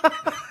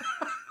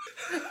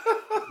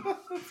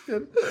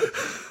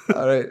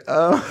 All right.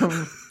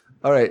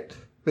 All right.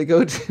 We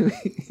go to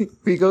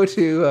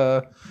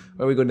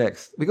where we go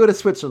next. We go to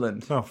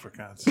Switzerland. Oh, for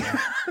God's sake.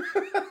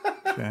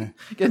 Okay.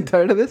 Getting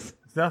tired of this?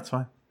 That's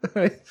fine. All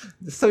right.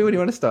 Just tell me when you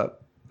want to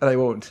stop, and I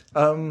won't.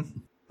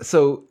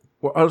 So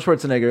Arnold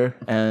Schwarzenegger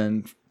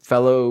and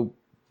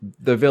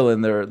the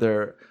villain,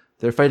 they're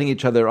fighting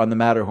each other on the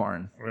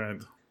Matterhorn.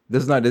 Right.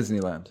 This is not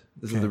Disneyland.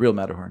 This is the real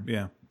Matterhorn.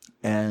 Yeah.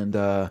 And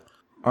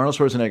Arnold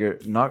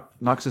Schwarzenegger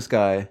knocks this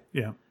guy,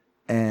 Yeah.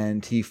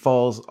 and he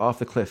falls off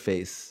the cliff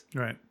face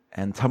Right.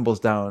 and tumbles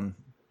down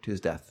to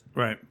his death.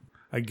 Right.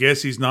 I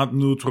guess he's not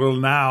neutral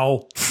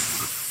now.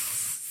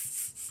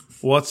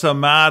 What's the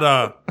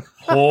matter,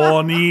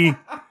 horny?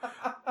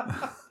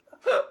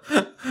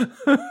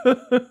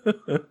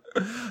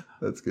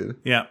 That's good.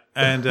 Yeah.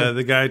 And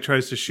the guy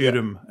tries to shoot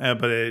him,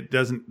 but it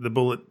doesn't. The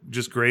bullet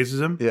just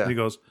grazes him. Yeah. And he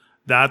goes,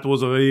 "That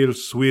was a real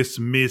Swiss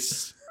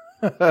miss."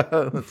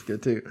 That's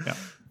good too. Yeah.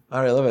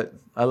 All right,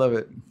 I love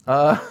it.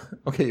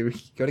 Okay, you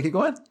gotta keep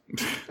going.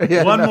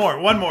 Yeah, One enough. more.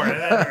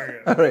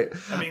 All right.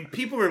 I mean,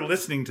 people are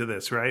listening to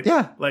this, right?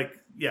 Yeah. Like,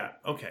 yeah.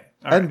 Okay.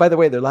 All And right. by the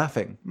way, they're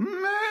laughing.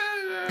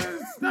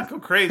 Let's not go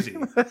crazy.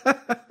 All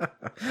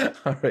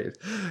right,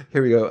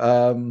 here we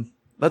go.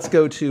 Let's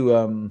go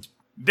to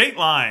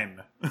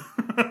Dateline.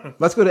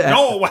 let's go to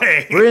No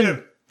way. We're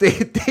in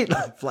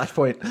Dateline.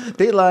 Flashpoint.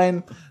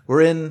 Dateline.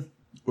 We're in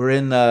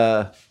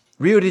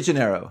Rio de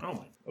Janeiro, Oh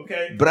my.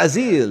 Okay.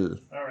 Brazil.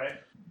 All right.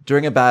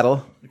 During a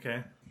battle.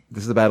 Okay.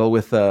 This is a battle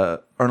with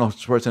Arnold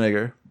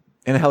Schwarzenegger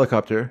in a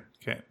helicopter.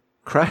 Okay.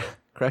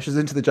 Crashes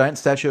into the giant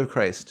statue of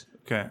Christ,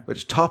 Okay.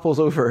 which topples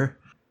over,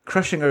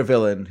 crushing our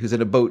villain who's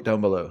in a boat down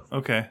below.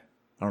 Okay.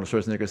 Arnold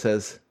Schwarzenegger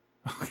says,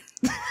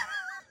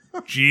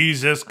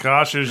 Jesus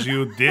cautions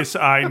you, this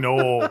I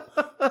know,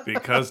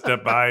 because the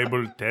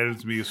Bible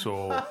tells me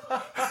so.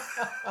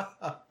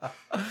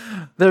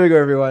 there we go,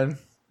 everyone.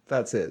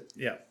 That's it.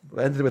 Yeah.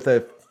 Ended with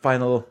a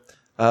final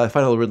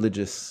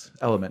religious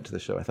element to the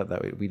show. I thought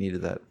that we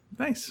needed that.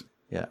 Nice.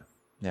 Yeah.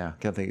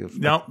 Can't think of.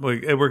 No,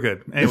 we're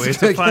good. Anyway,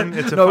 it's a fun.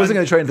 It's a no, I fun, wasn't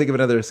going to try and think of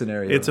another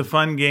scenario. It's a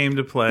fun game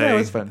to play. Yeah, it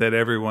was fun. That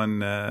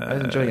everyone. I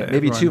was enjoying it.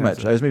 Maybe too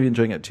much. I was maybe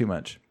enjoying it too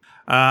much.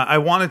 I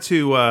wanted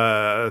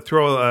to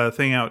throw a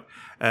thing out.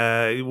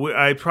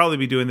 I'd probably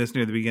be doing this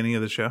near the beginning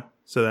of the show,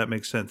 so that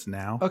makes sense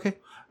now. Okay.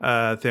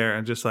 There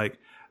and just like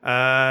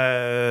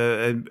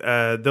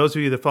those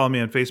of you that follow me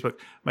on Facebook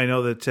might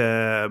know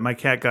that my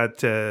cat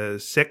got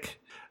sick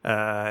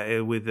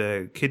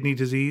with kidney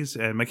disease,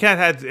 and my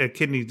cat had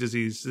kidney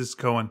disease. This is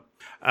Cohen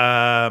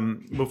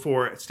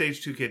before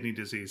stage 2 kidney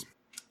disease,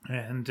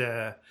 and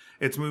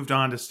it's moved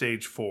on to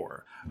stage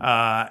 4.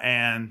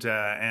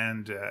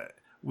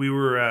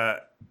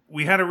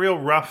 We had a real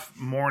rough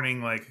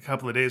morning like a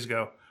couple of days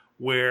ago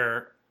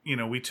where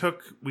we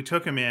took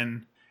him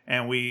in.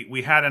 And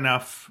we had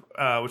enough,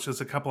 which was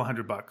a couple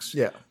 $100,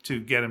 Yeah. to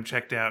get him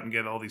checked out and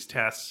get all these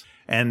tests.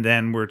 And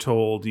then we're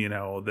told,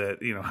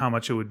 that how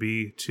much it would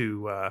be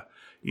to,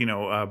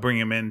 bring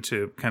him in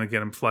to kind of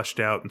get him flushed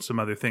out and some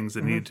other things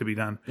that needed to be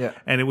done. Yeah.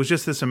 And it was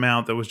just this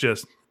amount that was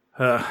just,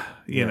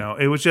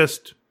 it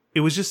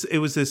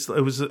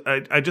was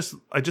I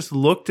just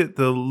looked at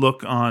the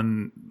look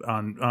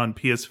on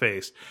Pia's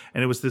face,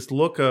 and it was this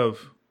look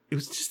of, it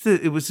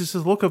was just a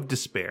look of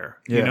despair.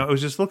 Yeah. It was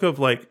just look of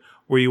like,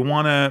 where you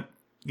want to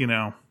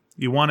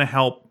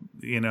help,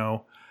 you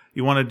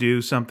want to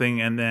do something,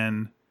 and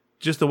then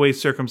just the way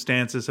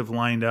circumstances have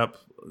lined up,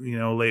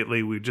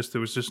 lately,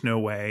 there was just no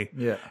way.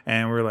 Yeah.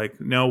 And we're like,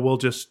 no, we'll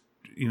just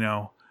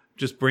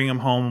bring him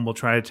home, and we'll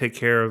try to take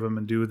care of him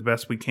and do the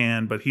best we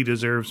can, but he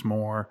deserves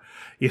more,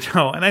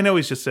 and I know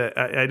he's just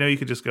I know you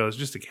could just go, it's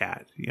just a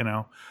cat,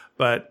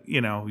 but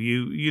you know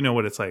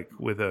what it's like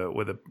with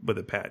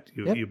a pet.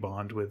 You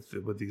bond with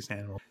these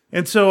animals.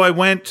 And so I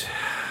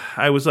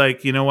was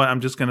like, you know what,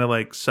 I'm just gonna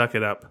like suck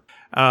it up,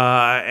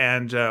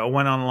 and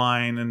went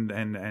online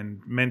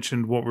and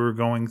mentioned what we were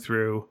going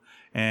through,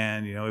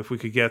 and if we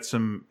could get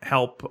some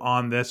help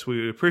on this, we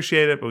would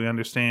appreciate it, but we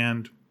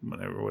understand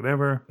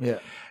whatever. Yeah.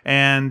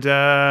 And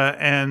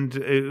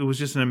it was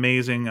just an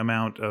amazing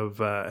amount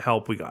of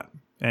help we got.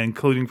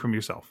 including from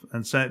yourself.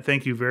 And so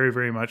thank you very,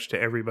 very much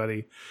to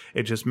everybody.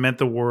 It just meant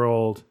the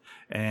world.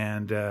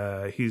 And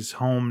he's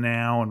home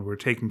now, and we're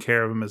taking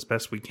care of him as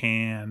best we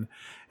can.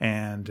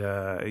 And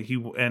I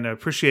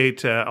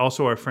appreciate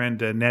also our friend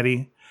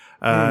Nettie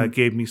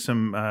gave me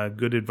some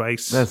good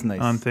advice. That's nice.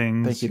 On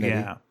things. Thank you, Nettie.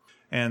 Yeah.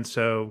 And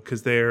so,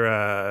 because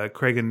they're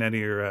Craig and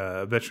Nettie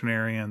are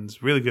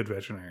veterinarians, really good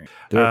veterinarians.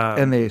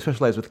 And they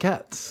specialize with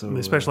cats. So,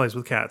 They specialize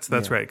with cats.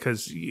 That's right,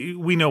 because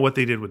we know what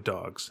they did with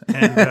dogs.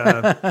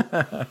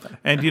 And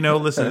and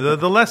listen,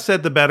 the less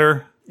said, the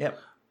better. Yep.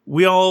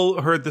 We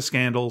all heard the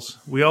scandals.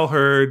 We all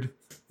heard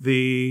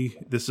this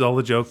is all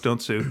a joke.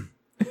 Don't sue.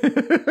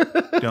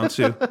 Don't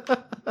sue.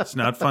 It's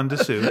not fun to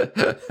sue.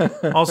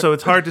 Also,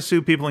 it's hard to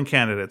sue people in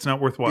Canada. It's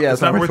not worthwhile. Yeah,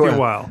 it's not worth your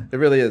while. It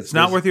really is. It's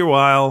not worth your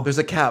while. There's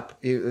a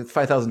cap.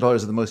 $5,000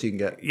 is the most you can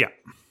get. Yeah.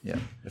 Yeah,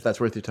 if that's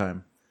worth your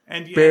time.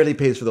 And Barely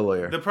pays for the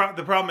lawyer. The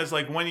problem is,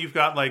 like, when you've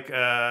got like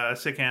a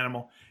sick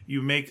animal,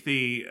 you make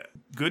the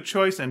good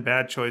choice and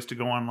bad choice to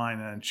go online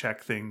and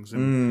check things,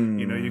 and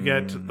you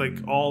get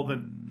like all the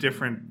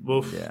different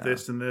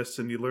this and this,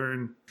 and you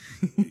learn.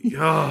 You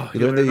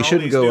learn that you all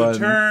shouldn't these go new on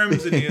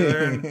terms, and you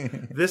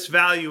learn this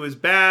value is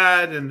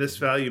bad, and this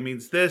value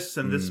means this,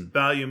 and this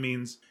value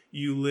means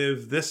you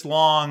live this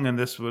long, and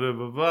this blah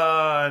blah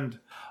blah, and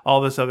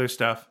all this other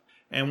stuff.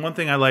 And one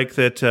thing I like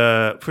that,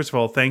 first of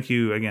all, thank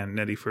you again,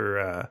 Nettie,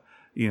 for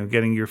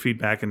getting your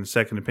feedback and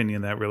second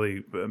opinion. That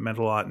really meant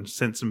a lot, and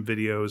sent some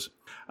videos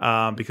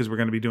because we're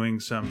going to be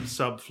doing some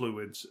sub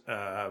fluids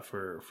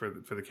for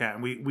the cat.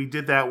 And we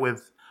did that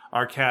with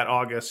our cat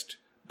August,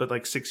 but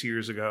like 6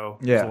 years ago.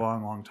 Yeah. It was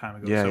a long time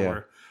ago. Yeah, so yeah.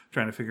 we're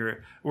trying to figure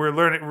it. We're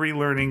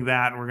relearning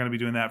that, and we're going to be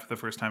doing that for the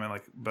first time in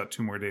like about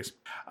 2 more days.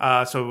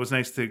 So it was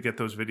nice to get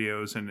those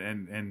videos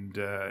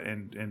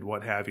and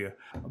what have you.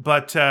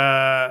 But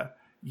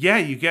yeah,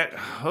 you get.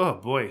 Oh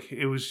boy,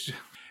 it was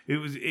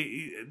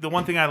the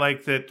one thing I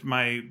like that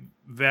my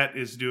vet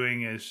is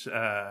doing is,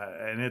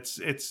 and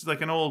it's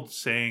like an old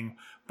saying,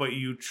 but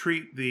you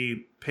treat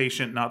the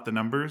patient, not the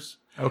numbers.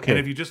 Okay. And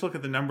if you just look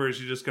at the numbers,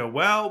 you just go,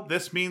 well,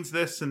 this means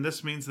this, and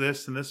this means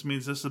this, and this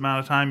means this amount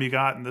of time you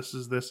got, and this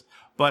is this.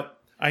 But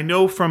I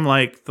know from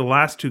like the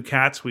last 2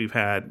 cats we've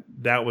had,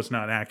 that was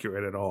not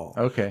accurate at all.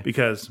 Okay.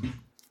 Because,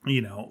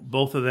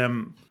 both of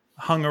them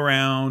hung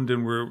around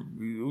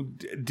and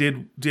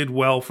did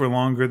well for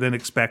longer than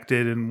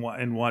expected and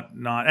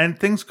whatnot. And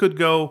things could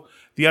go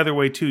the other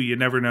way too. You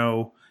never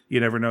know. You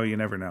never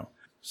know.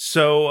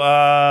 So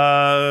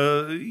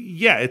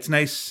yeah, it's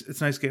nice.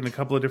 It's nice getting a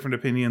couple of different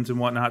opinions and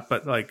whatnot.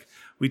 But like,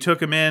 we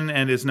took him in,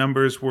 and his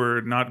numbers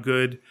were not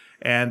good,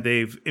 and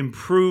they've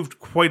improved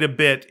quite a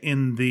bit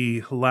in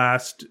the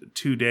last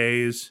 2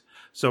 days.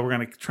 So we're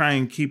going to try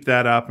and keep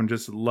that up and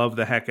just love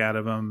the heck out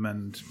of him.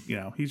 And,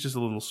 he's just a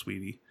little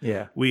sweetie.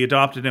 Yeah. We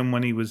adopted him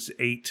when he was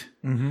 8.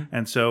 Mm-hmm.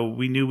 And so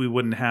we knew we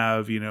wouldn't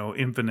have,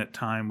 infinite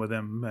time with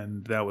him.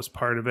 And that was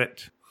part of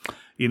it.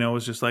 It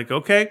was just like,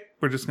 okay,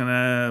 we're just going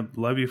to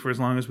love you for as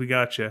long as we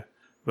got you.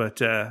 But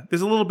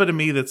there's a little bit of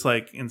me that's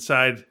like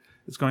inside.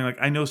 It's going like,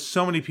 I know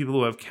so many people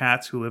who have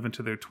cats who live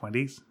into their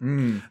 20s.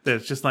 That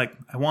it's just like,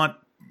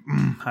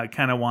 I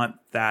kind of want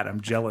that. I'm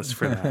jealous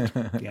for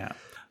that. Yeah.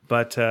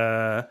 But,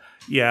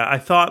 yeah, I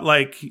thought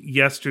like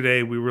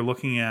yesterday we were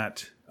looking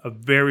at a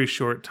very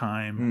short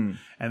time,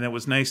 and it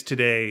was nice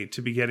today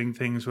to be getting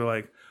things where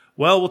like,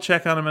 well, we'll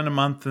check on them in a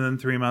month, and then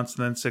 3 months,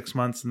 and then 6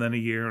 months, and then a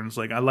year. And it's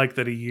like, I like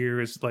that a year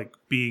is like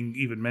being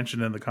even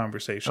mentioned in the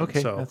conversation.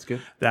 Okay, so that's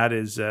good. That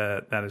is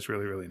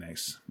really, really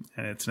nice.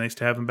 And it's nice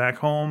to have him back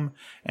home.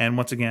 And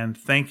once again,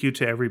 thank you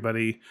to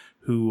everybody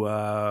who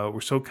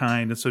were so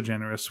kind and so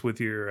generous with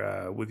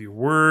your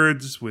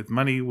words, with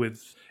money,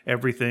 with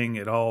everything.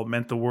 It all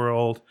meant the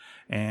world.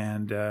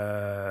 And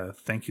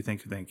thank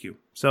you.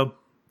 So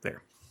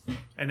there.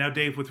 And now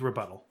Dave with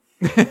rebuttal.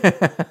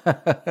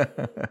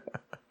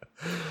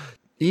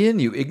 Ian,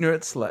 you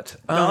ignorant slut.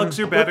 Dogs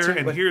are better,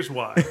 and here's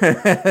why.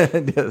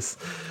 Yes.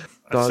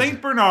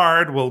 St.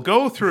 Bernard will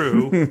go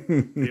through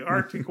the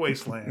Arctic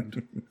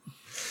wasteland.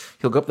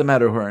 He'll go up the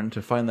Matterhorn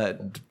to find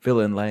that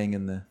villain lying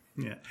in the...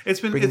 Yeah, it's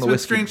been Bring him a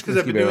whiskey- strange because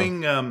I've been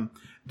whiskey doing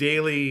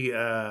daily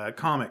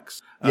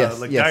comics, Yes,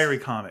 like yes. diary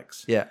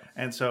comics. Yeah.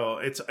 And so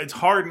it's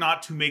hard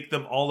not to make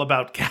them all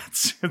about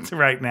cats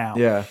right now.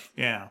 Yeah.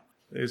 Yeah.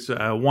 There's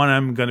one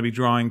I'm going to be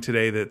drawing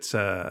today that's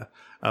a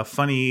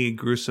funny,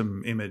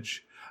 gruesome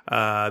image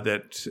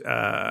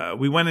that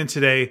we went in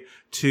today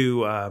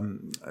to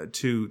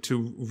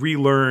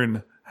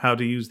relearn how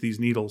to use these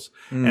needles.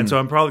 And so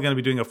I'm probably going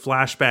to be doing a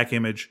flashback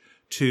image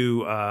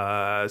to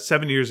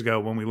 7 years ago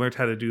when we learned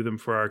how to do them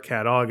for our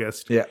cat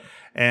August. Yeah.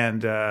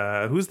 And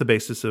who's the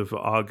basis of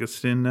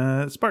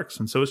Augustine Sparks?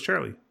 And so is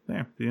Charlie.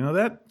 There, do you know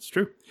that? It's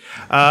true.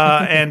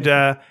 And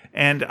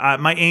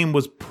my aim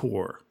was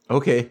poor.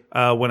 Okay.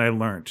 When I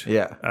learned.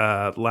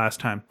 Yeah. Last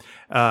time.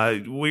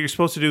 What you're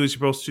supposed to do is you're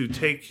supposed to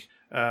take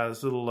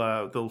this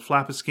little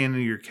flap of skin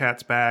in your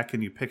cat's back,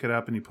 and you pick it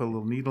up and you put a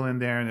little needle in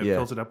there, and it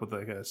fills it up with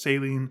like a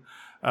saline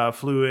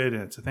fluid,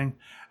 and it's a thing.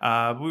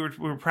 We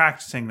were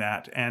practicing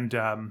that, and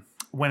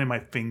went in my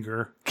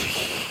finger.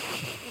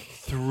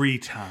 3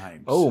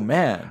 times. Oh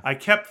man. I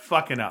kept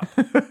fucking up.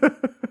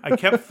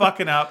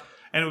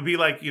 And it would be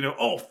like,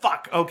 oh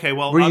fuck. Okay,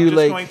 well, I'm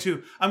going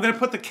to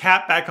put the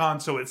cap back on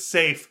so it's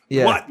safe.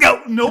 Yeah. What?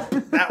 No, nope.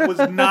 That was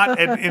not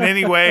in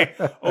any way.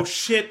 Oh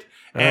shit.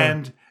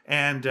 And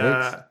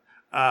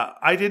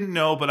I didn't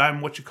know, but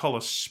I'm what you call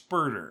a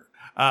spurter,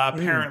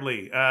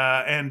 apparently.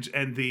 And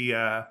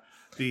the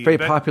Very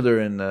popular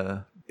in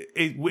the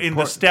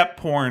step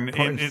porn.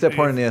 step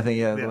porn. I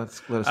think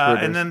Let's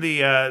and then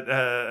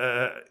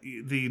the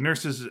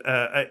nurse's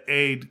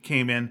aide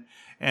came in,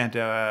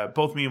 and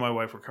both me and my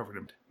wife were covered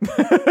in.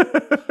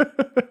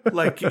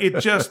 Like it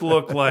just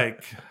looked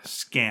like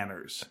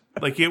scanners.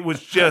 Like it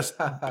was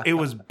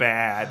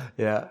bad.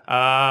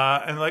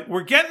 Yeah. And like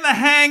we're getting the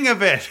hang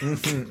of it.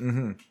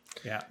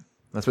 Yeah.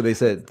 That's what they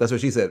said. That's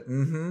what she said.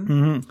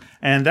 And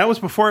that was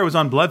before I was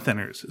on blood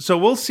thinners. So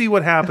we'll see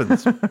what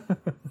happens.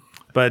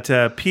 But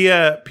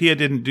Pia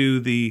didn't do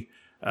the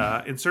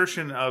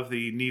insertion of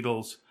the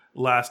needles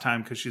last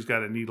time because she's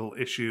got a needle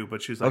issue.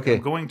 But she's like, Okay.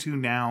 I'm going to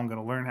now. I'm going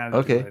to learn how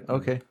to do it.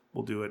 Okay.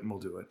 We'll do it.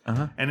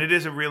 And it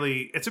is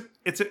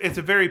it's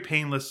a very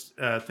painless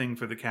thing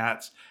for the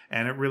cats,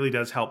 and it really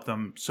does help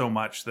them so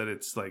much that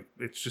it's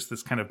just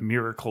this kind of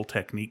miracle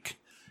technique,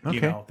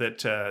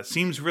 that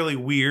seems really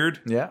weird.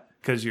 Yeah.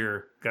 Because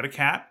you've got a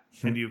cat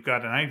and you've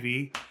got an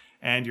IV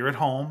and you're at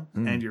home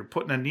and you're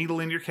putting a needle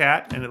in your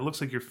cat and it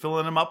looks like you're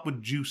filling them up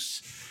with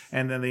juice,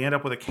 and then they end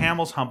up with a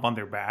camel's hump on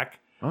their back.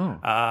 Oh.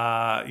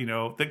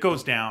 That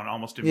goes down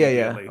almost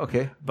immediately. Yeah.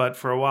 Okay. But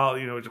for a while,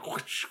 it's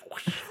whoosh,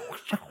 whoosh,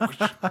 whoosh,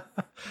 whoosh.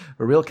 A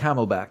real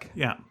camelback.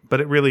 Yeah,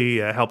 but it really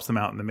helps them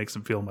out and it makes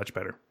them feel much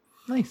better.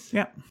 Nice.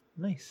 Yeah.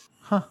 Nice.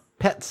 Huh.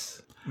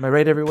 Pets. Am I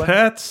right, everyone?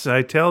 Pets,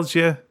 I tells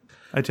you.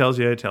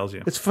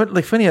 It's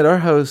funny at our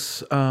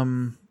house.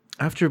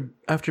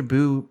 After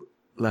Boo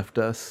left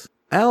us,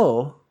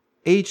 Elle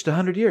aged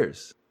 100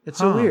 years. It's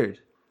so weird.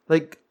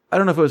 Like I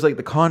don't know if it was like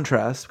the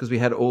contrast because we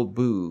had old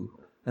Boo,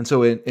 and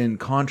so in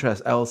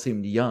contrast, Elle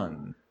seemed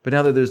young. But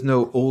now that there's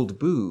no old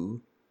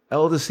Boo,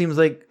 Elle just seems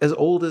like as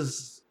old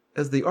as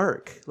the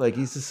Ark. Like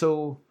he's just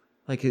so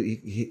like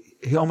he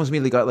almost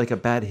immediately got like a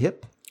bad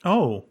hip.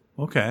 Oh,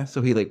 okay.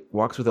 So he like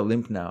walks with a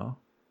limp now.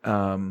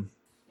 And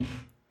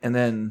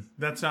then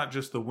That's not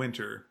just the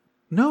winter.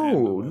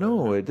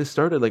 No, it just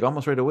started like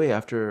almost right away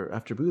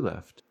after Boo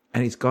left,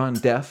 and he's gone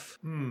deaf.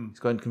 He's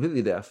gone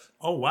completely deaf.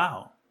 Oh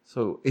wow!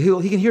 So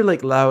he can hear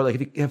like loud,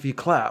 like if you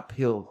clap,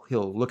 he'll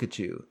look at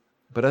you.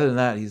 But other than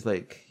that, he's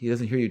like he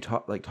doesn't hear you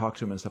talk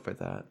to him and stuff like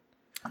that.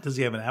 Does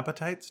he have an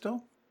appetite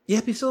still?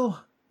 Yep, he's still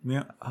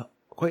Yeah,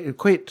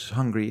 quite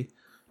hungry,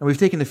 and we've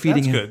taken to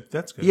feeding him.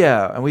 That's good.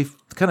 Yeah, and we've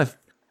kind of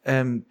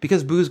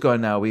because Boo's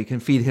gone now, we can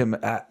feed him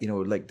at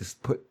like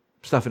just put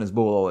stuff in his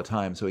bowl all the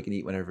time so he can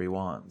eat whenever he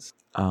wants.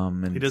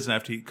 And He doesn't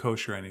have to eat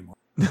kosher anymore.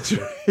 that's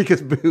right,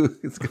 because Boo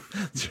is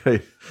that's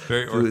right.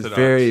 Very Boo is orthodox.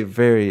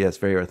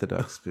 very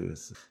orthodox. Boo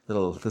is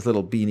this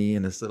little beanie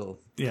and this little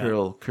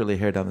curly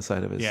hair down the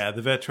side of his. Yeah,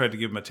 the vet tried to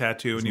give him a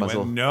tattoo, and he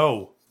muzzle. went,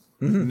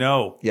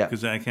 no, Yeah.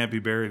 because I can't be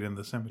buried in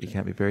the He cemetery.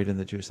 can't be buried in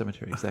the Jewish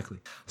cemetery. Exactly.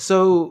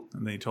 So,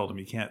 And they told him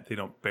they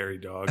don't bury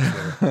dogs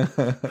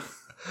there.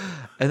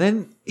 and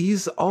then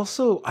he's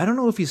also, I don't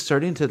know if he's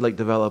starting to like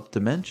develop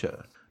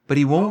dementia, but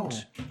he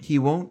won't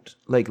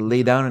like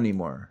lay down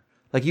anymore.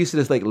 Like he used to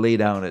just like lay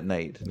down at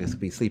night and just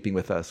be sleeping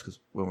with us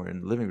when we're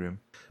in the living room.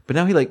 But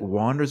now he like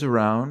wanders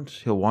around.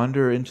 He'll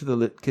wander into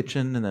the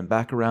kitchen and then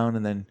back around,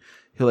 and then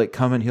he'll like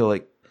come and he'll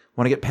like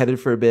want to get petted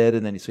for a bit,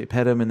 and then you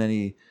pet him, and then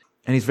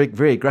he's very,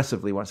 very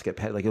aggressively wants to get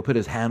petted. Like he'll put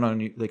his hand on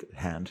you,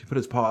 he'll put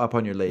his paw up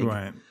on your leg,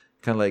 Right.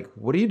 kind of like,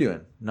 what are you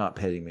doing? Not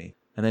petting me.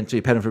 And then so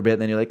you pet him for a bit,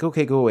 and then you're like,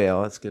 okay, go away,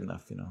 Al. That's good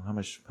enough. How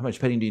much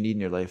petting do you need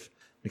in your life?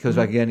 He comes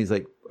back again. He's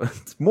like,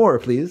 more,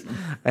 please.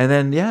 And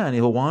then and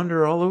he'll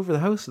wander all over the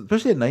house,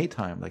 especially at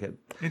nighttime. Like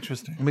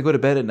Interesting. when we go to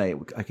bed at night,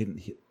 I can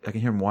hear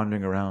him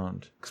wandering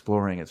around,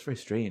 exploring. It's very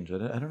strange. I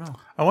don't know.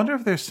 I wonder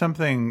if there's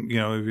something,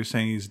 if you're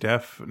saying he's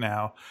deaf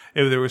now,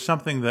 if there was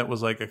something that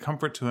was like a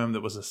comfort to him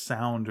that was a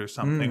sound or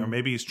something, or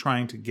maybe he's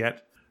trying to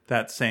get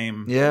that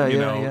same,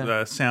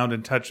 sound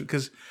and touch,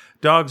 because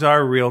dogs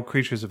are real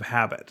creatures of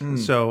habit.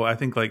 So I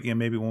think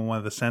maybe when one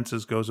of the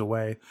senses goes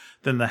away,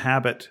 then the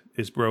habit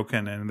is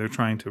broken and they're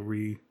trying to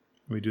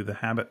redo the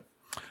habit.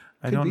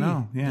 I don't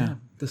know. Yeah.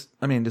 Does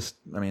he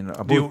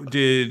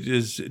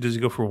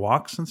go for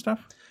walks and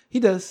stuff? He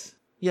does.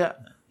 Yeah.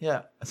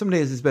 Some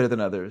days he's better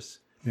than others.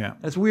 Yeah.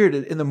 And it's weird.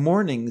 In the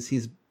mornings,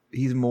 he's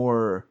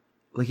more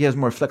like he has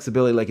more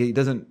flexibility. Like he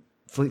doesn't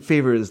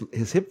favor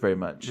his hip very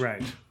much.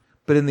 Right.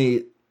 But in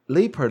the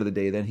late part of the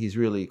day, then he's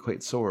really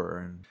quite sore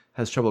and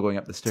has trouble going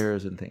up the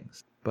stairs and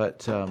things.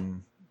 But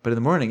in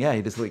the morning,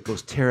 he just like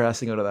goes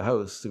terrassing out of the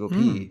house to go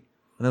pee.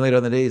 And then later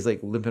on in the day, he's like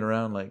limping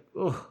around like,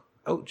 oh,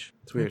 ouch.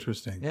 It's weird.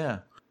 Interesting. Yeah.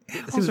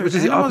 Also, Which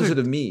is the animals opposite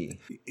of me.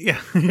 Yeah.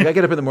 Like I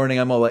get up in the morning,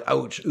 I'm all like,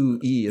 ouch, ooh,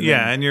 ee. And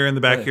And you're in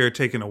the backyard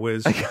taking a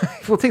whiz.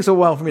 well, it takes a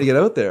while for me to get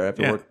out there. I have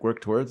to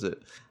work towards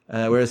it.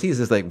 Whereas he's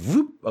just like,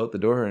 whoop, out the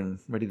door and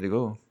ready to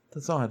go.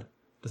 That's odd.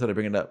 Just had to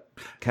bring it up.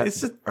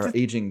 Cats, our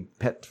aging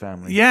pet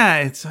family. Yeah,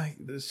 it's like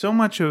there's so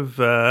much of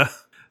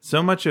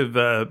So much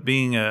of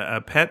being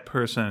a pet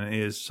person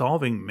is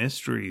solving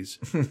mysteries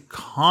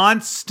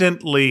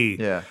constantly.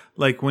 Yeah.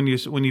 Like when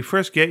you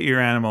first get your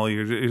animal,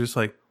 you're just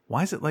like,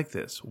 why is it like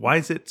this? Why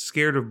is it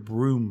scared of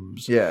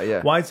brooms?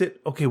 Yeah. Why is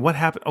it okay? What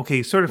happened? Okay,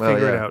 you sort of Well,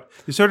 figure it yeah. out.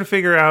 You sort of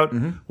figure out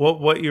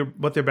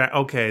what they're bad.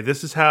 Okay,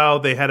 this is how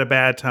they had a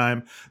bad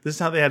time. This is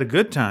how they had a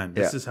good time.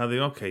 This Yeah. is how they.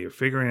 Okay, you're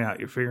figuring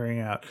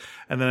out.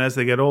 And then as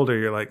they get older,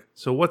 you're like,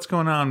 so what's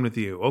going on with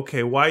you?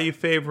 Okay, why are you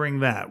favoring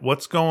that?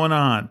 What's going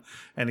on?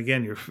 And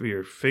again,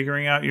 you're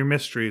figuring out your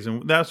mysteries,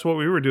 and that's what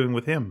we were doing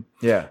with him.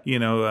 Yeah.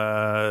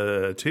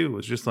 Too. It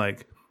was just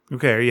like,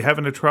 okay, are you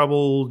having a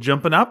trouble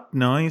jumping up?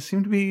 No, you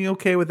seem to be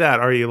okay with that.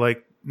 Are you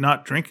like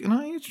not drinking?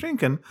 No, he's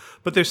drinking.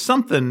 But there's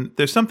something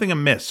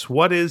amiss.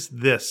 What is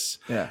this?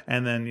 Yeah.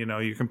 And then,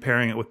 you're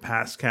comparing it with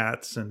past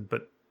cats,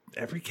 but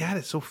every cat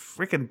is so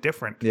freaking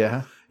different.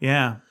 Yeah.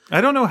 Yeah.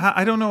 I don't know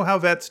how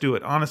vets do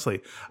it,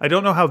 honestly. I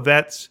don't know how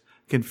vets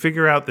can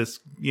figure out this,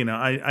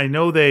 I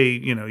know they,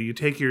 you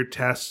take your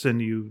tests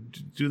and you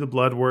do the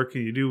blood work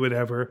and you do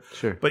whatever.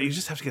 Sure. But you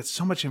just have to get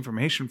so much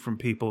information from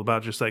people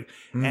about just like,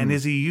 and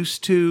is he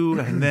used to,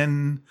 and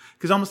then,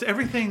 because almost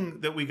everything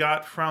that we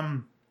got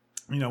from,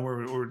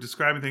 we're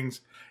describing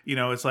things,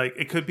 it's like,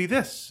 it could be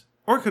this,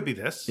 or it could be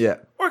this. Yeah.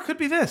 Or it could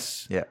be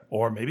this. Yeah.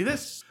 Or maybe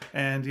this.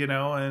 And,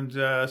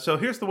 so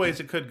here's the ways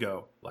it could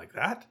go. Like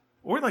that,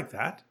 or like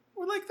that,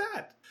 or like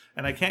that.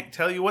 And I can't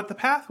tell you what the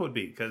path would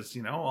be because,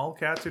 all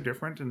cats are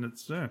different and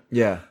it's,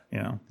 Yeah.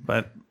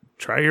 but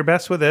try your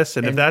best with this.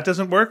 And if that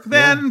doesn't work,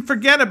 then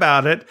forget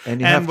about it.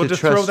 And you have we'll to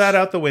just trust- throw that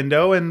out the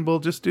window and we'll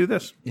just do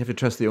this. You have to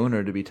trust the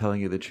owner to be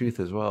telling you the truth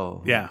as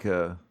well. Yeah.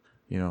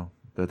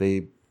 Are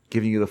they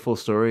giving you the full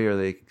story? Or are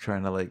they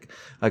trying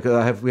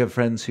to we have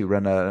friends who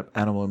run a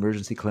animal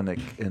emergency clinic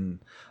in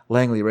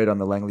Langley, right on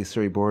the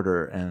Langley-Surrey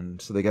border. And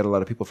so they get a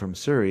lot of people from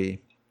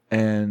Surrey.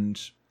 And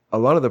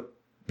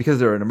because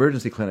they're an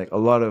emergency clinic, a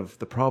lot of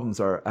the problems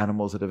are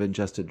animals that have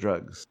ingested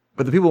drugs.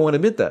 But the people won't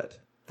admit that.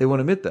 They won't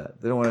admit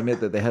that. They don't want to admit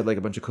that they had like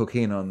a bunch of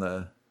cocaine on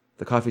the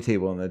coffee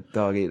table and the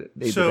dog ate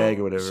the bag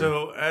or whatever.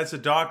 So as a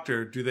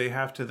doctor, do they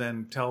have to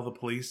then tell the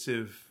police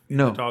if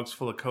No. the dog's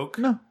full of coke?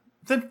 No.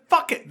 Then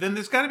fuck it. Then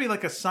there's got to be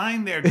like a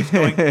sign there just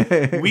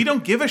going, we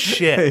don't give a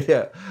shit.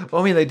 Yeah.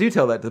 Well, I mean, they do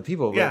tell that to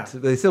people, but Yeah.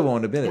 they still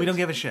won't admit it. We don't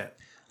give a shit.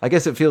 I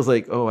guess it feels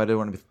like, I don't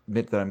want to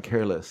admit that I'm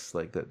careless,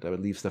 like that I would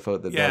leave stuff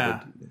out that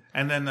Yeah. would...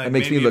 And then It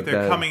makes maybe me look if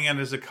they're bad. coming in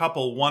as a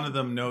couple, one of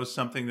them knows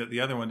something that the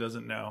other one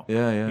doesn't know.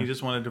 Yeah. You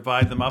just want to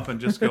divide them up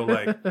and just go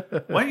like,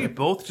 why don't you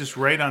both just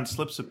write on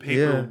slips of paper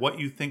Yeah. what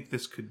you think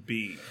this could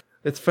be?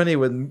 It's funny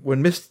when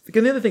Misty...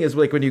 And the other thing is,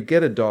 like, when you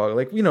get a dog,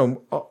 like,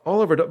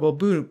 all of our... Well,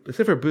 Boo,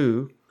 except for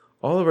Boo,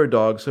 all of our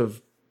dogs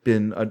have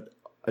been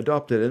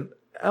adopted. And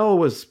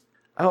Al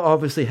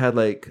obviously had,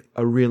 like,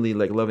 a really,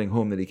 like, loving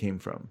home that he came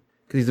from.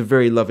 Because he's a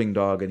very loving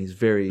dog and he's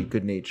very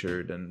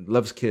good-natured and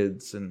loves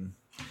kids. And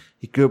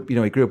he grew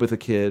up with a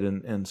kid.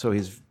 And so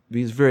he's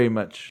very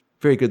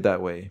good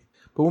that way.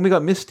 But when we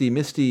got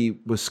Misty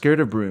was scared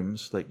of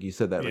brooms. Like you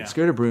said that, Yeah. like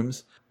scared of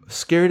brooms.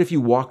 Scared if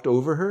you walked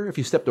over her, if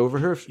you stepped over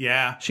her.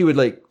 Yeah. She would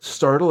like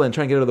startle and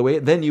try and get out of the way.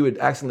 Then you would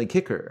accidentally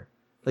kick her.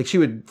 Like she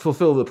would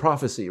fulfill the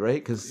prophecy,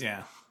 right?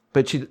 Yeah.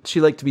 But she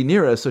liked to be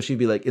near us, so she'd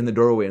be like in the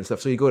doorway and stuff.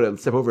 So you go to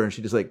step over her and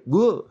she just like,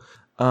 whoa.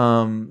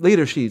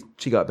 Later she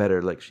got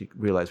better. Like she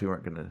realized we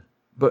weren't gonna.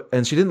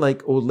 And she didn't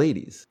like old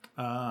ladies.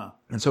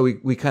 And so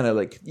we kind of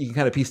like, you can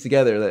kind of piece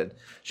together that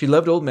she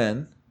loved old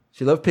men.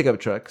 She loved pickup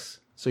trucks.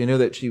 So you know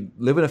that she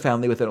lived in a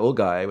family with an old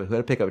guy who had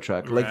a pickup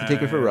truck, liked to take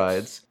her for Right.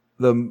 rides.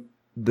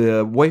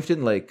 The wife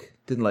didn't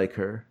like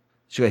her.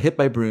 She got hit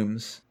by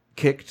brooms,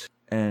 kicked,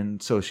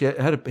 and so she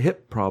had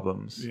hip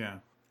problems Yeah.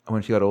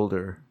 when she got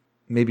older.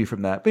 Maybe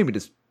from that,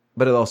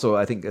 but it also,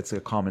 I think it's a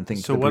common thing.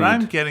 So to what breed.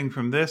 I'm getting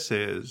from this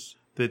is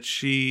that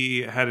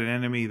she had an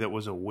enemy that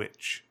was a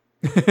witch.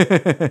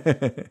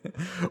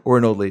 or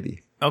an old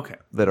lady. Okay.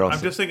 That are also-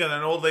 I'm just thinking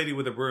an old lady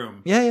with a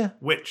broom. Yeah.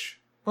 Witch.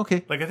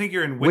 Okay. Like I think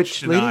you're in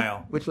witch lady?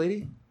 denial. Which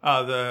lady?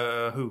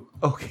 The WHO.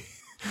 Okay.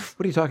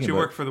 What are you talking She about?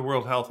 worked for the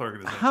World Health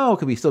Organization. How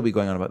could we still be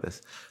going on about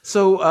this?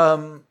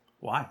 So,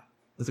 Why?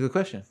 that's a good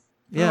question.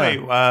 Yeah. Wait,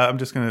 I'm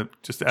just gonna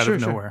out Sure,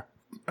 of sure. nowhere.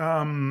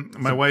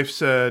 My wife's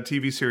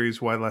TV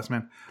series Why the Last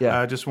Man.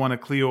 Yeah. Just won a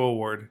Clio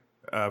Award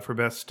for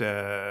best,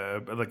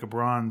 like a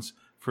bronze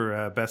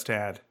for best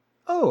ad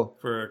Oh,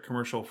 for a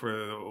commercial for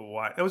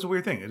Why. That was a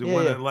weird thing. It Yeah,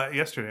 won yeah. it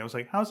yesterday. I was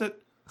like, how's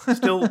it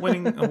still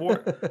winning an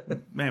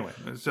award? Anyway,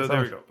 so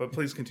there we go. But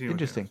please continue.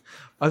 interesting.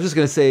 I was just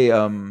gonna say,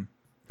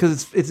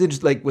 because it's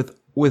interesting. Like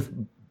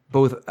with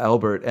both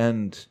Albert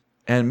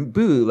and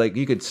Boo, like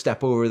you could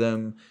step over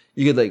them.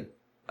 You could like.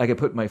 I could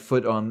put my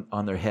foot on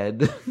their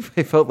head if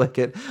I felt like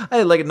it.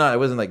 I like it not. I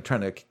wasn't like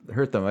trying to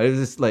hurt them. I was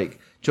just like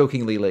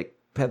jokingly like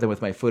pet them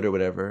with my foot or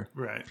whatever.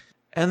 Right.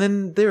 And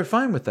then they were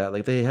fine with that.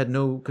 Like they had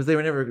because they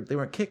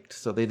weren't kicked,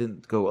 so they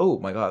didn't go, oh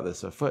my god,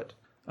 there's a foot.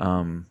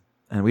 And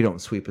we don't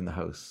sweep in the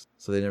house,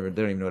 so they don't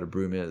even know what a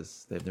broom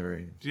is. They've never.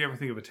 Do you ever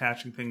think of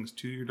attaching things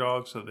to your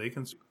dog so they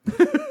can?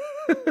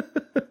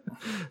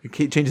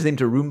 Change his name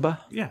to Roomba.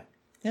 Yeah.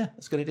 Yeah,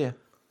 that's a good idea.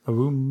 A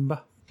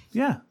Roomba.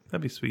 Yeah,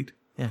 that'd be sweet.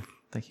 Yeah.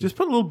 Thank you. Just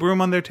put a little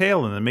broom on their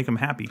tail and then make them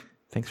happy.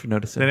 Thanks for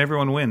noticing. Then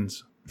everyone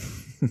wins.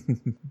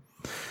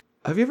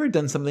 Have you ever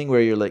done something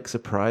where you're like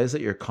surprised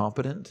that you're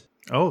competent?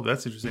 Oh,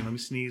 that's interesting. Let me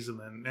sneeze and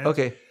then...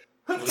 Okay.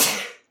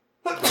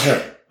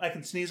 I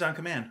can sneeze on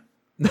command.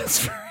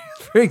 That's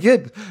very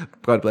good.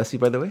 God bless you,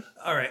 by the way.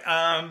 All right.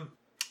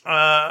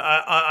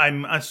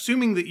 I'm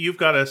assuming that you've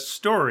got a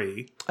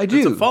story. I do.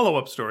 It's a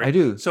follow-up story. I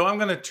do. So I'm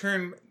going to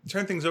turn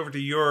things over to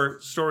your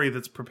story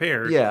that's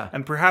prepared. Yeah.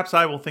 And perhaps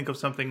I will think of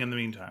something in the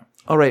meantime.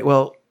 All right.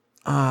 Well,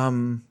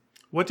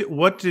 What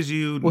did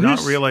you not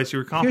here's- realize you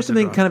were competent here's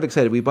something on? kind of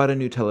excited. We bought a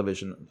new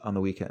television on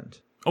the weekend.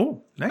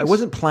 Oh, nice. I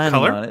wasn't planning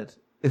Color? on it.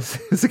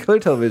 It's a color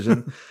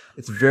television.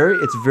 It's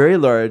very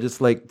large. It's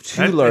like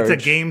too large.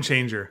 It's a game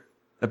changer.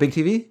 A big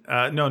TV?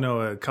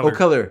 No, a color. Oh,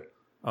 color.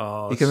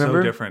 Oh, You can so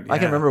remember? different. I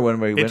can Yeah. remember when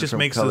we It went just from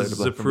makes color a to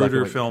black- from black and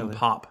Zapruder white to film color.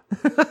 pop.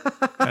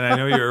 And I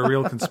know you're a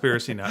real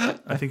conspiracy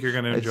nut. I think you're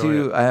going to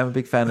enjoy it. I am a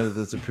big fan of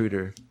the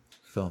Zapruder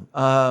film.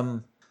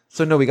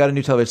 So no, we got a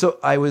new television. So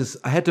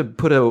I had to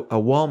put a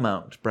wall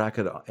mount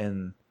bracket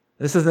in.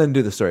 This doesn't even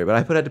do the story, but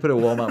I had to put a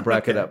wall mount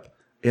bracket up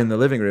in the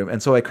living room,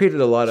 and so I created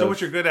a lot So of. what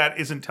you're good at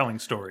isn't telling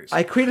stories.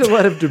 I created a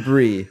lot of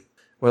debris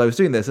while I was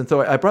doing this, and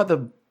so I brought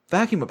the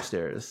vacuum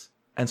upstairs,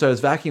 and so I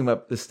was vacuuming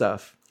up this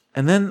stuff,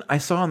 and then I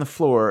saw on the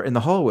floor in the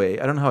hallway.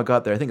 I don't know how it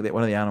got there. I think that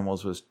one of the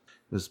animals was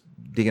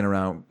digging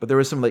around, but there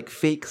was some like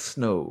fake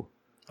snow,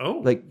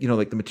 like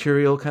the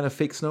material kind of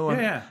fake snow.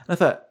 Yeah. And I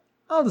thought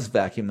I'll just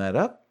vacuum that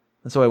up,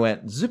 and so I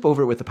went zip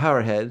over it with the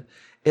power head.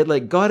 It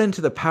like got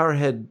into the power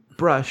head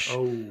brush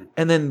and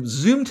then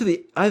zoomed to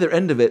the either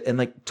end of it and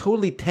like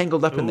totally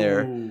tangled up in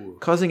there,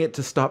 causing it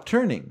to stop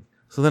turning.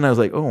 So then I was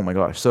like, oh my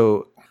gosh.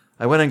 So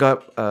I went and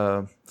got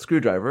a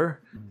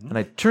screwdriver and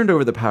I turned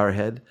over the power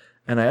head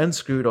and I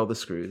unscrewed all the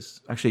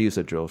screws. Actually, I used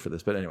a drill for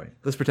this, but anyway,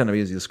 let's pretend I'm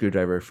using the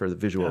screwdriver for the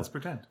visual. Let's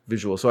pretend.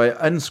 Visual. So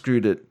I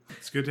unscrewed it.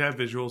 It's good to have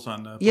visuals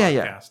on the Yeah.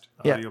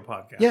 audio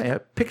podcast. Yeah.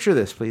 Picture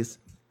this, please.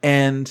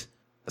 And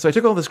so I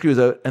took all the screws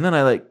out and then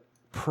I like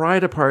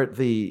pried apart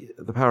the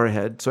power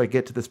head so I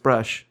get to this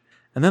brush.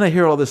 And then I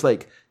hear all this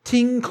like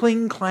ting,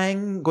 cling,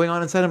 clang going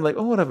on inside. I'm like,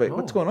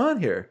 what's going on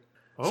here?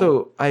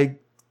 So I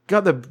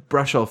got the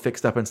brush all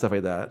fixed up and stuff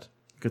like that.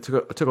 I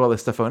took all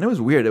this stuff out. And it was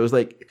weird. It was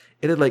like,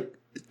 it had like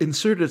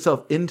inserted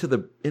itself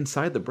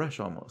inside the brush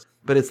almost.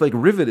 But it's like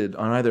riveted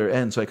on either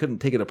end. So I couldn't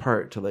take it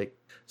apart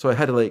so I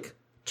had to like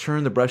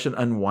turn the brush and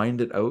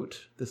unwind it out.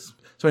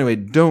 So anyway,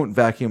 don't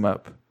vacuum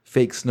up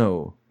fake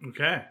snow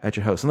at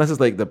your house. Unless it's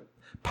like the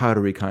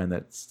powdery kind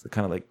that's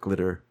kind of like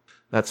glitter.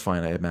 That's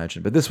fine, I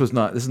imagine. But this is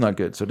not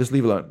good. So just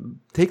leave it alone.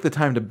 Take the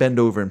time to bend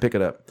over and pick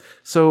it up.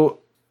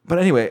 But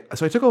anyway,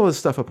 so I took all this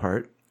stuff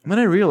apart. And then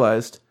I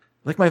realized,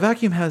 like my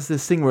vacuum has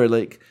this thing where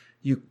like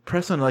you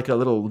press on like a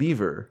little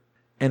lever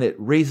and it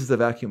raises the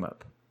vacuum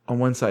up on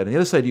one side. On the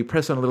other side, you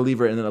press on a little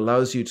lever and it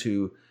allows you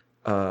to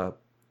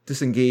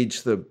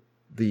disengage the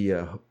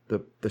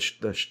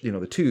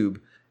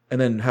tube and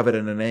then have it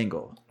at an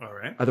angle. All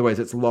right. Otherwise,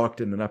 it's locked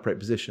in an upright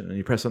position, and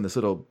you press on this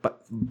little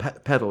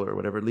pedal or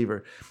whatever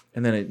lever,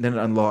 and then it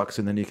unlocks,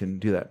 and then you can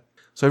do that.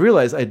 So I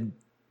realized I'd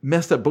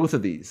messed up both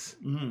of these,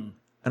 and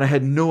I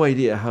had no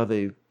idea how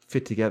they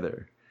fit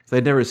together. So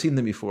I'd never seen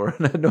them before,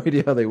 and I had no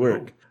idea how they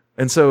work.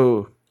 And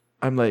so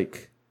I'm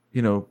like,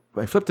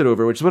 I flipped it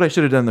over, which is what I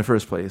should have done in the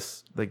first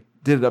place. Like,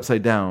 did it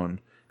upside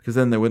down, because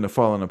then they wouldn't have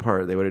fallen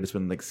apart. They would have just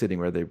been like sitting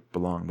where they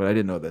belong. But I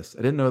didn't know this.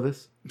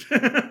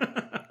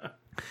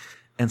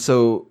 And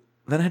so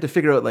then I had to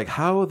figure out like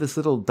how this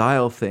little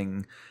dial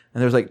thing,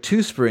 and there's like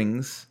two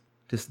springs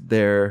just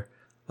there,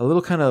 a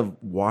little kind of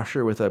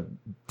washer with a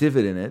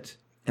divot in it,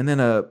 and then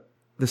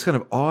this kind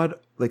of odd,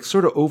 like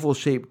sort of oval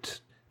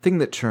shaped thing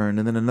that turned,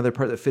 and then another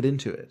part that fit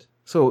into it.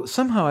 So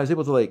somehow I was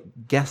able to like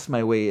guess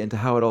my way into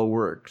how it all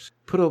worked,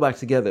 put it all back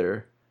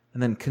together,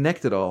 and then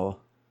connect it all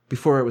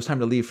before it was time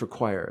to leave for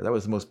choir. That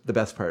was the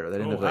best part.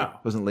 I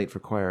wasn't late for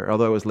choir,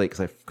 although I was late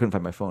because I couldn't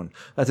find my phone.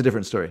 That's a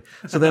different story.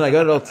 So then I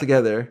got it all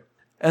together.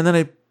 And then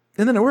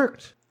it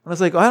worked. And I was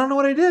like, I don't know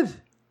what I did,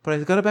 but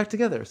I got it back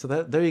together. So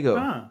there you go.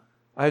 Huh.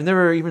 I've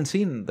never even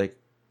seen like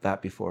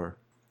that before.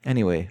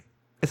 Anyway,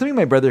 it's something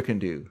my brother can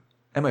do,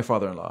 and my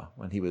father-in-law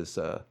when he was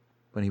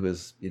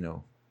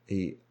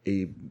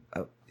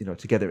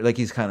together. Like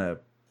he's kind of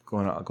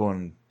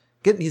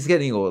he's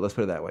getting old. Let's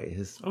put it that way.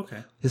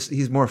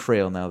 He's more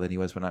frail now than he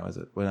was when I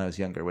was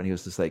younger. When he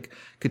was just like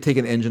could take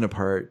an engine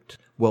apart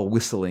while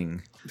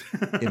whistling,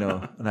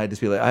 and I'd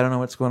just be like, I don't know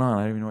what's going on.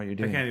 I don't even know what you're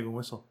doing. I can't even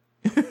whistle.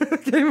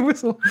 Can't even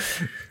whistle.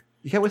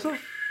 You can't whistle?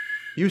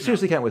 You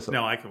seriously can't whistle?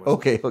 No, I can whistle.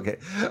 Okay.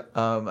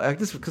 I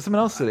just because someone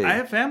else today. I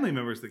have family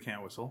members that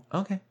can't whistle.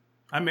 Okay.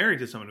 I'm married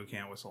to someone who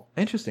can't whistle.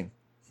 Interesting.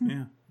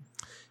 Yeah.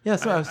 Yeah.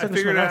 So I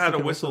figured out how to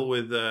whistle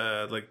with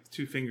like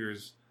two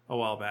fingers a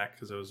while back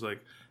because I was like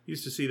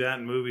used to see that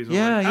in movies. And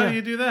I was like, how do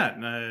you do that?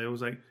 And I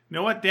was like, you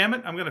know what? Damn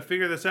it! I'm going to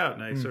figure this out.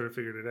 And I sort of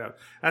figured it out.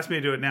 Ask me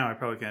to do it now. I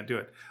probably can't do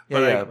it.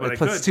 But I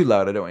Plus, it's too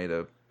loud. I don't want you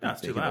to. No,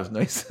 it's too making loud. those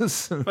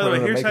noises. By the way,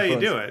 here's how you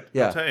do it.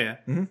 Yeah. I'll tell you.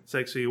 It's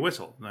like, so you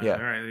whistle. Yeah.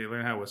 All right, you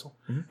learn how to whistle.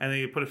 And then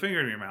you put a finger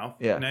in your mouth.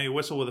 Yeah. Now you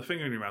whistle with a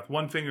finger in your mouth.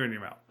 One finger in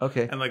your mouth.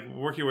 Okay. And like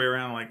work your way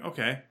around like,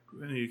 okay.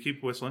 And you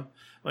keep whistling.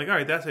 Like, all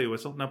right, that's how you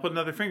whistle. Now put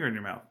another finger in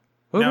your mouth.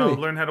 Oh, now really?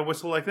 learn how to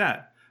whistle like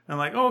that. And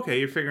like, oh, okay,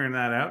 you're figuring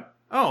that out.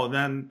 Oh,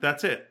 then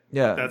that's it.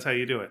 Yeah. That's how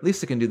you do it.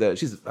 Lisa can do that.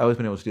 She's always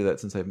been able to do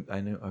that since I've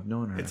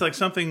known her. It's like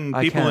something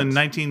I people in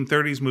can't.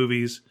 1930s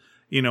movies,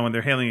 you know, when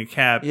they're hailing a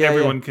cab, Yeah,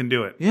 everyone yeah. can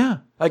do it. Yeah.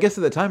 I guess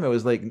at the time it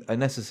was like a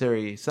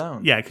necessary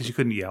sound. Yeah, because you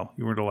couldn't yell.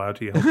 You weren't allowed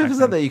to yell. back It's then.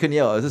 not that you can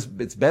yell.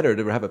 It's better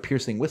to have a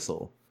piercing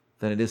whistle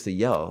than it is to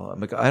yell. I'm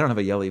like, I don't have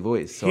a yelly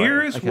voice. So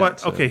Here I is can't,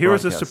 what. Okay, here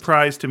was a broadcast.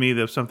 surprise to me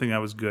of something I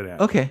was good at.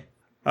 Okay.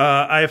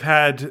 I've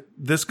had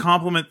this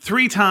compliment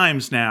 3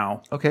 times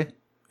now, Okay.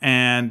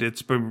 and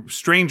it's been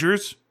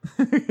strangers.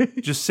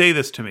 Just say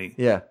this to me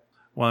Yeah.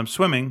 while I'm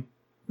swimming.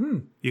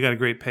 You got a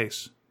great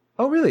pace.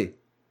 Oh, really?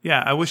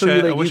 Yeah, I wish So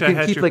I wish you I can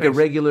had keep your like pace.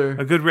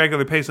 a good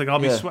regular pace. Like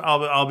I'll Yeah.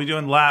 I'll be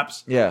doing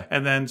laps. Yeah.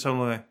 and then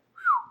someone will like,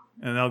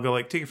 and they'll go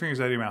like, take your fingers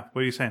out of your mouth.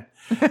 What are you saying?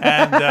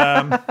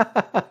 And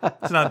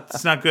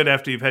it's not good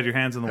after you've had your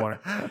hands in the water.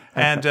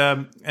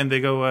 And they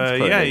go,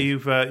 quite yeah, late. you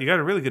got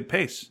a really good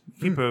pace.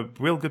 You keep a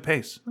real good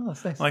pace. Oh,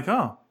 that's nice. Like,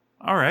 oh,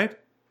 all right.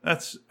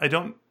 I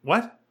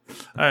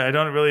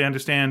don't really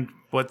understand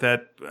what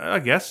that, I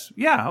guess.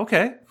 Yeah.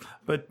 Okay.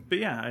 But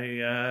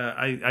yeah,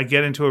 I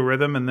get into a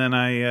rhythm and then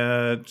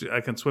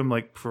I can swim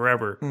like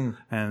forever.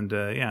 And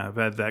yeah, I've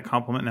had that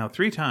compliment now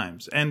 3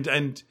 times.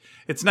 And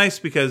it's nice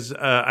because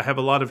I have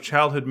a lot of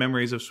childhood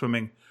memories of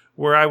swimming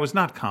where I was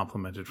not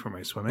complimented for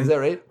my swimming. Is that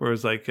right? Where it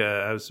was like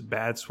I was a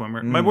bad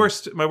swimmer. My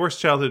worst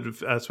childhood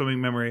swimming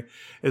memory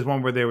is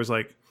one where there was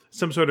like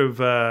some sort of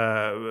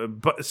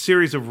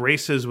series of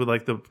races with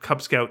like the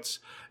Cub Scouts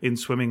in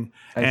swimming,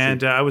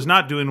 and I was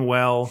not doing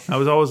well. I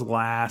was always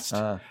last,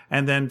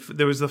 and then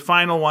there was the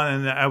final one,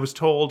 and I was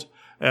told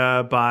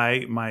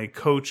by my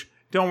coach,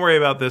 "Don't worry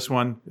about this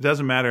one. It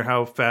doesn't matter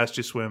how fast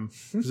you swim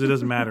because it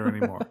doesn't matter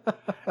anymore."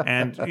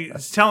 And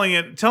he's telling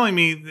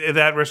me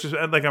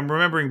that like I'm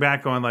remembering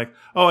back, going like,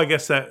 "Oh, I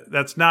guess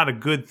that's not a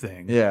good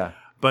thing." Yeah.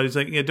 But he's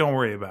like, "Yeah, don't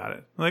worry about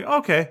it." I'm like,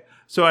 okay.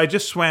 So I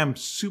just swam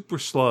super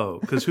slow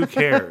because who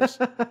cares?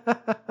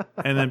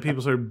 And then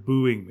people started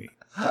booing me.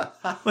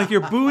 Like,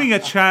 you're booing a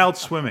child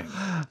swimming.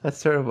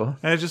 That's terrible.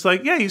 And it's just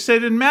like, yeah, you said it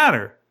didn't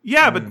matter.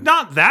 Yeah, but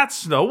not that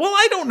slow. Well,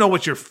 I don't know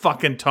what you're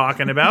fucking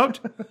talking about.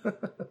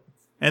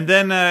 And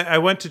then I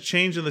went to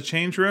change in the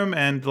change room,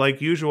 and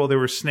like usual, there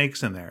were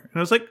snakes in there. And I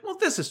was like, well,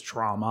 this is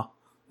trauma.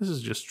 This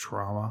is just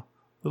trauma.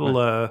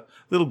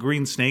 Little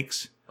green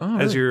snakes. Oh,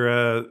 as really?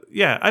 your,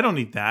 yeah, I don't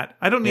need that.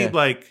 I don't need Yeah.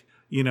 like,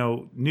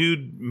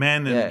 nude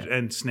men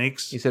and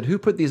snakes. He said, "Who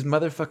put these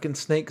motherfucking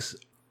snakes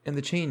in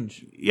the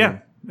change?" Yeah.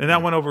 And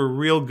that went over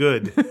real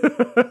good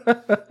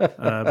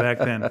back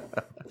then They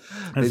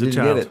as a didn't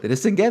child. get it. They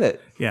just didn't get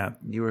it. Yeah.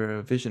 You were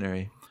a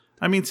visionary.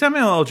 I mean,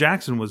 Samuel L.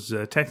 Jackson was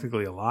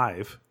technically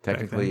alive. back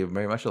Technically, then.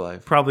 very much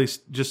alive. Probably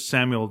just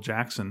Samuel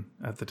Jackson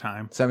at the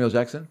time. Samuel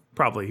Jackson?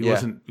 Probably. He Yeah.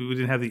 wasn't, we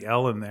didn't have the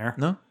L in there.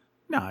 No?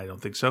 No, I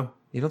don't think so.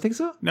 You don't think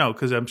so? No,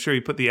 because I'm sure he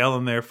put the L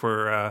in there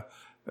for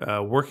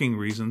working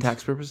reasons.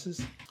 Tax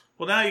purposes?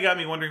 Well, now you got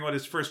me wondering what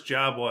his first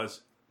job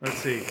was. Let's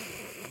see.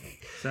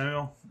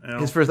 Samuel L.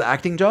 His first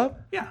acting job?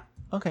 Yeah.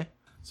 Okay.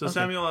 So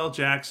Samuel L.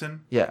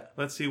 Jackson. Yeah.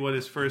 Let's see what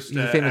his first He's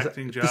a famous,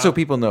 acting job. just so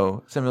people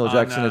know, Samuel L.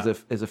 Jackson On,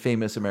 is a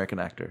famous American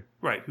actor.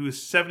 Right, who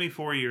is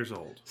 74 years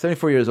old.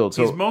 74 years old.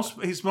 So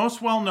He's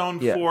most well known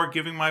Yeah. for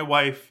giving my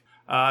wife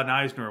an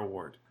Eisner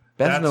Award.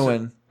 Best That's-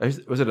 known.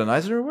 Was it an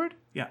Eisner Award?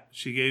 Yeah,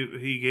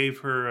 he gave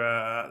her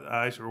an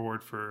Eisner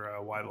Award for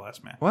Why the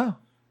Last Man. Wow.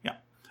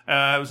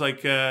 Yeah, it was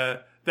like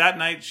that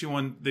night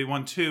they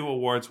won 2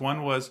 awards.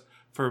 One was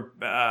for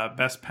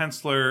best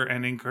penciler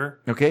and inker.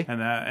 Okay.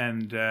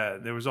 And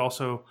there was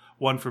also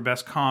one for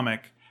best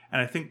comic.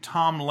 And I think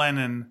Tom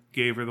Lennon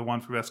gave her the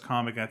one for best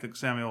comic. And I think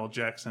Samuel L.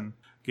 Jackson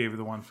gave her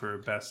the one for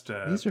best.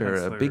 These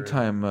are penciler. big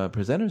time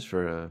presenters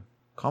for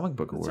comic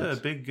book It's awards.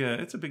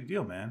 it's a big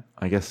deal, man.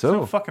 I guess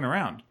No so. fucking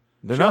around.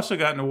 They're She not- also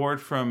got an award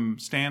from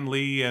Stan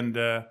Lee and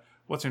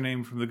what's her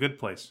name from The Good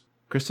Place.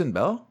 Kristen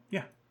Bell?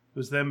 Yeah, it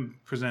was them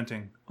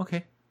presenting.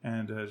 Okay.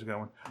 And she got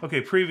one.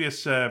 Okay,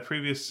 previous.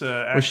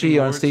 Was she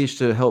on stage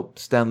to help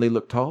Stan Lee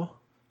look tall?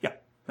 Yeah,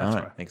 that's All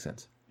right. right. Makes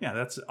sense. Yeah,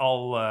 that's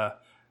all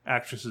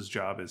actress's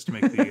job is to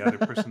make the other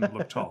person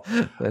look tall.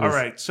 All is-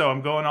 right, so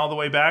I'm going all the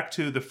way back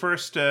to the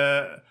first.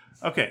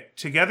 Okay,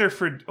 Together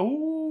for.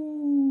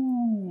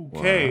 Oh,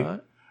 okay.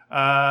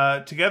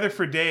 What? Together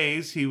for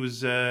Days. He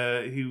was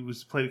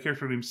played a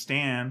character named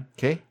Stan.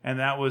 Okay. And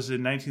that was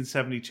in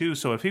 1972.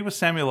 So if he was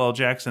Samuel L.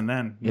 Jackson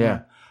then,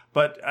 Yeah.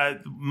 But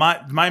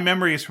my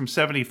memory is from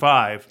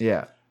 75.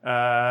 Yeah.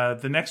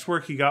 The next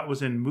work he got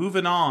was in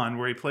Moving On,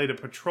 where he played a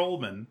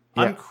patrolman,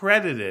 Yeah.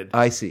 uncredited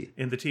I see.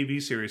 in the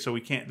TV series. So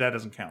that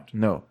doesn't count.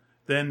 No.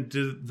 Then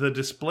The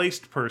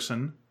Displaced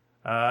Person,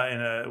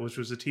 which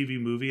was a TV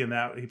movie, and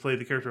that he played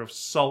the character of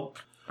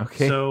Sulk.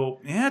 Okay. So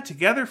yeah,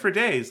 Together for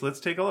Days. Let's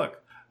take a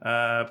look.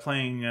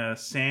 Playing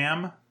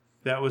Sam.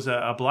 that was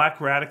a black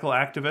radical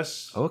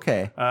activist.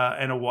 Okay.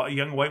 And a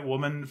young white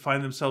woman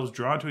find themselves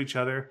drawn to each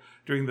other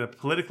during the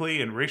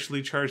politically and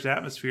racially charged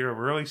atmosphere of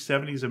early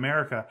 70s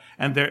America.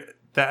 And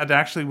that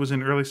actually was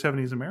in early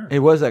 70s America. It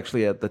was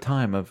actually at the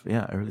time of,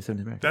 early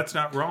 70s America. That's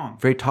not wrong.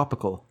 Very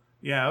topical.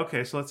 Yeah,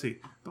 okay, so let's see.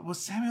 But was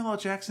Samuel L.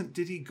 Jackson,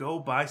 did he go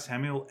by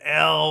Samuel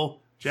L.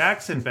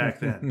 Jackson back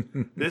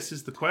then? This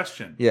is the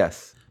question.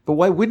 Yes. But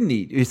why wouldn't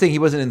he? You're saying he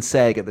wasn't in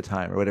SAG at the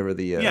time or whatever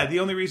the... Yeah, the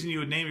only reason you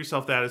would name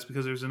yourself that is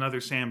because there's another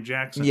Sam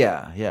Jackson.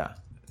 Yeah.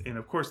 And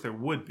of course there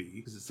would be,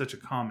 because it's such a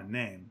common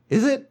name.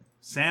 Is it?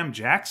 Sam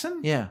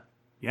Jackson? Yeah.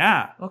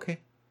 Yeah. Okay.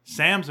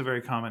 Sam's a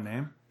very common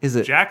name. Is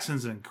it?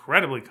 Jackson's an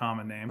incredibly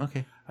common name.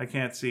 Okay. I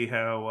can't see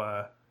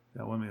how...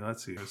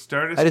 let's see.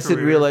 I just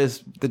didn't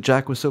realize that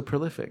Jack was so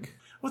prolific.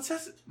 What's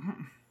that?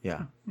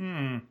 Yeah.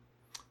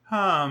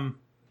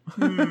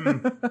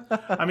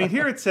 I mean,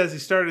 here it says he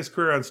started his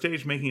career on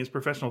stage, making his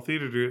professional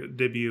theater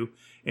debut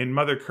in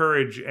Mother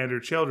Courage and Her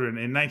Children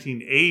in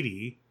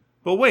 1980.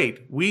 But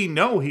wait, we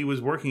know he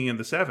was working in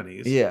the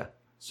 70s. Yeah.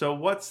 So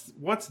what's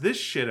this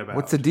shit about?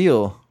 What's the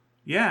deal?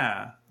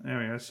 Yeah. There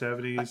we go,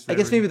 70s. I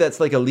guess maybe that's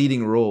like a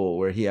leading role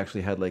where he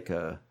actually had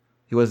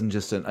he wasn't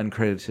just an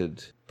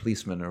uncredited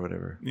policeman or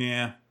whatever.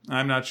 Yeah,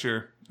 I'm not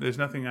sure. There's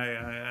nothing I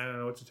don't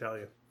know what to tell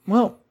you.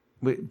 Well,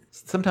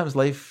 sometimes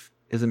life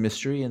is a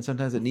mystery and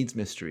sometimes it needs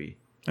mystery.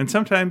 And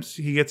sometimes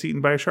he gets eaten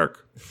by a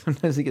shark.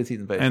 Sometimes he gets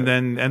eaten by a shark.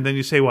 And then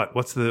you say what?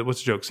 What's the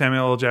joke?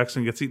 Samuel L.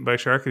 Jackson gets eaten by a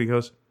shark and he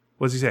goes,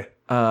 what does he say?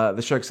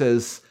 The shark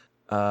says,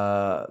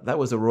 that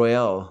was a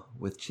Royale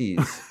with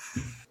cheese.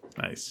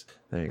 Nice.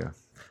 There you go.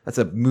 That's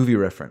a movie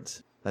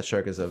reference. That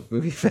shark is a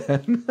movie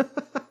fan.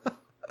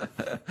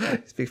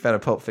 He's a big fan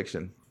of Pulp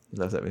Fiction. He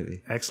loves that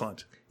movie.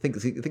 Excellent. I think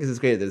it's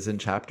great that it's in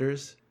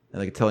chapters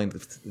and telling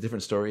the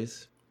different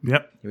stories.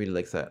 Yep. He really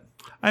likes that.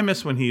 I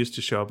miss when he used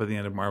to show up at the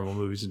end of Marvel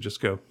movies and just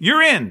go,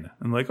 "You're in."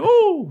 I'm like,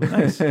 "Oh,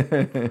 nice.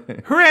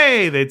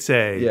 Hooray," they'd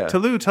say. Yeah.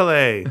 Tolu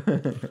tale.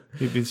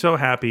 He'd be so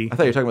happy. I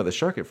thought you were talking about the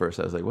shark at first.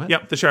 I was like, what?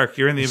 Yep, the shark.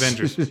 You're in the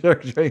Avengers.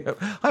 Shark showing up.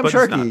 I'm But it's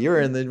not. Sharky.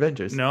 You're in the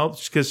Avengers. No,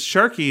 because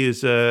Sharky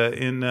is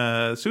in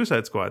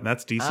Suicide Squad, and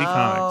that's DC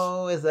Comics.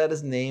 Oh, is that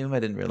his name? I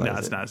didn't realize No,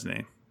 it's it. not his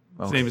name.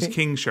 His name is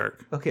King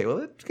Shark. Okay, well,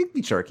 it could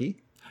be Sharky.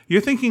 You're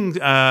thinking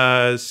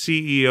CEO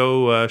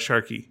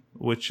Sharky,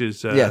 which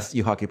is... Yes,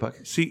 you hockey puck.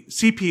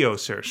 CPO,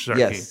 sir, Sharky.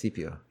 Yes,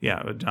 CPO.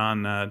 Yeah,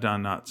 Don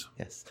Knotts.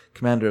 Yes,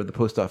 commander of the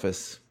post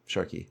office,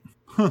 Sharky.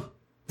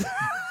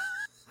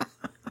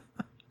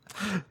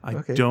 I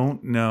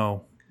don't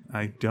know.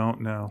 I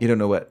don't know. You don't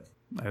know what?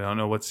 I don't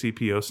know what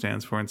CPO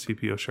stands for in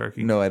CPO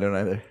Sharky. No, I don't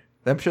either.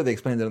 I'm sure they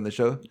explained it on the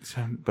show.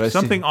 But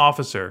Something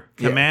officer.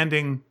 Yeah.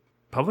 Commanding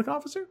public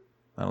officer?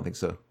 I don't think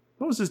so.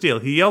 What was his deal?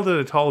 He yelled at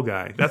a tall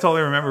guy. That's all I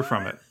remember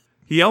from it.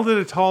 He yelled at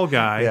a tall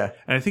guy, Yeah.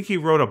 and I think he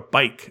rode a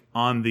bike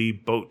on the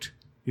boat.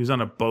 He was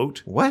on a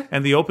boat. What?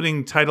 And the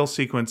opening title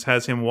sequence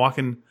has him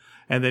walking,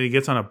 and then he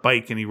gets on a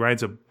bike, and he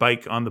rides a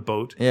bike on the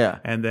boat. Yeah.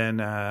 And then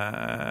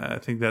I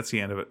think that's the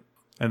end of it.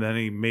 And then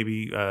he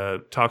maybe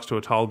talks to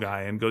a tall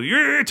guy and goes,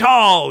 "You're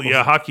tall, you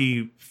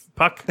hockey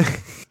puck."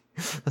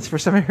 That's the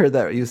first time I heard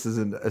that used as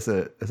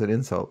an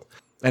insult.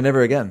 And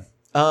never again.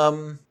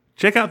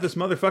 Check out this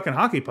motherfucking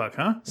hockey puck,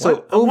 huh?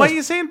 So, Why are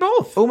you saying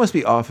both? O must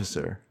be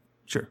officer,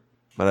 Sure.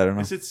 but I don't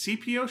know. Is it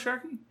CPO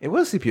Sharky? It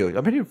was CPO.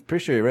 I'm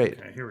pretty sure you're right.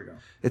 Okay, here we go.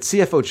 It's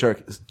CFO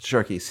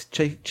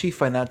Sharky, Chief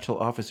Financial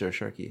Officer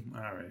Sharky.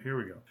 All right, here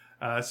we go.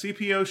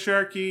 CPO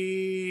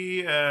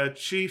Sharky,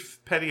 Chief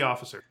Petty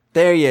Officer.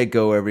 There you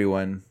go,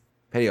 everyone.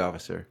 Petty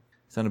officer.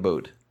 It's on a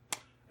boat.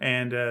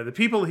 And the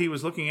people he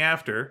was looking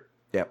after,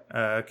 Yep.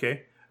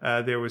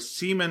 there was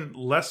Seaman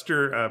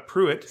Lester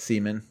Pruitt.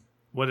 Seaman.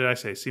 What did I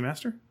say,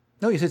 Seamaster?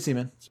 No, you said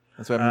Seaman.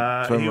 That's what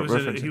I'm He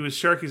referencing. was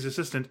Sharky's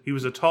assistant. He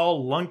was a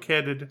tall,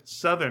 lunk-headed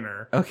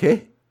Southerner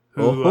Okay.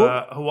 who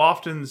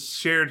often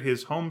shared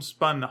his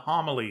homespun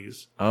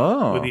homilies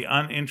with the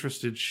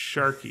uninterested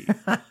Sharky.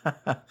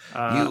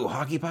 You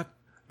hockey puck.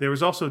 There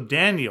was also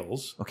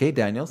Daniels, Okay,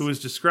 Daniels. who is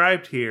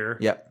described here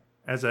Yep.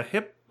 as a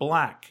hip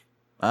black.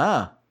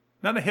 Ah.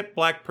 Not a hip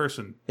black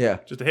person, Yeah.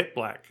 just a hip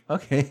black.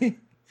 Okay.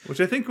 Which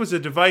I think was a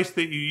device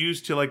that you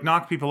used to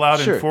knock people out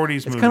Sure. in 40s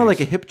It's movies. kind of like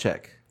a hip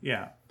check.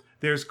 Yeah.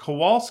 There's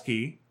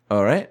Kowalski,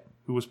 All right.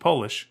 who was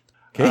Polish.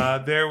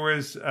 Okay. There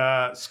was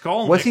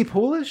Skolnick. Was he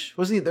Polish?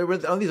 Was he? There were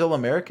all these all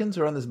Americans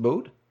who were on this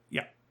boat.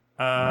 Yeah.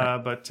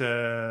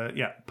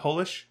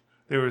 Polish.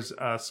 There was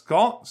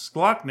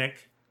Skolnick,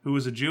 who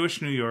was a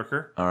Jewish New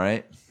Yorker. All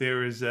right. There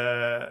was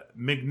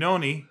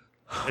Mignoni,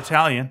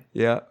 Italian.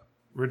 Yeah.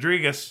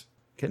 Rodriguez,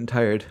 Getting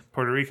tired.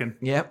 Puerto Rican.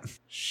 Yep.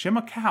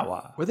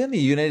 Shimakawa Were they in the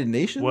United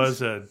Nations?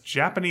 was a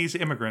Japanese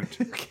immigrant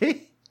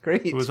Okay.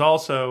 Great. who was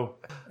also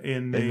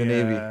in the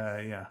Navy.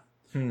 Yeah.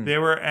 They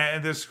were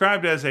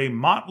described as a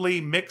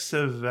motley mix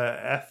of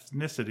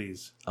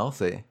ethnicities. I'll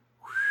say.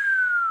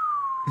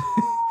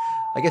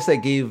 I guess I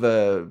gave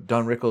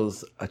Don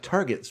Rickles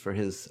targets for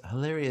his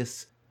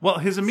hilarious, Well,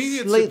 his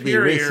immediate slightly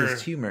superior,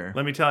 racist humor.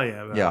 let me tell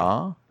you,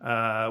 Yeah.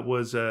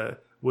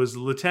 was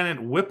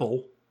Lieutenant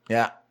Whipple,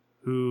 Yeah.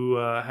 who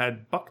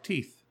had buck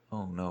teeth.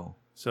 Oh no.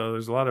 So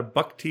there's a lot of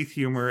buck teeth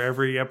humor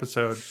every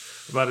episode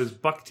about his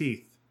buck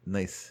teeth.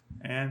 Nice.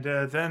 And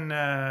then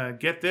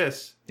get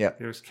this. Yeah.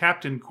 There's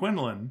Captain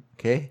Quinlan.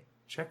 Okay.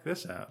 Check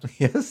this out.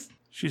 Yes.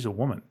 She's a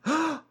woman.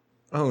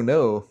 Oh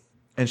no.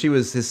 And she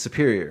was his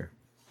superior.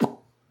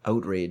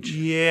 Outrage.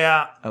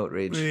 Yeah.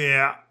 Outrage.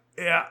 Yeah.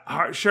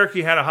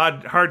 Sharky had a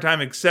hard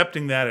time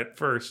accepting that at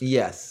first.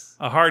 Yes.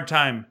 A hard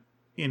time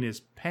in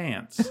his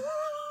pants.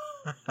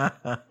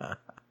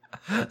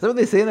 Is that what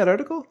they say in that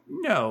article?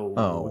 No.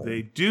 Oh.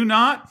 They do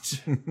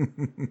not.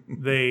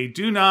 They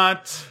do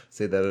not.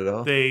 Say that at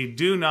all? They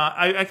do not.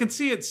 I can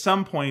see at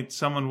some point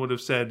someone would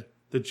have said,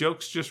 the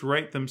jokes just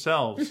write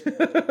themselves. With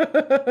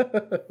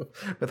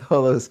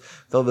all those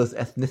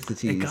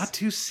ethnicities. It got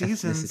 2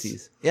 seasons.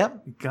 Ethnicities.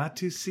 Yep. It got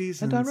 2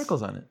 seasons. And Don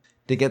Rickles on it.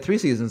 Did get 3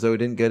 seasons though. It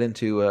didn't get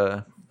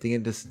into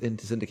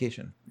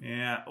syndication.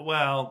 Yeah.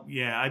 Well,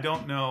 yeah. I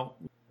don't know.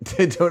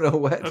 I don't know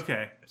what.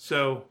 Okay.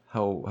 So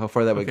How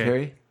far that would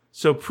carry.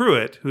 So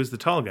Pruitt, who's the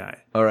tall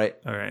guy. All right.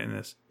 In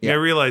this. Yeah. You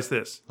gotta realize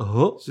this.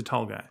 Oh. He's a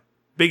tall guy.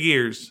 Big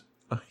ears.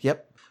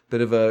 Yep.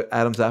 Bit of a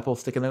Adam's apple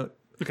sticking out.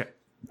 Okay.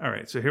 All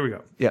right. So here we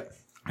go. Yeah.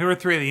 Here are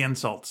 3 of the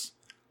insults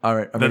All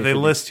right. that they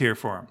list here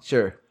for him.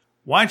 Sure.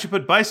 Why don't you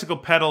put bicycle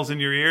pedals in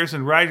your ears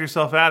and ride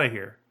yourself out of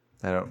here?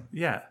 I don't.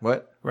 Yeah.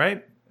 What?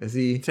 Right? Is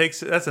he?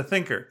 That's a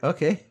thinker.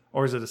 Okay.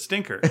 Or is it a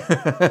stinker?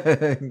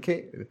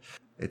 Okay.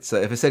 It's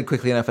if it's said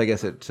quickly enough, I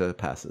guess it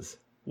passes.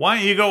 Why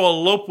don't you go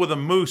elope with a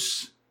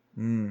moose?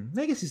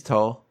 I guess he's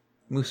tall.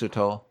 Moose are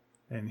tall.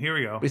 And here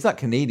we go. But he's not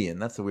Canadian.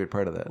 That's the weird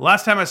part of that.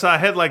 Last time I saw a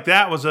head like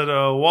that was at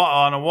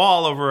on a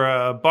wall over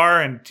a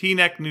bar in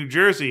Teaneck, New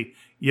Jersey.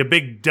 You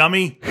big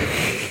dummy.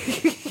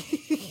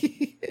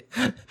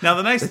 Now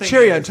the nice The thing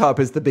cherry is, on top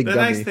is the big the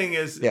dummy. nice thing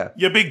is, Yeah.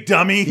 you big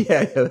dummy.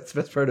 Yeah, that's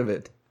the best part of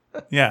it.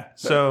 Yeah.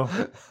 So,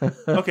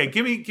 okay,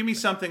 give me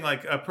something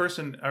like a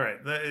person. All right,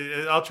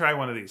 I'll try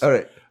one of these. All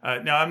right.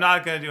 Now I'm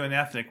not going to do an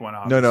ethnic one.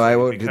 Obviously, No, I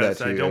won't do that because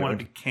to I you. don't want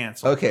to be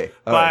canceled. Okay,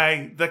 all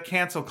by the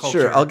cancel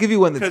culture. Sure, I'll give you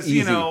one that's because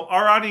easy.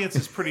 our audience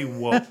is pretty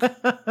woke.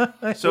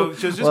 So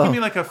just Well, give me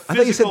like a I physical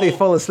thought you said they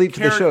fall asleep to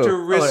the show.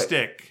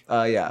 characteristic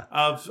Yeah.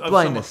 of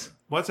Blindness. someone.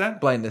 What's that?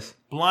 Blindness.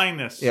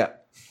 Blindness. Yeah.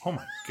 Oh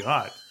my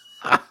god.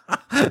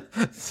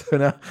 So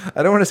now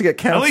I don't want us to get At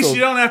canceled. least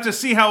you don't have to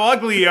see how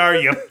ugly you are,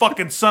 you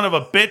fucking son of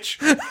a bitch.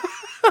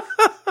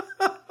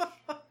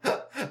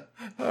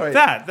 All right.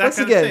 That Once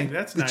kind again, of thing.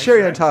 That's the nice,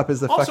 cherry on right? top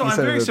is the also, fucking I'm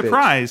son very of a bitch.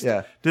 surprised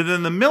Yeah. that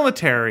in the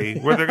military,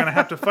 where they're going to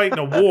have to fight in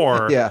a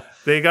war, Yeah.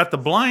 they got the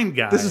blind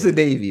guy. This is the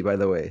Navy, by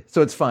the way,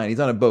 so it's fine. He's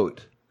on a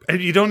boat. And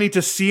you don't need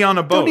to see on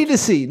a boat. Don't need to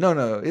see.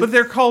 No. But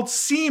they're called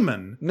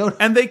seamen. No.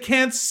 And they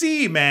can't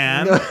see,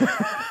 man.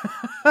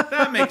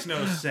 That makes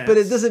no sense. But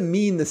it doesn't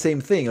mean the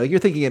same thing. Like you're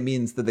thinking it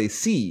means that they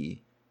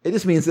see. It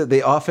just means that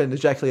they often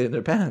ejaculate in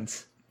their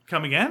pants.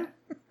 Come again?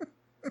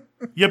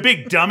 You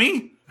big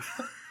dummy?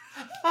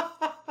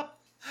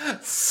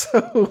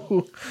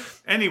 So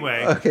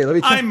Anyway, Okay, let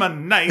me try- I'm a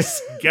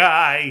nice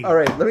guy. all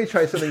right, let me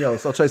try something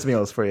else. I'll try something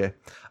else for you.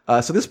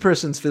 So this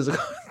person's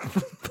physical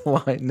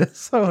blindness,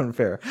 so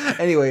unfair.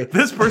 Anyway,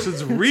 This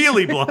person's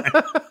really blind.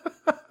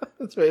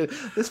 that's right.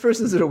 This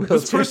person's in a wheelchair.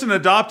 This person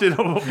adopted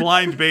a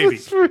blind baby.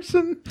 This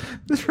person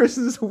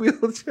is a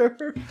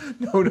wheelchair.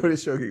 No,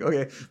 just joking.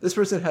 Okay, this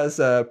person has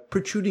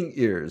protruding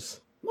ears.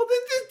 Well,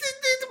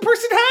 the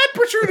person had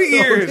protruding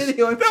ears. did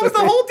he? I'm That was the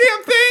sorry. whole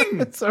damn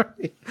thing.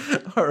 Sorry.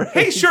 All right.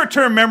 Hey,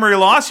 short-term memory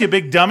loss, you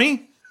big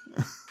dummy.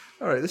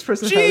 All right. This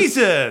person.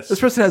 Jesus. This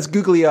person has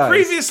googly eyes.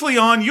 Previously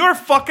on your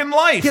fucking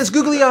life. He has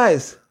googly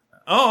eyes,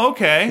 Oh,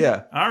 okay.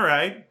 Yeah. All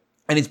right.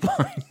 and he's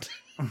blind.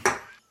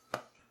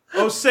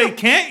 Oh, say,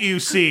 can't you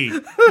see,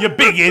 you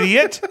big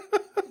idiot?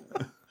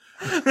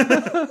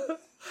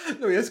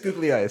 No, he has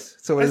googly eyes.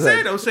 So what I is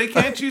said, that? oh, say,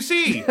 can't you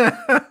see,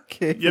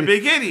 Okay. you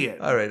big idiot?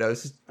 All right. I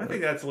was just. I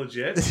think that's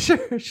legit. Sure.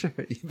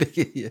 You big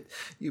idiot.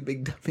 You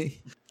big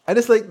dummy. I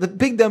just like the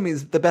big dummy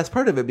is the best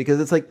part of it because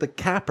it's like the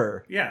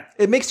capper. Yeah.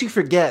 It makes you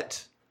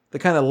forget the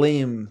kind of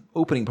lame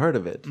opening part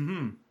of it.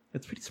 Mm-hmm.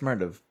 It's pretty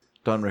smart of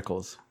Don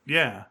Rickles.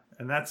 Yeah.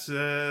 And that's Do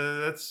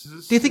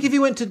you think if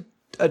you went to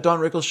a Don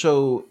Rickles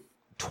show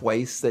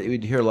twice that you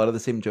would hear a lot of the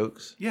same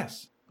jokes?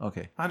 Yes.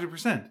 Okay.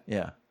 100%.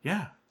 Yeah.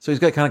 Yeah. So he's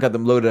kind of got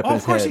them loaded up in Oh,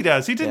 his of course head. he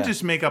does. He didn't Yeah.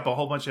 just make up a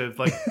whole bunch of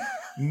like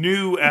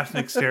new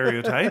ethnic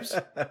stereotypes.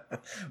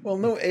 Well,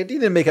 no, he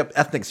didn't make up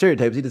ethnic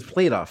stereotypes. He just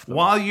played off them.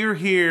 While you're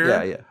here,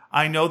 Yeah.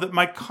 I know that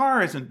my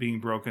car isn't being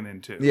broken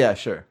into. Yeah,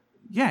 sure.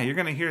 Yeah, you're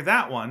going to hear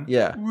that one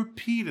Yeah.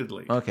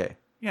 repeatedly. Okay.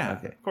 Yeah,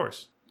 Okay. of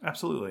course.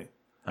 Absolutely.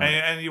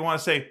 And you want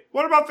to say,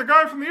 what about the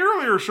guy from the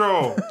earlier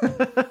show?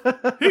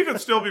 He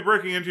could still be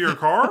breaking into your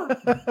car.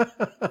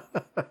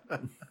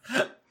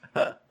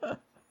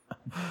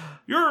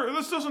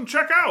 This doesn't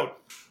check out.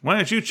 Why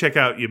don't you check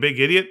out, you big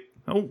idiot?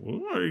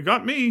 Oh, you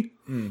got me.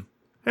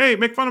 Hey,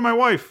 make fun of my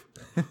wife.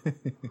 All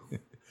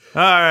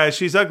right,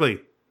 she's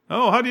ugly.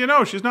 Oh, how do you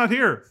know? She's not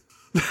here.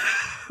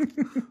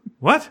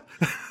 What?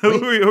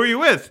 Who are you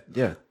with?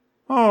 Yeah.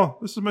 Oh,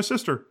 this is my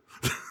sister.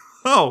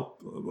 Oh,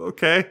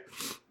 okay.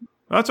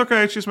 That's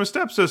okay. She's my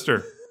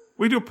stepsister.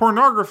 We do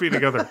pornography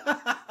together.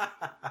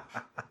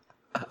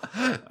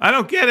 I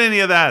don't get any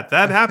of that.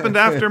 That happened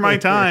after my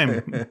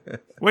time.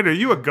 Wait, are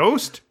you a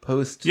ghost?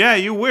 Post. Yeah,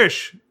 you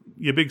wish,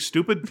 you big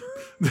stupid.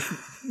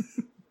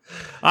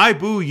 I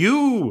boo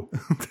you.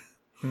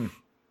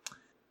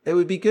 It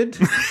would be good.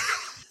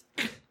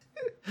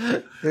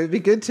 It would be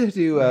good to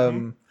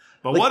do.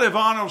 But what if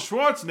Arnold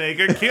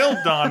Schwarzenegger killed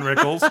Don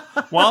Rickles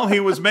while he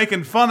was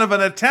making fun of an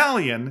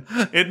Italian?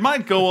 It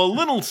might go a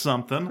little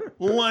something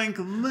like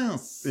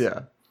this.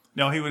 Yeah.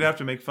 No, he would have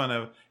to make fun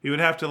of. He would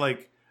have to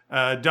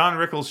Don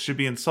Rickles should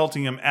be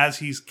insulting him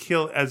as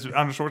as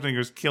Arnold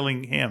Schwarzenegger's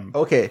killing him.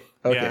 Okay.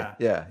 Yeah.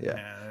 Yeah.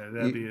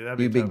 That'd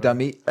be You big tough.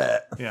 dummy.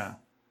 Yeah,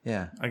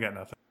 Yeah. I got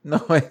nothing.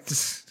 No,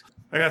 it's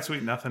I got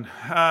sweet nothing.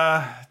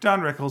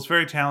 Don Rickles,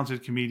 very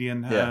talented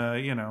comedian. Yeah.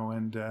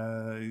 And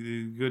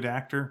good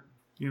actor.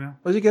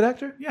 was he a good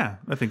actor? Yeah,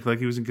 I think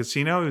he was in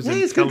Casino. He was Yeah, in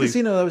he's good in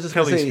Casino. I was just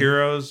gonna Kelly's say.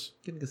 Heroes.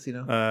 Good in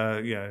Casino.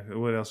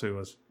 What else he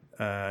was?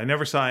 I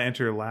never saw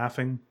Enter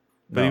Laughing,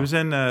 but No. he was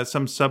in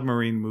some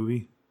submarine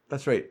movie.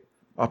 That's right.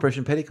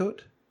 Operation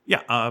Petticoat.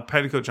 Yeah,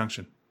 Petticoat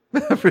Junction.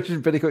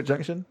 Operation Petticoat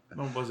Junction.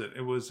 What was it?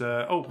 It was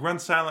Run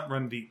Silent,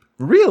 Run Deep.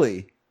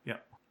 Really? Yeah,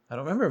 I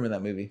don't remember him in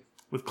that movie.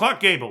 with Clark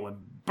Gable and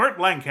Burt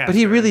Lancaster. But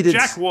he really and did.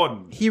 Jack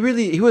Warden. He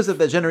was of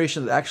that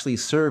generation that actually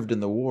served in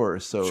the war.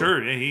 So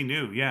Sure, he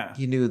knew. Yeah,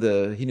 he knew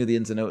the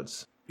ins and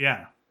outs.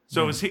 yeah.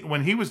 So was he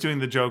when he was doing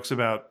the jokes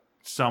about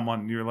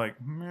someone? You're like,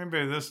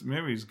 maybe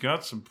he's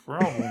got some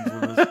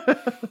problems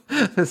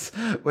with this.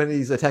 When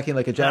he's attacking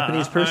like a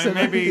Japanese person.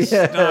 Maybe he's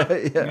yeah, not.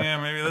 yeah. Yeah,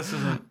 maybe this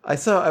isn't.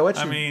 I watched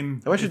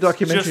a it's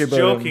documentary just about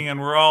joking, him. and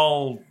we're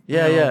all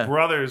Yeah.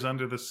 brothers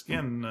under the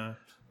skin. I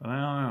don't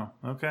know.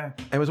 Okay.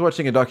 I was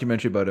watching a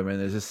documentary about him, and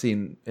there's a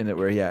scene in it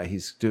where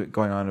he's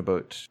going on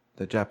about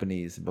the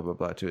Japanese and blah blah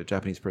blah to a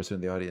Japanese person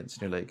in the audience,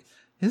 and you're like,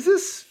 is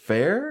this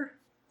fair?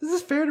 Is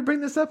this fair to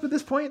bring this up at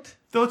this point?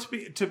 Though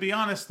to be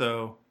honest,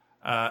 though,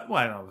 I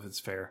don't know if it's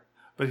fair,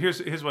 but here's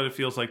what it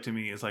feels like to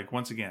me is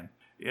once again,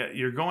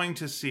 you're going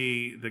to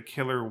see the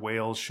Killer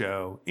Whale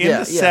show in the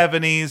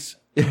 70s.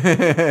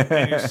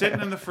 And you're sitting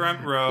in the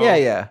front row.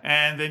 Yeah.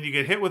 And then you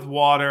get hit with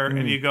water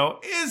and you go,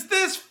 is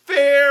this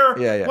fair?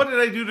 Yeah. What did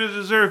I do to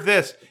deserve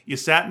this? You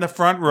sat in the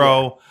front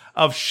row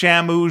of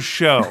Shamu's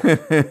show.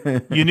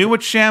 You knew what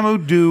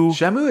Shamu do.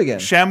 Shamu again.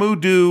 Shamu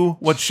do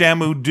what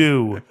Shamu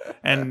do.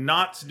 And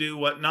Knots do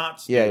what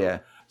Knots do. Yeah.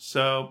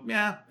 So,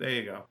 yeah, there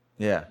you go.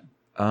 Yeah.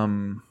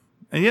 And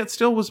yet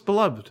still was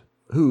beloved.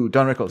 Who?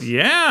 Don Rickles.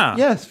 Yeah.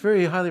 Yes,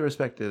 very highly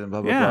respected and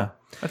blah blah Yeah. blah.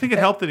 I think it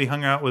helped that he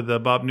hung out with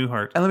Bob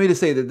Newhart. And let me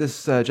just say that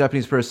this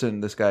Japanese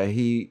person, this guy,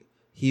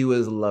 he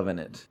was loving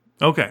it.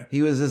 Okay.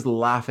 He was just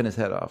laughing his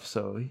head off.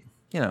 So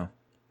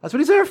that's what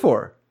he's there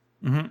for.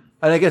 Mm-hmm.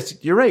 And I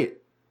guess you're right.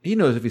 He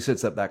knows if he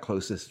sits up that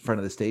close to the front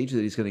of the stage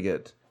that he's going to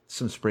get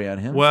some spray on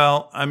him.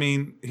 Well, I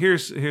mean,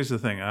 here's the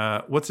thing.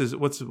 What's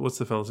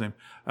the fellow's name?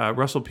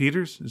 Russell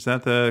Peters? Is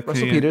that the Russell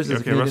Canadian? Peters is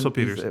Okay, Canadian. Russell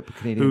He's Peters, a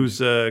Canadian. who's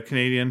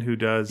Canadian who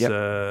does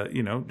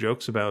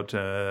jokes about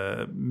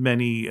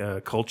many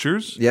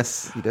cultures.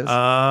 Yes, he does.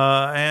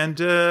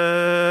 And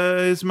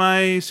is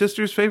my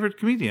sister's favorite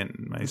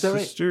comedian. My that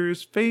right?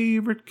 sister's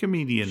favorite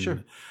comedian.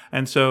 Sure.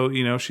 And so,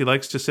 she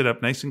likes to sit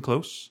up nice and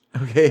close.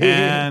 Okay.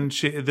 And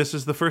this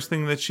is the first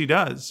thing that she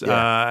does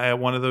at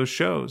one of those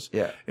shows.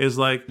 Yeah. Is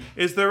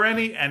is there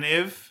any, and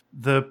if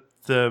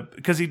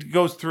because he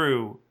goes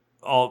through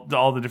all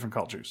the different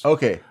cultures.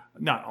 Okay.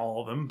 Not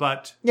all of them,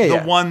 but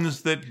Yeah.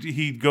 ones that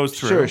he goes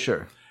through.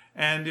 Sure.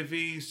 And if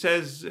he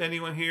says,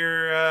 anyone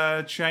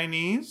here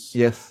Chinese?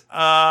 Yes.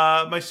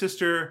 My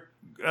sister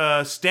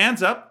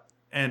stands up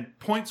and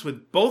points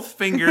with both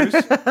fingers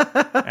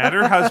at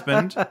her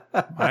husband,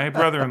 my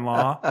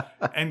brother-in-law,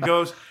 and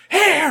goes,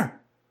 Here!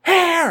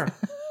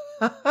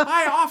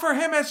 I offer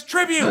him as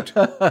tribute.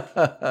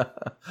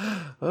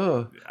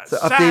 Oh, so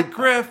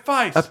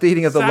Sacrifice.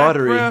 updating of the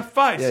lottery.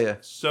 Sacrifice. Yeah.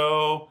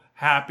 So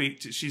happy.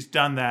 She's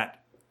done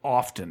that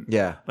often.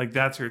 Yeah.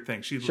 That's her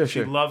thing. She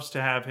Sure. loves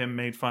to have him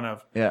made fun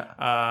of. Yeah.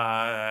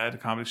 At a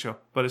comedy show,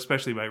 but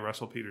especially by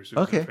Russell Peters,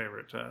 who's her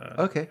favorite.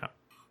 Okay. Yeah.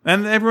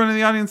 And everyone in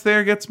the audience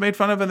there gets made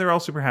fun of, and they're all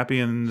super happy,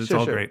 and it's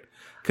all Sure. great.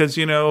 Because,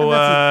 you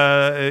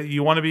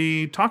want to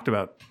be talked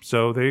about.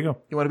 So there you go.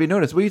 You want to be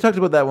noticed. Well, you talked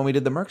about that when we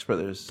did the Marx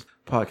Brothers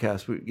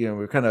podcast. We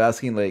were kind of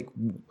asking,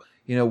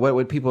 what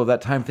would people of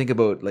that time think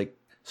about,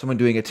 someone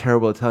doing a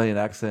terrible Italian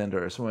accent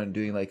or someone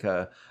doing,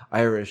 a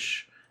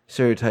Irish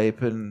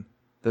stereotype. And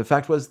the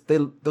fact was,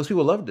 those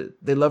people loved it.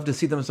 They loved to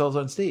see themselves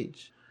on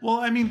stage. Well,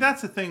 I mean,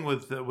 that's the thing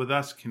with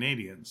us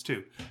Canadians,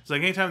 too. It's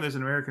anytime there's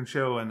an American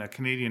show and a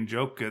Canadian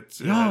joke gets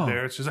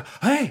there, it's just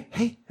hey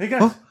guys.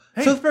 Oh,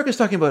 hey. South Park is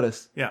talking about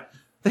us. Yeah.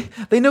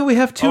 They know we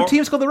have two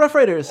teams called the Rough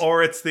Riders.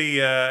 Or it's the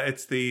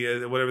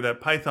whatever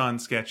that Python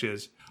sketch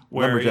is,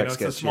 where Lumberjack it's a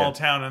sketch, small yeah.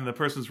 town and the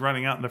person's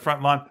running out in the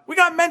front lawn. We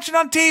got mentioned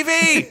on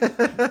TV.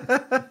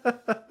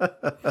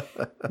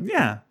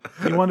 Yeah,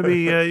 you want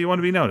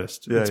to be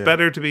noticed. It's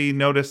better to be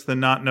noticed than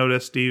not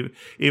noticed,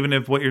 even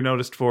if what you're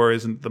noticed for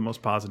isn't the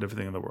most positive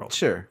thing in the world.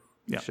 Sure.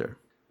 Yeah. Sure.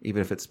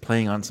 Even if it's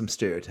playing on some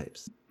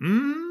stereotypes.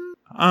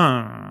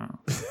 Uh,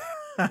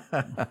 You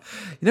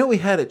know what we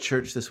had at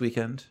church this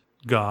weekend?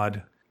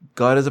 God.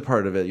 God is a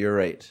part of it. You're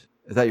right.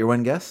 Is that your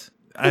one guess?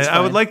 I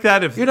would like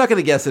that if You're not going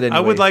to guess it anyway.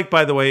 I would like,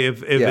 by the way,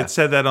 if Yeah. it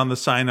said that on the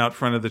sign out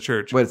front of the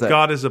church. What is that?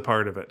 God is a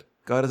part of it.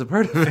 God is a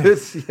part of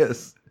it.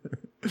 Yes.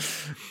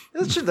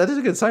 That is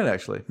a good sign,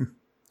 actually.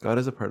 God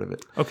is a part of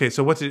it. Okay,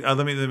 so what's it?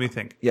 Let me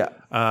think. Yeah.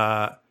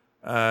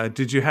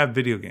 Did you have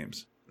video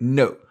games?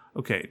 No.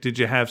 Okay. Did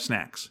you have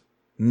snacks?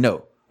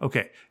 No.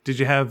 Okay. Did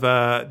you have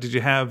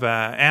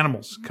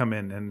animals come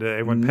in and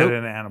everyone petted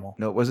an animal?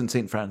 No, it wasn't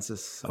St.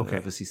 Francis Okay.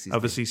 of Assisi.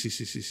 Of Assisi.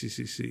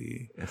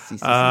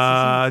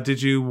 Assisi.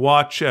 Did you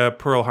watch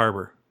Pearl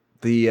Harbor?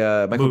 The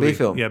Michael movie? Bay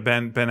film. Yeah,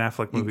 Ben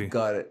Affleck movie. You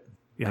got it.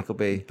 Yeah. Michael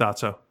Bay, Thought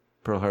so.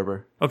 Pearl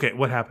Harbor. Okay,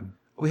 what happened?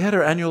 We had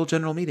our annual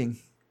general meeting.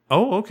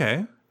 Oh,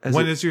 okay.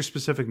 When it- is your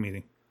specific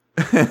meeting?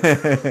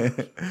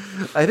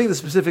 I think the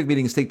specific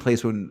meetings take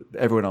place when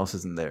everyone else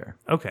isn't there.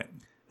 Okay.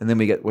 And then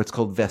we get what's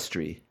called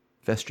vestry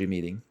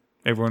meeting.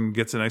 Everyone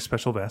gets a nice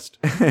special vest.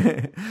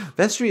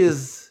 Vestry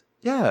is,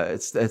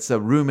 it's a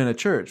room in a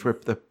church where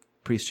the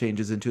priest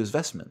changes into his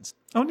vestments.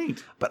 Oh,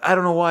 neat. But I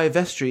don't know why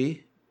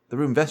the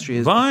room vestry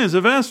has Why is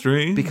a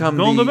vestry become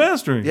called the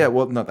vestry? Yeah,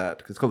 well, not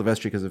that. It's called the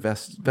vestry because of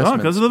vestments. Oh,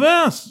 because of the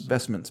vest.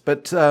 Vestments.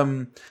 But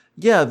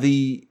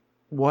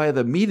why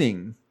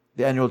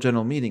the annual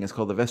general meeting is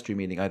called the vestry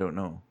meeting, I don't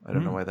know. I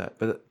don't know why that.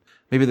 But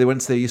maybe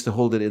they used to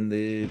hold it in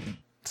the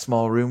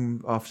small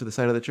room off to the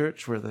side of the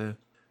church I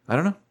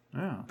don't know.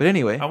 Yeah. But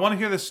anyway. I want to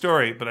hear this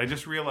story, but I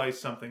just realized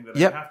something that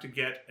Yep. I have to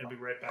get and be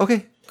right back.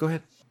 Okay, go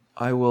ahead.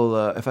 I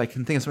will, if I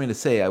can think of something to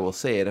say, I will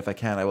say it. If I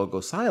can, I will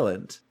go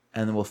silent,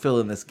 and then we'll fill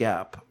in this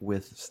gap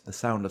with The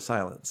Sound of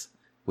Silence,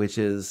 which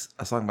is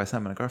a song by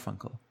Simon &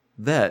 Garfunkel.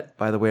 That,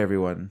 by the way,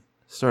 everyone,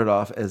 started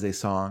off as a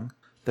song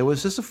that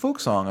was just a folk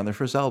song on their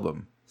first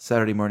album,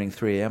 Saturday Morning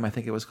 3 a.m., I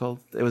think it was called.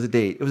 It was a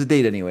date. It was a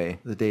date anyway.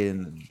 It was a date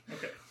in...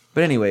 Okay.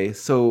 But anyway,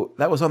 so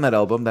that was on that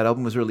album. That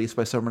album was released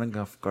by Simon &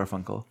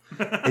 Garfunkel.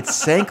 It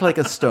sank like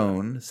a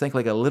stone, sank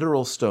like a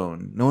literal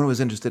stone. No one was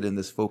interested in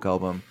this folk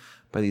album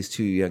by these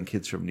two young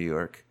kids from New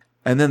York.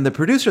 And then the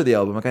producer of the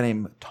album, a guy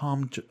named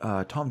Tom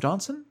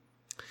Johnson?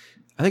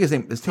 I think his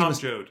name Tom was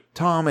Joad.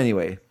 Tom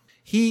anyway.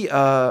 He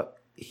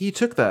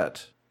took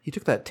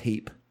that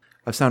tape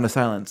of Sound of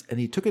Silence and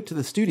he took it to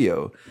the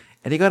studio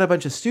and he got a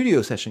bunch of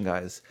studio session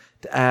guys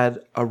to add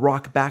a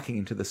rock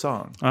backing to the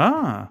song.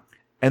 Ah.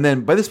 And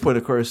then by this point,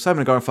 of course,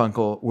 Simon &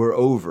 Garfunkel were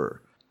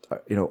over.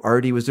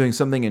 Artie was doing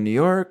something in New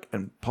York,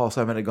 and Paul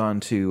Simon had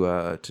gone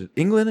to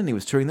England, and he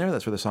was touring there.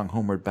 That's where the song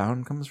 "Homeward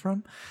Bound" comes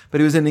from.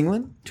 But he was in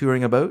England,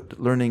 touring about,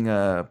 learning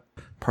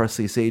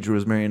parsley, sage,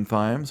 rosemary, and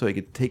thyme, so he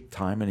could take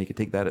time and he could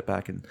take that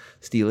back and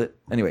steal it.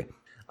 Anyway,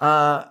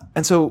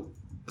 and so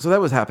that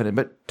was happening.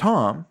 But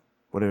Tom,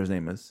 whatever his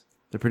name is,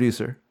 the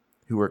producer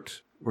who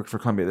worked for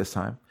Columbia this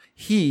time,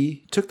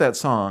 he took that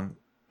song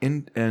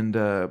and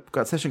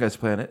got session guys to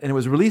play on it, and it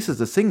was released as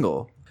a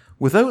single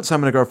without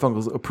Simon &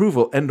 Garfunkel's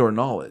approval and/or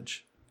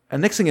knowledge.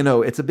 And next thing you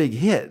know, it's a big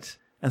hit.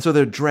 And so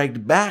they're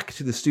dragged back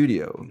to the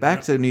studio,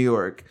 back to New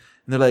York,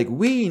 and they're like,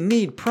 "We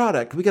need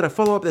product. We got to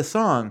follow up this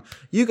song.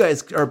 You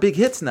guys are big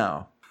hits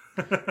now."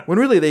 When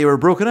really they were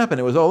broken up and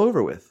it was all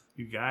over with.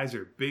 You guys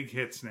are big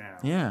hits now.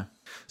 Yeah.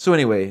 So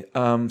anyway,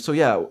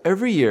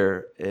 every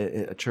year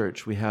at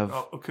church we have.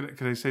 Oh,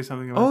 could I say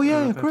something about Oh yeah,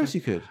 about of that course too?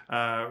 you could.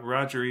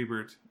 Roger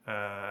Ebert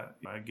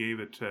gave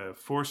it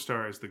 4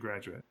 stars. The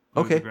Graduate.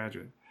 Okay. The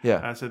Graduate.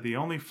 Yeah. Said the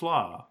only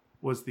flaw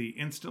was the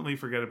instantly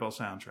forgettable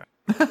soundtrack.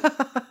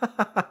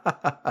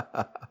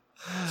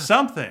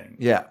 Something.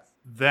 Yeah.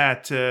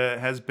 That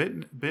has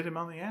bit him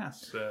on the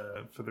ass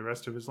for the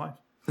rest of his life.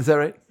 Is that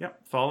right?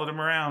 Yep, followed him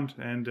around,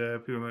 and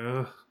people are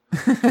like,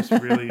 ugh, just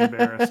really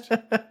embarrassed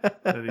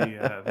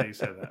that he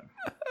said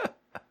that.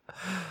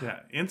 Yeah,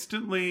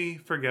 instantly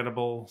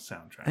forgettable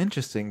soundtrack.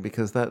 Interesting,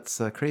 because that's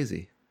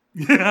crazy.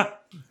 Yeah,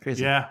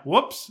 Crazy. yeah.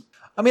 Whoops.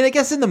 I mean, I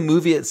guess in the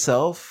movie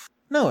itself,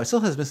 no, it still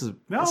has Mrs.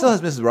 No. It still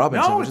has Mrs.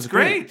 Robinson, No, which it's is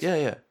great. great. Yeah,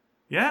 yeah.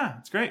 Yeah,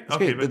 it's great. It's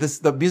Okay, great. But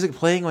the music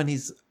playing when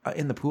he's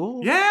in the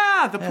pool.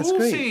 yeah, the Yeah, it's pool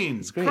great. scene.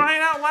 It's great.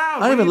 Crying out loud. I What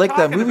don't are even you like that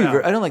talking movie.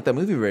 about? I don't like that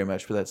movie very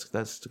much, but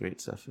that's the great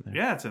stuff in there.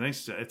 Yeah,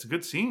 it's a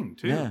good scene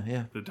too. Yeah,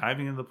 yeah. The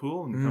diving in the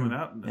pool and coming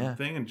out and yeah. the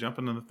thing and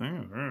jumping in the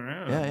thing.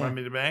 Yeah, Want yeah.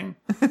 me to bang?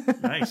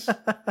 Nice.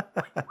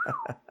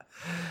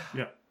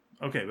 Yeah.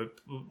 Okay,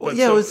 but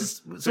yeah, so, it was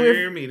just- so so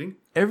you're meeting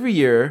Every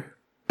year,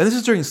 and this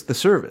is during the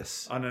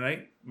service. on a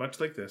night much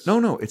like this.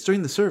 No, it's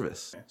during the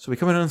service. So we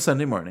come in on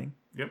Sunday morning,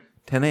 Yep.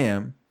 10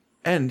 a.m.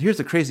 And here's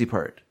the crazy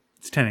part.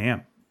 It's 10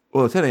 a.m.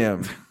 Well, 10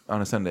 a.m.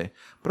 on a Sunday,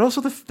 but also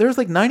there's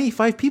like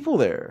 95 people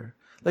there.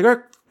 Like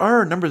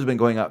our numbers have been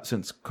going up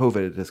since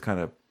COVID has kind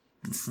of,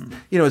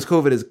 as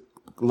COVID has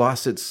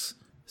lost its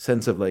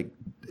sense of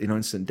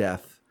instant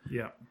death.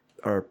 Yeah.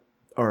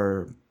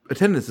 Our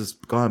attendance has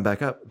gone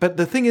back up. But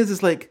the thing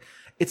is like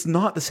it's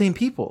not the same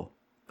people.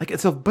 Like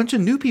it's a bunch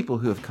of new people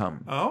who have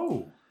come,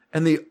 Oh.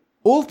 and the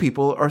old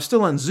people are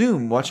still on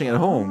Zoom watching at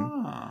home.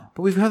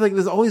 But we've had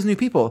there's all these new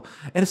people,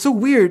 and it's so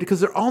weird because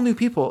they're all new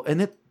people,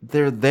 and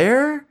they're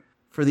there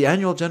for the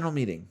annual general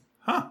meeting.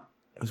 Huh.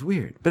 It was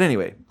weird, but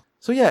anyway.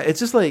 So yeah, it's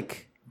just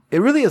it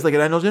really is like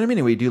an annual general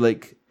meeting where you do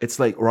it's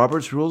like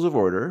Robert's Rules of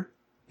Order.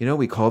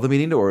 we call the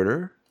meeting to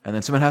order, and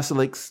then someone has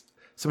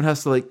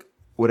to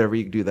whatever,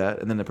 you do that,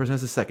 and then the person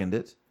has to second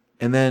it,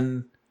 and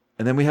then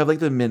we have like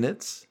the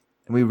minutes,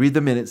 and we read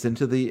the minutes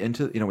into we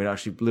don't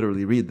actually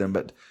literally read them,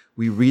 but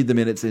we read the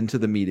minutes into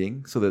the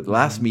meeting, so that the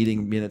last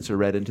meeting minutes are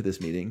read into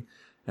this meeting,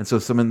 and so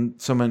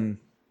someone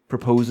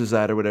proposes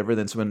that or whatever,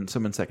 then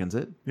someone seconds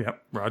it.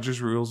 Yep.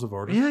 Roger's Rules of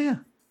Order. Yeah.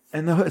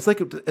 And it's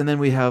like, and then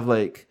we have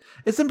like,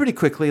 it's done pretty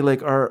quickly.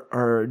 Like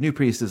our new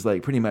priest is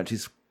like pretty much,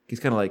 he's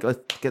kind of like, let's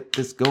get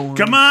this going.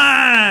 Come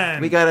on!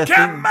 We got a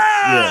Come thing.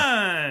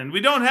 on! We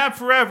don't have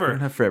forever. We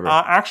don't have forever.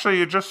 Actually,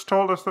 you just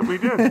told us that we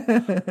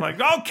did. Like,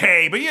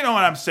 okay, but you know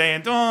what I'm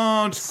saying.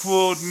 Don't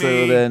quote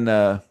me.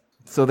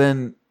 So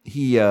then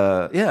he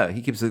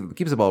keeps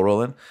the ball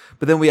rolling.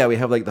 But then we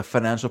have like the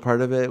financial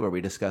part of it where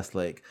we discuss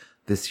like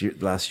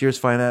last year's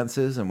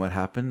finances and what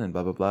happened and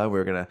blah blah blah. We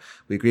agreed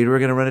we were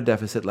gonna run a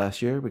deficit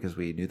last year because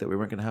we knew that we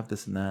weren't gonna have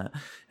this and that.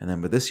 And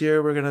then with this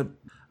year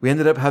we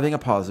ended up having a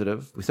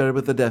positive. We started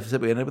with the deficit,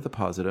 we ended up with a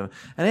positive.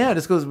 And yeah,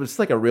 it's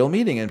like a real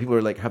meeting, and people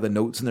are like have the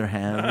notes in their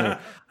hand.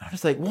 I'm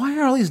just like, why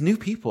are all these new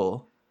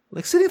people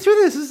like sitting through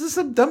this? This is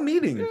some dumb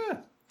meeting.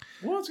 Yeah.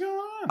 What's going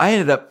on? I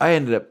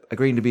ended up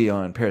agreeing to be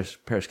on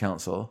parish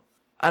council.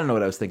 I don't know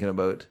what I was thinking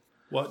about.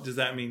 What does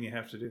that mean you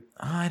have to do?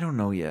 I don't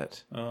know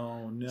yet.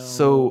 Oh, no.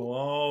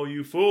 So,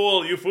 you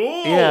fool.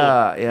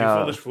 Yeah. You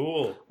foolish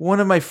fool. One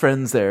of my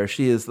friends there,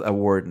 she is a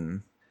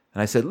warden.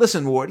 And I said,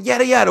 listen, warden,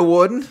 yada, yada,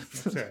 warden.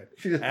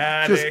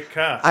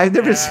 Attica. I've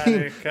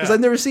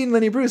never seen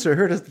Lenny Bruce or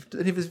heard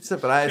any of his stuff,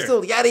 but I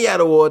still, yada,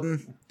 yada,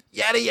 warden.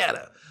 Yada,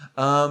 yada.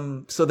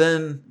 So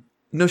then,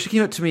 no, she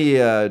came up to me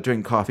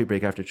during coffee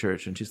break after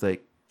church, and she's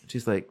like,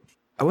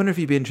 I wonder if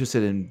you'd be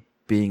interested in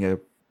being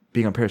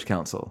on parish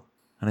council.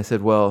 And I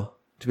said, well,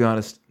 to be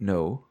honest,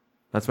 no.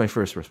 That's my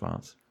first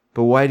response.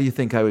 But why do you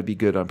think I would be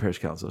good on parish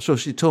council? So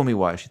she told me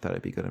why she thought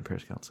I'd be good on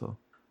parish council.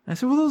 And I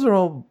said, well, those are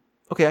all,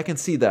 okay, I can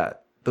see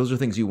that. Those are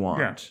things you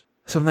want. Yeah.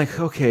 So I'm like,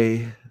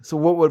 okay, so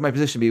what would my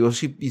position be? Well,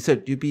 you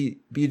said you'd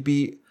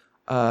be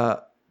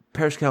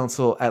parish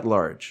council at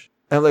large.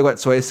 And I'm like, what,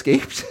 so I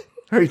escaped?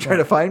 Are you trying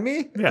to find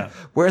me? Yeah.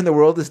 Where in the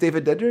world is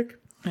David Dedrick?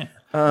 Yeah.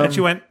 And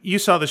she went, you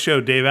saw the show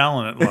Dave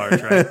Allen at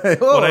Large, right?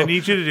 What I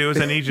need you to do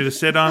is I need you to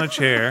sit on a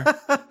chair,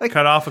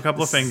 cut off a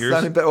couple of fingers,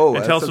 and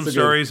tell some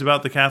stories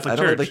about the Catholic Church.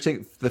 I don't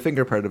like the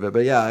finger part of it,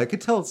 but yeah, I could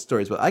tell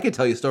stories. But I could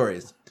tell you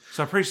stories.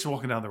 So a priest is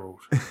walking down the road,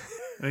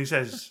 and he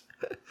says,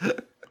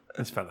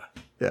 this fella.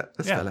 Yeah,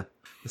 this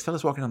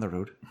fella's walking down the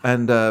road.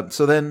 And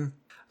then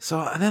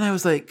I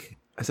was like,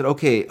 I said,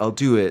 okay, I'll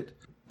do it.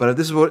 But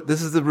this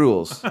is the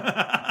rules.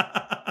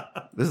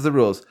 This is the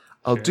rules.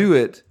 I'll do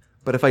it,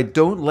 but if I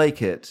don't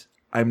like it,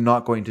 I'm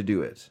not going to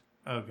do it.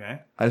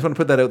 Okay. I just want to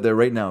put that out there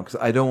right now because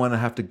I don't want to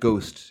have to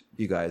ghost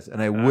you guys,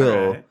 and I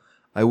will. Right.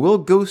 I will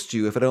ghost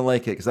you if I don't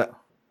like it because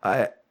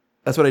I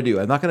that's what I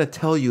do. I'm not going to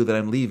tell you that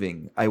I'm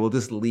leaving. I will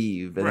just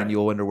leave, and then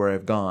you'll wonder where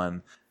I've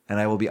gone, and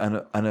I will be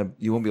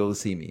you won't be able to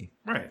see me.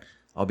 Right.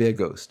 I'll be a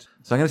ghost.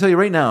 So I'm going to tell you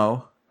right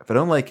now. If I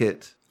don't like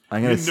it,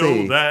 I'm going to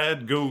say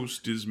that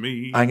ghost is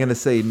me. I'm going to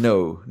say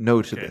no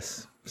to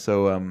this.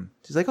 So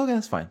she's like, okay,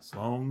 that's fine. As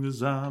long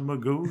as I'm a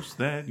ghost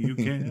that you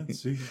can't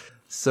see.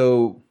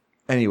 So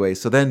anyway,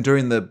 so then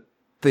during the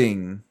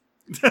thing,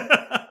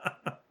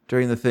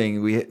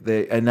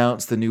 they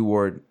announced the new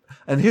ward.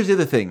 And here's the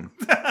other thing.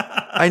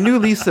 I knew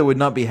Lisa would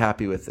not be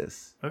happy with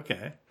this.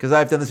 Okay. Because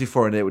I've done this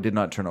before and it did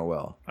not turn out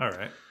well. All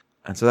right.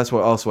 And so that's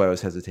why I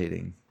was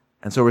hesitating.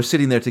 And so we're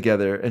sitting there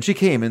together, and she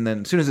came, and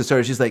then as soon as it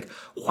started, she's like,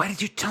 why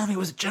did you tell me it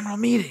was a general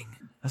meeting?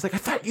 I was like, I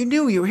thought you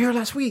knew. You were here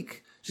last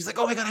week. She's like,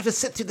 oh my God, I have to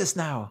sit through this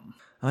now. I'm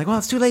like, well,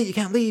 it's too late. You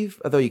can't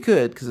leave. Although you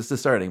could, because it's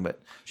just starting,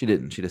 but she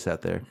didn't. She just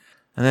sat there.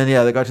 And then,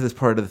 they got to this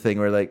part of the thing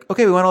where like,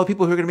 okay, we want all the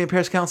people who are going to be in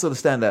parish council to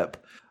stand up.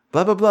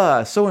 Blah, blah,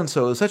 blah.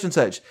 So-and-so, such and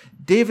such.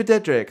 David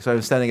Dedrick. So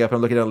I'm standing up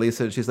and looking at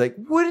Lisa, and she's like,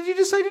 what did you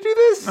decide to do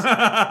this?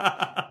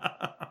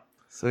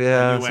 So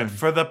yeah. You went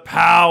for the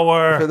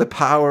power. For the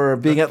power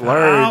of being at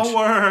large.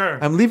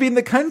 I'm leaving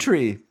the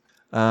country.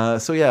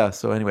 So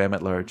anyway, I'm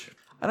at large.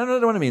 I don't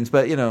know what it means,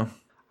 but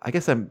I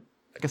guess I'm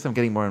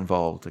getting more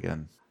involved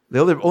again. The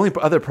only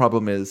other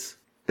problem is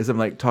I'm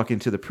like talking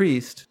to the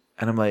priest,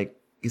 and I'm like,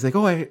 he's like,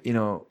 oh,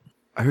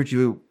 I heard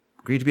you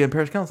agreed to be on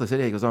parish council. I said,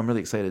 yeah. He goes, oh, I'm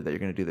really excited that you're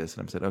going to do this.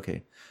 And I said,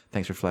 okay,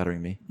 thanks for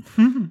flattering me.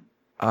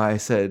 I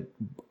said,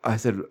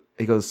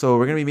 he goes, so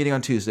we're going to be meeting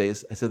on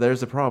Tuesdays. I said,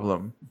 there's a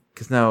problem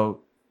because now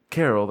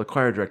Carol, the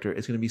choir director,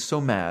 is going to be so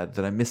mad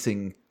that I'm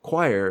missing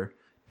choir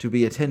to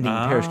be attending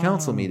parish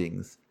council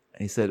meetings.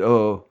 And he said,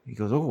 oh, I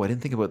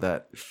didn't think about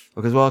that.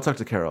 Because, well, I'll talk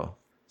to Carol.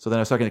 So then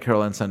I was talking to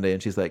Carol on Sunday,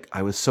 and she's like,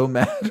 I was so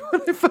mad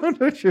when I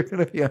found out you're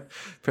going to be on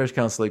parish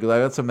council because I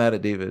got so mad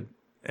at David.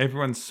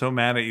 Everyone's so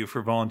mad at you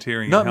for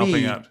volunteering and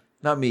helping out.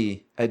 Not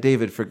me, at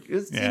David for,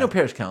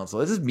 parish council.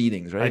 It's just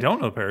meetings, right? I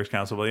don't know parish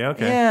council, but yeah,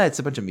 okay. Yeah, it's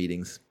a bunch of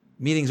meetings.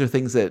 Meetings are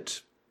things that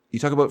you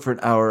talk about for an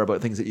hour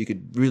about things that you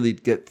could really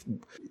get,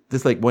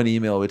 just like one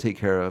email would take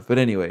care of. But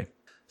anyway,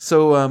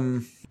 so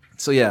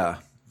anyway,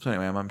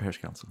 I'm on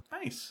parish council.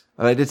 Nice.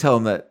 I did tell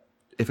him that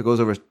if it goes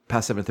over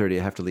past 7:30,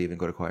 I have to leave and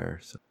go to choir.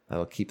 So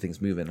that'll keep things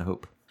moving, I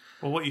hope.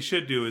 Well, what you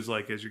should do is,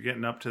 like, as you're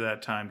getting up to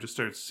that time, just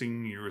start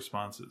singing your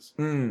responses.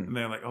 And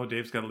they're like, oh,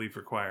 Dave's got to leave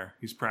for choir.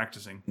 He's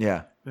practicing.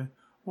 Yeah.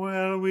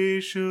 Well,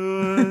 we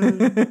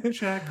should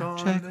check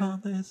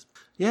on this.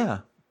 Yeah.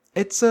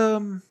 It's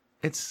going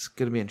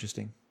to be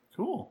interesting.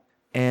 Cool.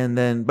 And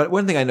then, but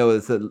one thing I know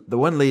is that the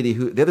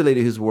other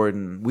lady who's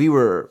warden, we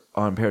were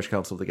on parish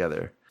council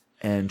together,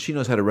 and she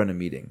knows how to run a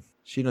meeting.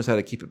 She knows how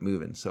to keep it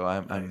moving. So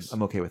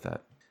I'm okay with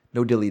that.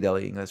 No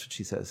dilly-dallying. That's what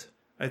she says.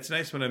 It's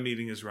nice when a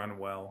meeting is run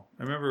well.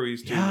 I remember we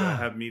used to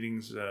have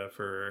meetings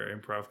for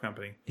improv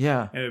company.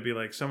 Yeah. And it'd be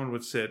like someone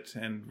would sit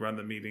and run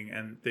the meeting,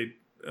 and they'd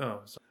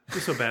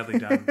just so badly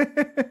done.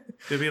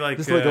 They'd be like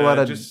just like a lot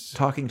of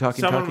talking.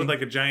 Someone with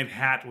like a giant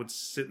hat would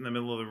sit in the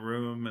middle of the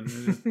room, and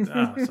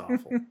it's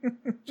awful.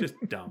 Just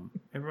dumb.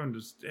 Everyone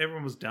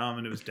was dumb,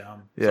 and it was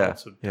dumb.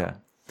 It's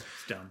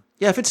dumb.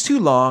 Yeah, if it's too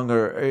long,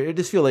 or I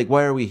just feel like,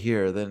 why are we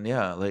here? Then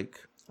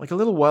like a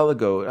little while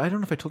ago, I don't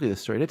know if I told you this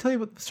story. Did I tell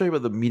you the story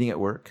about the meeting at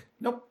work?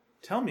 Nope.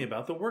 Tell me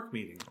about the work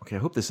meeting. Okay, I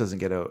hope this doesn't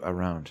get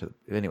around.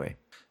 Anyway,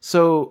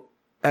 so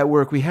at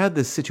work, we had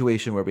this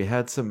situation where we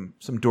had some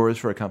doors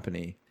for a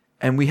company,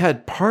 and we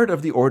had part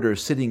of the order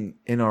sitting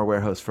in our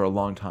warehouse for a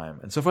long time.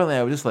 And so finally,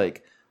 I was just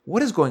like,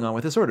 what is going on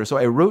with this order? So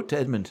I wrote to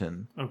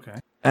Edmonton. Okay.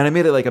 And I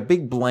made it like a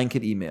big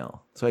blanket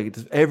email. So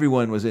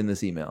everyone was in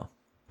this email.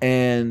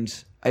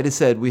 And I just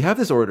said, we have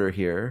this order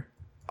here.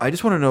 I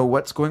just want to know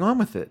what's going on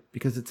with it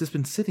because it's just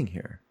been sitting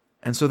here.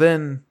 And so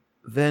then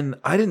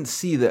I didn't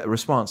see the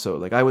response. So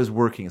like I was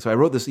working. So I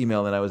wrote this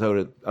email and I was out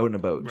and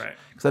about. Right.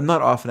 Because I'm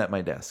not often at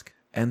my desk.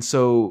 And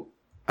so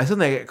I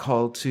suddenly get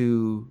called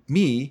to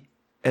me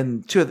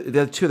and two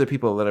other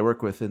people that I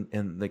work with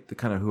in like the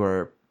kind of who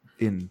are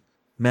in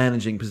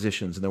managing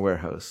positions in the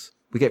warehouse.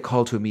 We get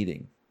called to a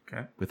meeting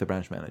with the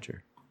branch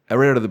manager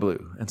right out of the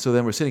blue. And so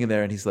then we're sitting in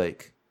there and he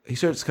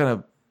starts kind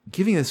of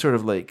giving this sort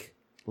of like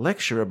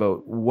lecture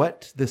about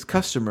what this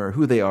customer,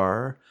 who they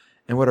are,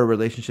 and what our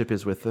relationship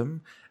is with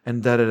them,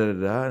 and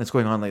da-da-da-da-da, and it's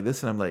going on like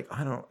this, and I'm like,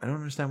 I don't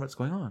understand what's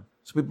going on.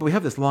 So we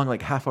have this long,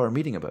 like, half-hour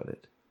meeting about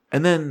it.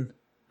 And then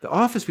the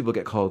office people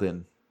get called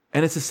in,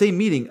 and it's the same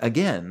meeting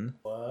again.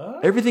 What?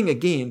 Everything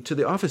again to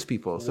the office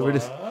people. So we're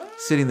just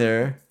sitting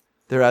there.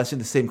 They're asking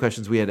the same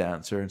questions we had to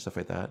answer and stuff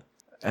like that.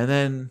 And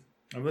then...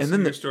 I'm listening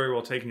to your story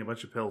while taking a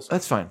bunch of pills.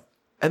 That's fine.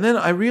 And then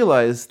I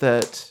realized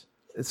that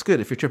it's good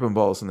if you're tripping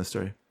balls in this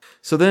story.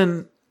 So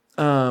then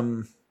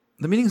the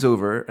meeting's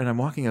over, and I'm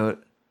walking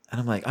out, and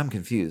I'm like, I'm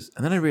confused.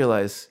 And then I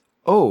realize,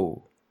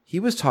 he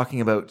was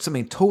talking about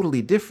something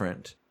totally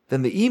different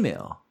than the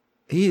email.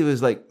 He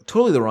was like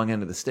totally the wrong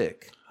end of the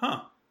stick.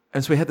 Huh.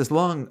 And so we had this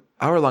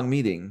hour-long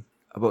meeting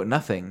about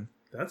nothing.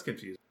 That's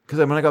confusing. Because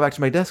when I got back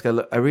to my desk,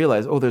 I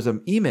realized, there's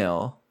an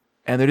email,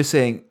 and they're just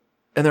saying,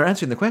 and they're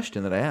answering the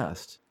question that I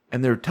asked.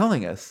 And they're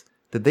telling us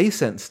that they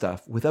sent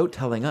stuff without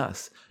telling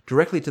us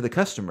directly to the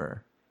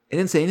customer. It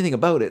didn't say anything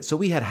about it. So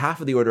we had half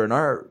of the order in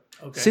our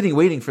sitting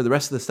waiting for the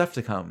rest of the stuff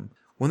to come.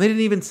 When they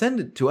didn't even send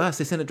it to us,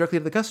 they sent it directly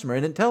to the customer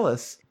and didn't tell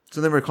us.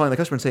 So then we're calling the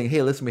customer and saying,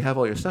 hey, listen, we have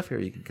all your stuff here.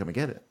 You can come and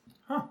get it.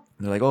 Huh.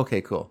 And they're like,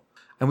 okay, cool.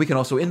 And we can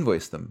also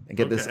invoice them and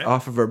get this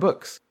off of our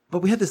books. But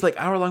we had this like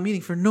hour-long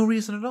meeting for no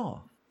reason at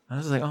all. And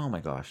I was like, oh my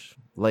gosh,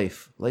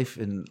 life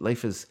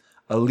is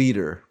a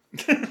leader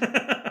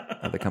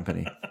of the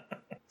company.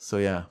 So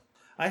yeah.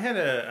 I had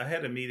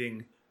a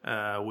meeting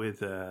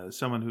with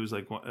someone who's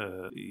like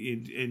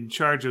in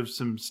charge of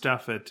some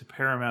stuff at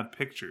Paramount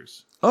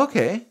Pictures.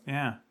 Okay.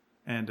 Yeah,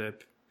 and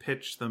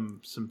pitched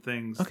them some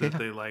things that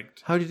they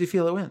liked. How did you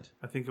feel it went?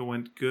 I think it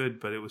went good,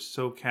 but it was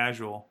so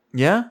casual.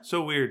 Yeah.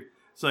 So weird.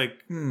 It's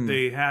like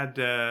they had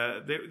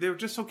they were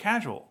just so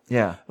casual.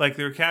 Yeah. Like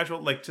they were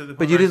casual, like to the.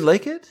 But you didn't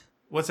like it?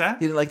 What's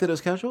that? You didn't like that it was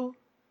casual?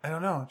 I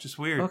don't know, just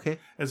weird. Okay.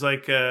 It's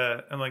like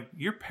I'm like,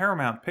 you're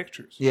Paramount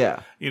Pictures.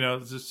 Yeah. You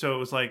know, so it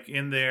was like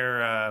in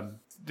their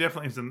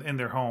definitely in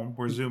their home.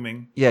 We're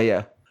Zooming.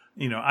 Yeah.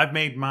 You know, I've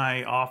made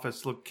my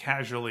office look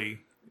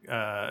casually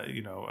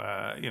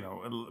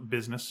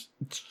business.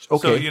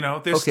 Okay.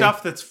 So, there's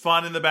stuff that's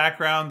fun in the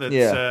background that's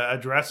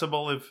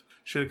addressable if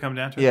should have come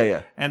down to it.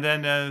 Yeah. And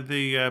then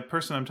the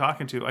person I'm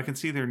talking to, I can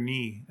see their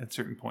knee at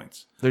certain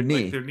points. Their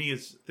knee? Like their knee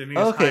is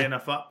high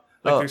enough up.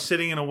 Like they're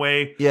sitting in a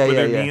way where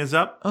their knee is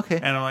up. Okay.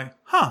 And I'm like,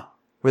 huh.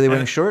 Were they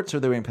wearing shorts or were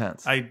they wearing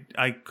pants?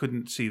 I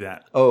couldn't see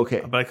that. Oh,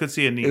 okay. But I could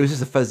see a knee. It was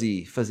just a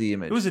fuzzy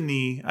image. It was a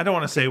knee. I don't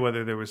want to say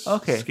whether there was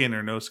skin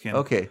or no skin.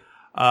 Okay.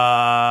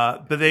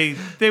 But they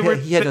were.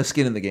 He had no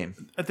skin in the game.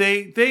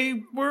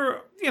 They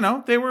were.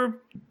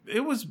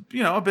 It was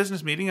a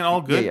business meeting and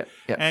all good.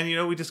 Yeah.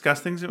 And we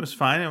discussed things. It was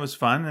fine. It was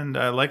fun, and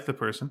I liked the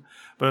person.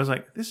 But I was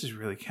like, this is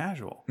really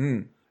casual.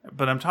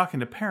 But I'm talking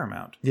to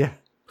Paramount. Yeah.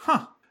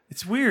 Huh.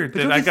 It's weird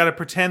that I got to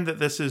pretend that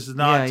this is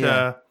not.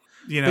 But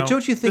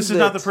don't you think this is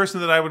not the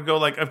person that I would go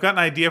like? I've got an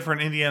idea for an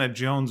Indiana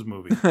Jones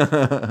movie.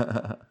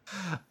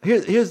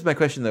 Here's my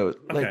question though.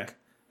 Like,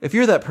 if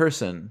you're that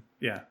person,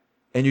 yeah,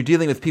 and you're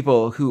dealing with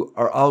people who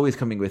are always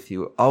coming with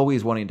you,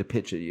 always wanting to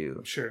pitch at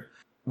you, sure.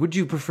 would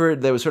you prefer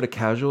that it was sort of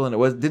casual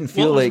and didn't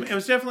feel Well, like it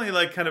was definitely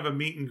like kind of a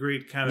meet and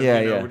greet kind of. Yeah,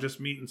 you know, yeah. we're just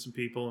meeting some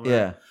people. And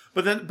Yeah.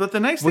 But the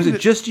nice was thing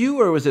it just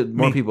you or was it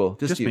more Me. people?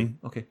 Just you. me.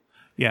 Okay.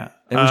 yeah,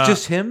 And it was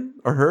just him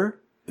or her?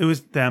 it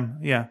was them.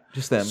 Yeah,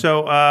 Just them.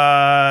 So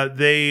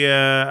they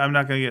I'm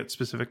not going to get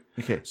specific.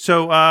 Okay.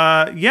 So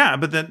yeah,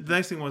 but the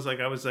nice thing was like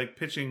I was like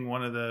pitching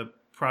one of the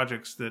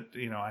projects that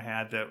I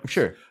had that was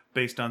Sure.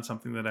 based on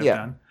something that I've Yeah.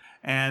 done,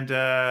 and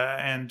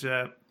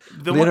the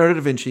one, Leonardo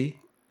da Vinci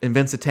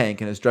invents a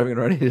tank and is driving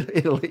around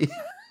Italy.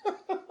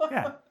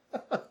 yeah,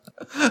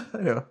 I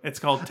know. it's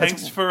called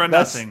Tanks for a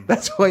That's, Nothing.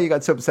 that's why you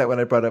got so upset when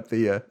I brought up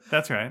the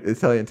That's right.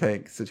 Italian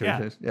tank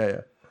situation.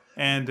 Yeah.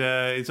 And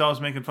it's always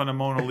making fun of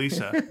Mona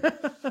Lisa.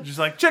 Just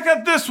like, check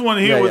out this one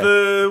here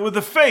Yeah, with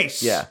the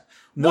face. Yeah.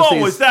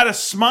 Whoa, is that a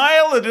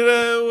smile? Or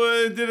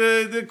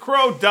did a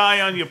crow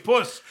die on your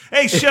puss?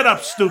 Hey, shut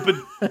up, stupid.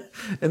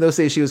 In those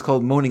days, she was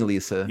called Moaning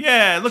Lisa.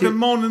 Yeah, look at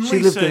Mona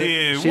Lisa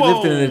here. She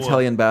lived in an Whoa.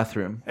 Italian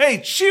bathroom.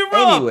 Hey, cheer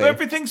Anyway. up.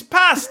 Everything's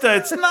pasta.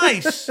 It's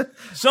nice.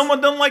 Someone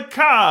don't like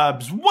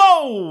carbs.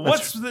 Whoa,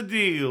 what's the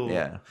deal?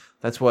 Yeah,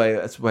 that's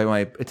why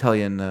my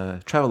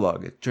Italian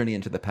travelogue, Journey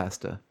into the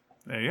Pasta.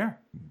 There you are.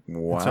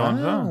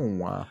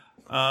 Wow.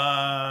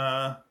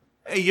 Wow.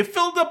 Hey, you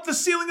filled up the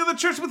ceiling of the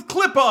church with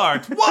clip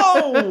art.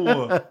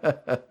 Whoa!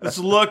 It's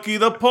lucky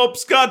the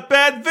Pope's got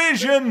bad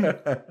vision.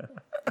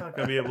 Not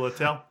gonna be able to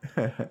tell.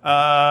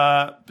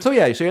 So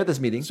you're at this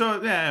meeting.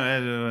 So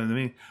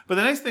yeah, but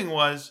the nice thing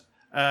was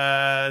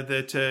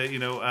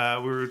that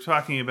we were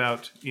talking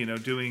about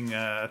doing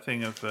a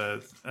thing of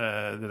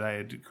that I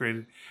had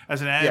created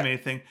as an anime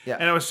thing, Yeah.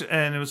 and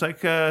it was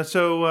like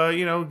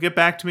get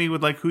back to me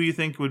with like who you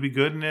think would be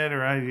good in it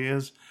or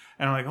ideas.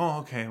 And I'm like, oh,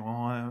 okay.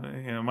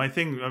 Well, my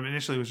thing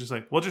initially was just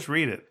like, well, just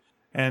read it.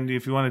 And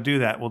if you want to do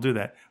that, we'll do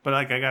that. But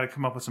like, I got to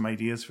come up with some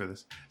ideas for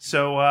this.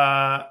 So,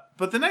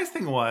 but the nice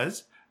thing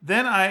was,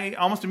 then I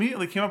almost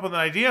immediately came up with an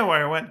idea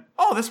where I went,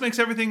 oh, this makes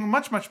everything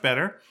much, much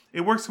better.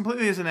 It works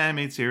completely as an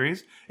animated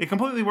series. It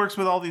completely works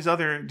with all these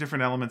other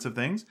different elements of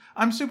things.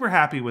 I'm super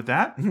happy with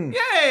that.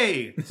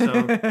 Yay! So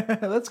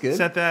That's good.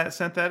 sent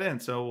that in.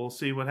 So we'll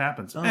see what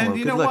happens. Oh, And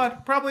you good know luck.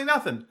 what? Probably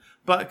nothing.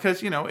 But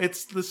because,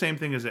 it's the same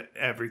thing as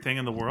everything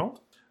in the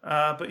world.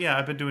 But yeah,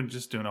 I've been doing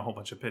a whole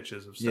bunch of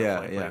pitches of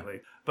stuff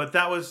lately. But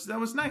that was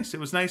nice. It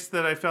was nice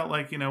that I felt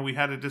like we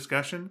had a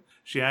discussion.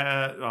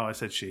 I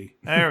said she.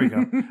 There we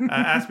go.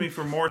 Asked me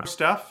for more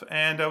stuff,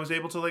 and I was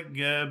able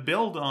to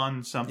build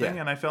on something.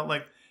 Yeah. And I felt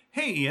like,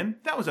 hey, Ian,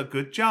 that was a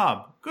good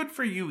job. Good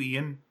for you,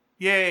 Ian.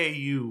 Yay,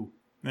 you.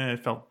 And I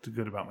felt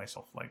good about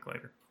myself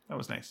later. That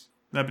was nice.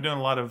 And I've been doing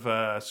a lot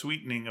of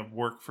sweetening of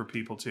work for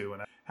people too,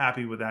 and I'm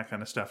happy with that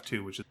kind of stuff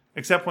too.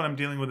 Except when I'm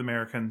dealing with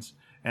Americans,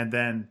 and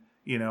then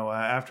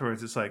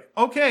afterwards it's like,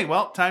 okay,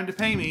 well, time to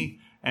pay me.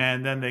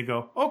 And then they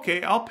go,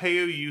 okay, I'll pay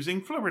you using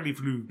Flurry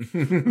Flu.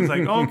 It's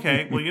like,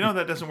 okay, well,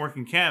 that doesn't work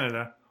in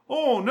Canada.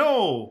 Oh,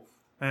 no.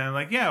 And I'm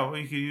like, yeah, well,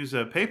 you could use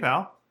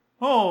PayPal.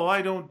 Oh,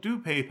 I don't do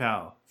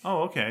PayPal.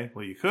 Oh, okay.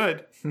 Well, you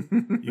could.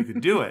 You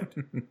could do it.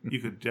 You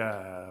could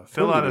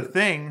fill out a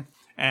thing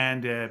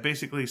and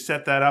basically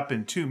set that up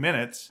in 2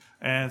 minutes.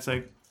 And it's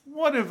like,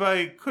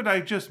 could I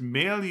just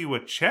mail you a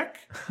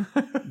check?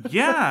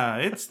 Yeah,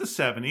 it's the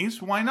 70s.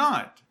 Why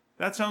not?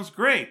 That sounds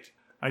great.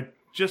 I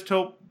just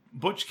hope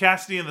Butch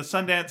Cassidy and the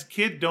Sundance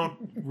Kid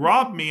don't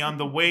rob me on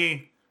the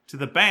way to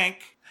the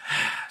bank.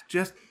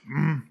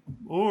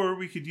 Or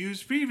we could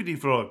use Freevity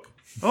Frog.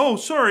 Oh,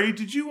 sorry,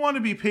 did you want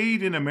to be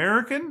paid in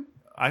American?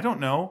 I don't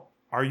know.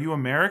 Are you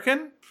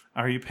American?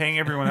 Are you paying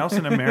everyone else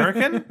in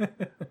American?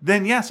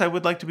 Then yes, I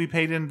would like to be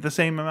paid in the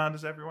same amount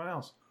as everyone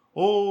else.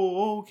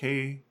 Oh,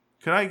 okay.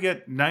 Could I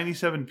get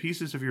 97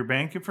 pieces of your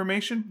bank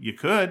information? You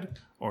could.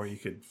 Or you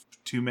could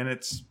 2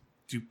 minutes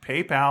do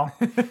PayPal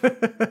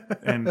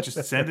and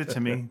just send it to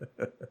me.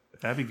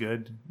 That'd be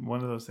good.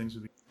 One of those things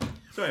would be.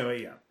 So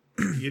anyway, yeah.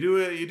 You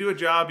do a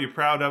job, you're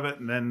proud of it,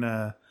 and then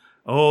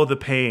the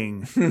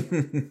paying.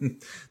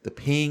 The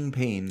paying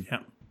pain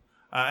Yeah.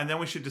 And then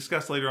we should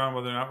discuss later on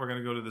whether or not we're going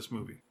to go to this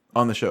movie.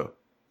 on the show.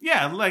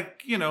 Yeah,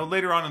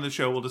 later on in the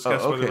show we'll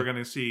discuss whether okay. we're going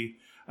to see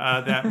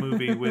that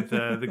movie with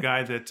the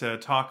guy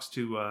that talks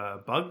to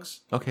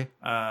bugs. Okay.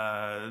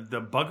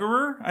 The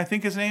Buggerer, I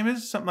think his name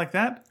is, something like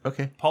that.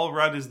 Okay. Paul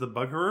Rudd is the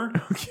Buggerer.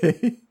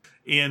 Okay.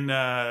 In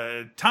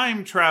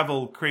time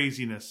travel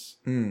craziness.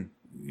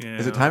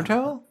 Is it time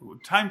travel?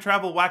 Time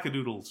travel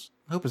wackadoodles.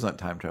 I hope it's not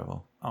time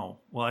travel. Oh,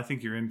 well, I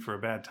think you're in for a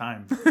bad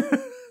time.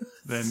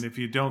 Then if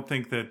you don't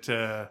think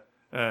that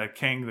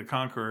Kang the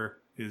Conqueror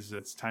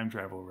it's time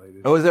travel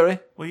related. Oh, is that right?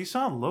 Well, you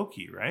saw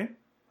Loki, right?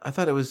 I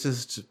thought it was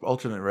just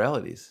alternate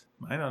realities.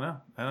 I don't know.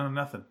 I don't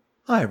know nothing.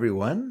 Hi,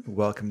 everyone.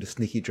 Welcome to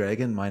Sneaky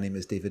Dragon. My name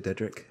is David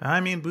Dedrick.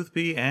 I'm Ian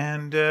Boothby,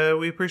 and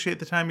we appreciate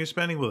the time you're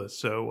spending with us.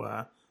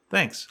 So,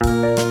 thanks.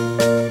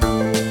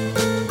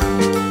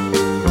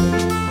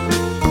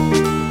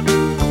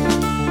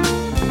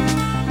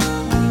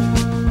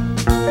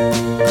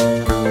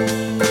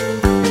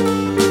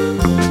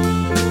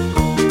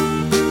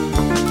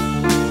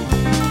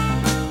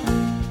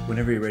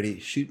 Whenever you're ready,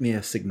 shoot me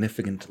a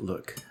significant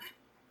look.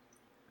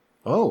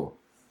 Oh.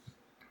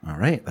 All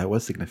right. That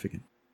was significant.